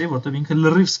պետք է ասեի, որտեղ ինքը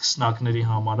լրիվ սկսնակների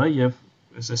համար է եւ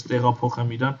ես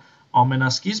տեղափոխեմ իրան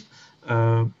ամենասկիզբ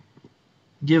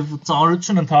եւ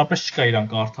ծանրություն ընդհանրապես չկա իրան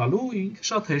կարդալու, ինքը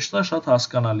շատ հեշտ է, շատ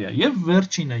հասկանալի է։ Եվ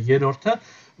վերջինը, երրորդը,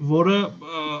 որը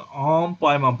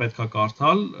անպայման պետք է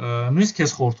կարդալ, նույնիսկ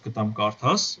քեզ խորհուրդ կտամ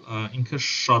կարդաս, ինքը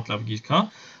շատ լավ գիրք է,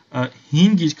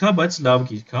 հին գիրք է, բայց լավ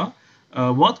գիրք է,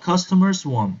 What Customers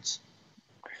Want,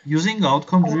 Using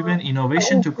Outcome-Driven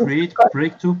Innovation to Create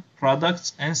Breakthrough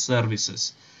Products and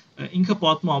Services. Ինքը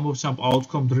պատմում ամբողջությամբ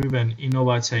outcome-driven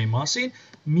ինովացիայի մասին,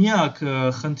 միակ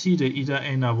խնդիրը իր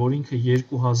այն է, որ ինքը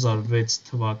 2006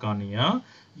 թվականի է,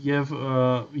 և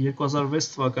 2006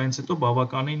 թվականից հետո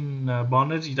բավականին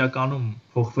բաներ իրականում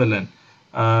փոխվել են,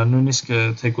 նույնիսկ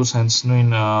թեկուզ հենց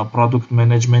նույն product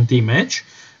management-ի մեջ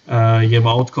և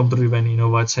outcome-driven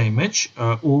ինովացիայի մեջ,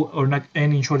 ու օրինակ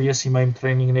այն ինչ որ ես հիմա իմ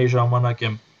տրեյնինգների ժամանակ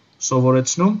եմ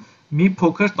սովորեցնում, մի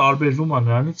փոքր տարբերվում է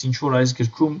նրանից, ինչ որ այս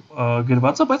գրքում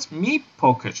գրված է, բայց մի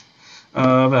փոքր։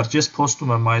 Վերջ, ես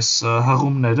փոստում եմ այս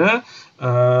հղումները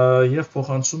և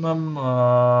փոխանցում եմ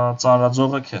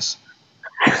ծանրաձողը քեզ։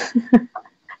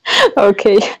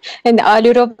 Okay, այն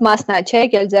ալյուրով մասնա չէ,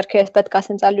 եկել ձեռքերս պետք է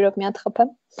ասենց ալյուրով մի հատ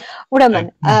խփեմ։ Ուրեմն,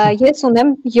 ես ունեմ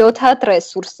 7 հատ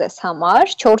ռեսուրսես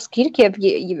համար, 4 գիրք և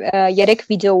 3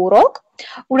 վիդեո ուրոք։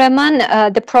 Ուրեմն,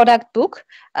 the product book,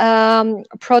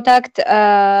 product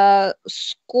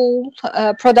school,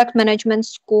 product management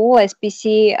school,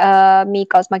 այսպիսի մի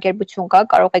կազմակերպություն կա,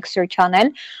 կարող եք search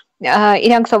անել,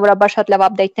 իրանք սովորաբար շատ լավ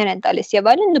update-ներ են տալիս և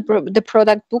այլն, the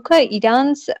product book-ը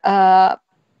իրանց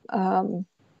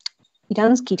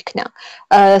գիրքն է,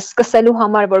 սկսելու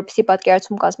համար, որպեսզի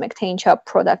պատկերացում կազմեք, թե ինչ է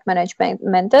product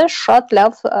management-ը, շատ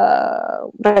լավ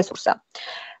ռեսուրս է։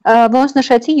 Ոնց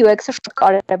նշեցի, UX-ը շատ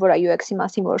կարևոր է UX-ի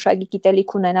մասին որոշակի գիտելիք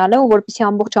ունենալը, ու որպեսզի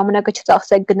ամբողջ ժամանակը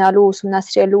չծախսեք գնալու,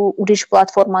 ուսումնասիրելու ուրիշ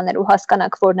պլատֆորմաներ ու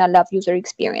հասկանաք, որն է լավ user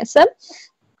experience-ը։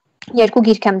 Երկու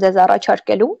գիրք եմ ձեզ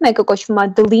առաջարկելու, մեկը կոչվում է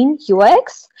The Lean UX,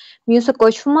 մյուսը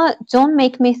կոչվում է Don't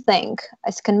Make Me Think,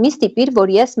 այսինքն մի ստիպիր,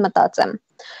 որ ես մտածեմ։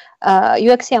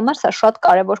 UX-ի համար սա շատ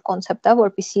կարևոր կոնցեպտ է,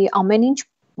 որպեսզի ամեն ինչ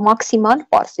մաքսիմալ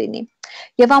պարզ լինի։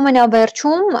 Եվ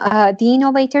ամենավերջում The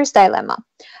Innovator's Dilemma,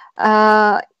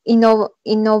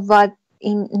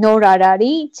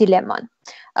 նորարարի դիլեման։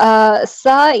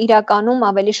 Սա իրականում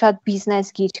ավելի շատ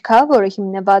բիզնես գիրք է, որը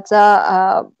հիմնված է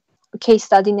case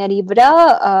study-ների վրա,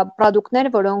 պրոդուկտներ,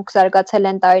 որոնք զարգացել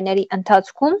են տարիների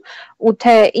ընթացքում, ու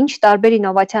թե ինչ տարբեր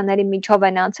ինովացիաների միջով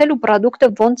են անցել ու պրոդուկտը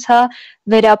ոնց է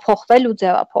վերափոխվել ու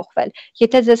ձևափոխվել։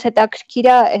 Եթե ձեզ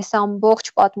հետաքրքիր է այս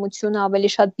ամբողջ պատմությունը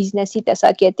ավելի շատ բիզնեսի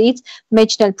տեսակետից,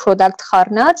 մեջն էլ product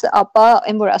խառնած, ապա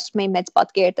այն որ ասում էի մեծ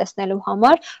պատկերը տեսնելու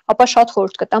համար, ապա շատ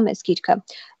խորհուրդ կտամ այս գիրքը։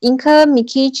 Ինքը մի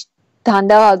քիչ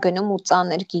դանդաղ է գնում ու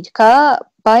ծանր գիրք է,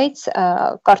 բայց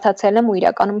կարդացել եմ ու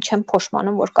իրականում չեմ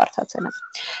փոշմանում, որ կարդացել եմ։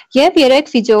 Եվ 3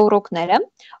 վիդեո ուրոկները,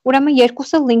 ուրեմն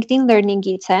երկուսը LinkedIn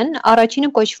Learning-ից են, առաջինը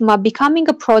կոչվում է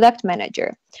Becoming a Product Manager։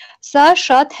 Սա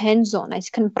շատ hands-on,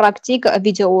 այսինքն պրակտիկ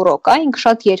վիդեո ուրոկ է, ինքը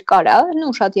շատ երկար է,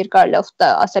 շատ երկար է,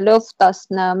 ասելով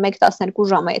 11-12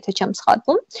 ժամ է, եթե չեմ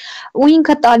սխալվում, ու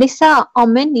ինքը տալիս է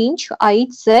ամեն ինչ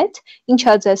A-ից Z,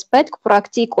 ինչա ձեզ պետք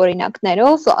պրակտիկ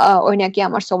օրինակներով, օրինակի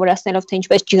համար սովորացնելով, թե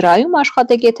ինչպես Jira-ում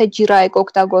աշխատեք, եթե Jira եք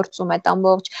օգտագործում այդ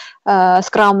ամբողջ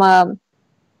Scrum-ը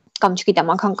կամ չգիտեմ,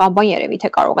 անգամ Kanban երևի թե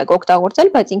կարող եք օգտագործել,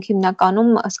 բայց ինքը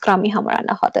հիմնականում Scrum-ի համար է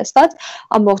նախատեսված,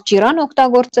 ամբողջ Jira-ն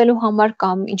օգտագործելու համար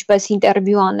կամ ինչպես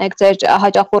ինտերվյու անեք ձեր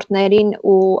հաճախորդներին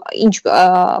ու ինչ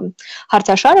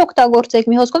հարցաշար օգտագործեք,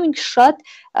 մի խոսքով ինքը շատ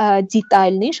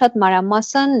դետայլնի, շատ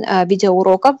մանրամասն վիդեո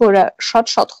ուրոկ է, որը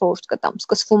շատ խորհուրդ կտամ,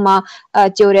 սկսվում է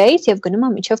թեորիայից եւ գնում է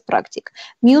մինչեւ պրակտիկ։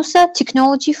 Մյուսը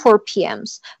Technology for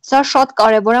PMs, սա շատ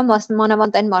կարևոր է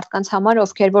մանավանդ այն մարդկանց համար,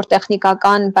 ովքեր որ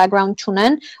տեխնիկական background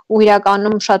չունեն ու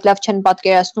իրականում շատ լավ չեն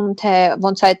պատկերացնում, թե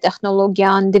ոնց է այդ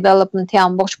տեխնոլոգիան, development-ի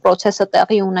ամբողջ process-ը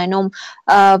տեղի ունենում,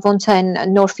 ոնց են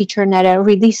նոր feature-ները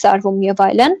release արվում եւ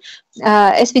այլն։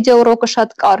 Այս վիդեո ուրոկը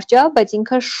շատ կարճ է, բայց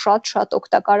ինքը շատ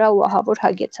օգտակար է ու ահավոր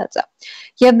հագեցած է։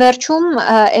 Եվ վերջում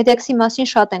edX-ի մասին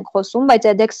շատ ենք խոսում, բայց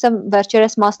edX-ը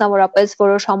վերջերս մասնավորապես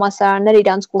որոշ համալսարաններ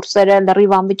իրանց կուրսերը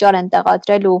լրիվ անվճար են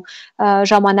տեղադրել ու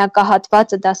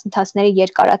ժամանակահատվածը դասընթացների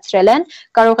երկարացրել են։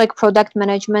 Կարող եք product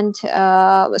management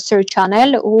search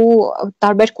անել ու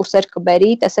տարբեր կուրսեր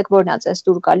կբերի, տեսեք որն է ձեզ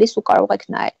դուր գալիս ու կարող եք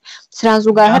նայել։ Սրան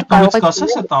զուգահեռ կարող եք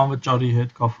ասես այդ անվճարի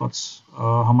հետ կապված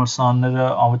համալսարանները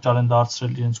անվճար են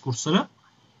դարձրել իրենց կուրսերը։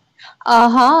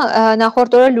 Ահա,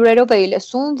 նախորդ օրը լուրերով էի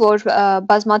լսում, որ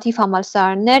բազմաթիվ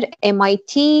համալսարաններ,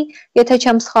 MIT, եթե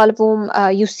չեմ սխալվում,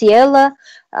 UCL-ը,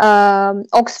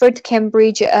 Oxford,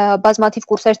 Cambridge, բազմաթիվ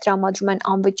կուրսեր տրամադրում են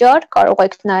անվճար, կարող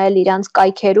եք նայել իրանց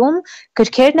կայքերում,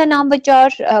 գրքերն են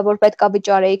անվճար, որ պետք է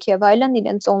վճարեիք եւ այլն,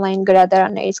 իրենց on-line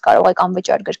գրադարաններից կարող եք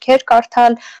անվճար գրքեր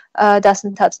կարդալ,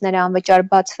 դասընթացները անվճար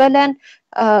բացվել են,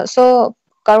 so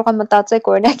կարող եմ մտածեք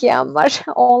օրինակի համար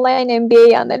online MBA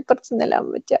անել, պրծնել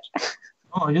անվճար։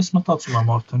 Ես մտածում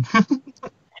եմ արդեն։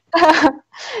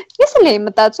 Էլ էի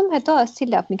մտածում, հետո ասի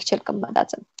լավ, մի քիչ էլ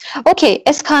կմտածեմ։ Okay,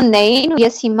 այսքանն էին,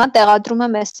 ես հիմա տեղադրում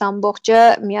եմ այս ամբողջը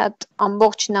մի հատ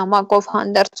ամբողջ նամակով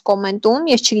հանդերձ կոմենտում,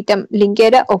 ես չգիտեմ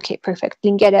լինքերը, okay, perfect,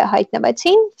 լինքերը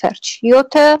հայտնվեցին, վերջ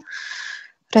 7-ը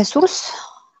ռեսուրս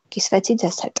կիսվեցի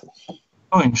ձեզ հետ։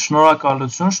 Ինչ,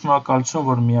 շնորհակալություն,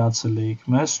 որ միացել եք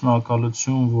մեզ,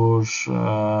 շնորհակալություն, որ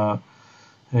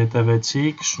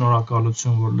հետևեցիք,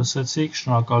 շնորհակալություն, որ լսեցիք,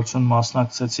 շնորհակալություն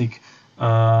մասնակցեցիք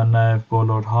նաև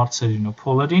բոլոր հարցերին ու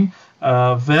փոլերին։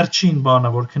 Վերջին բանը,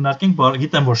 որ քննարկենք,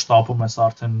 գիտեմ, որ շտապում ես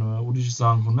արդեն ուրիշ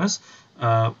զանգ ունես,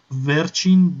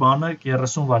 վերջին բանը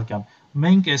 30 վայրկյան։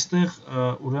 Մենք այստեղ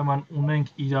ուրեմն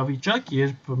ունենք իրավիճակ,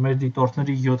 երբ մեր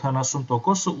դիտորդների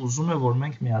 70%-ը ուզում է, որ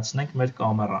մենք միացնենք մեր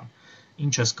կամերան։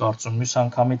 Ինչ ես կարծում, մյուս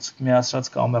անգամից միացրած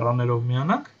կամերաներով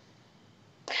միանանք։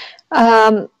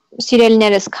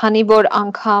 Սիրելիներս, քանի որ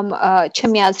անգամ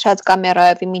չմիացրած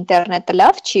կամերայով իմ ինտերնետը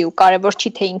լավ չի ու կարևոր չի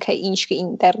թե ինքը ինչ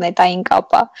ինտերնետային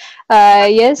կապ է,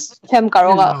 ես չեմ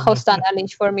կարող խոստանալ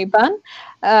ինչ-որ մի բան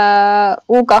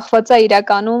ու կախված է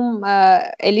իրականում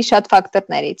էլի շատ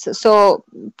ֆակտորներից։ So,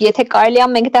 եթե կարելի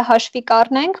է մենք դա հաշվի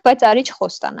կառնենք, բայց արի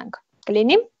չխոստանանք։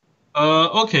 Կլինի։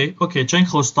 Okay, չենք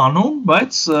խոստանում,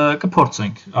 բայց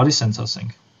կփորձենք, արի սենց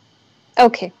ասենք։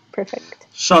 Okay, perfect.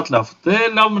 Շատ լավ, դե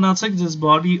լավ մնացեք, ձեզ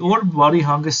բարի օր, բարի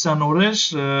հանգստյան օրեր,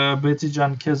 Բեցի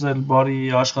ջան, քեզ էլ բարի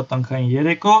աշխատանքային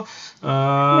երեկո,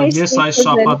 ես այս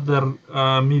շաբաթ դեռ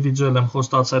մի վիդեո եմ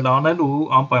խոստացել անել ու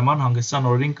անպայման հանգստյան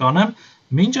օրերին կանեմ,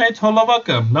 մինչ այդ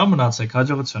հոլովակը, լավ մնացեք,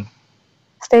 հաջողություն։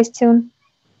 Stay tuned.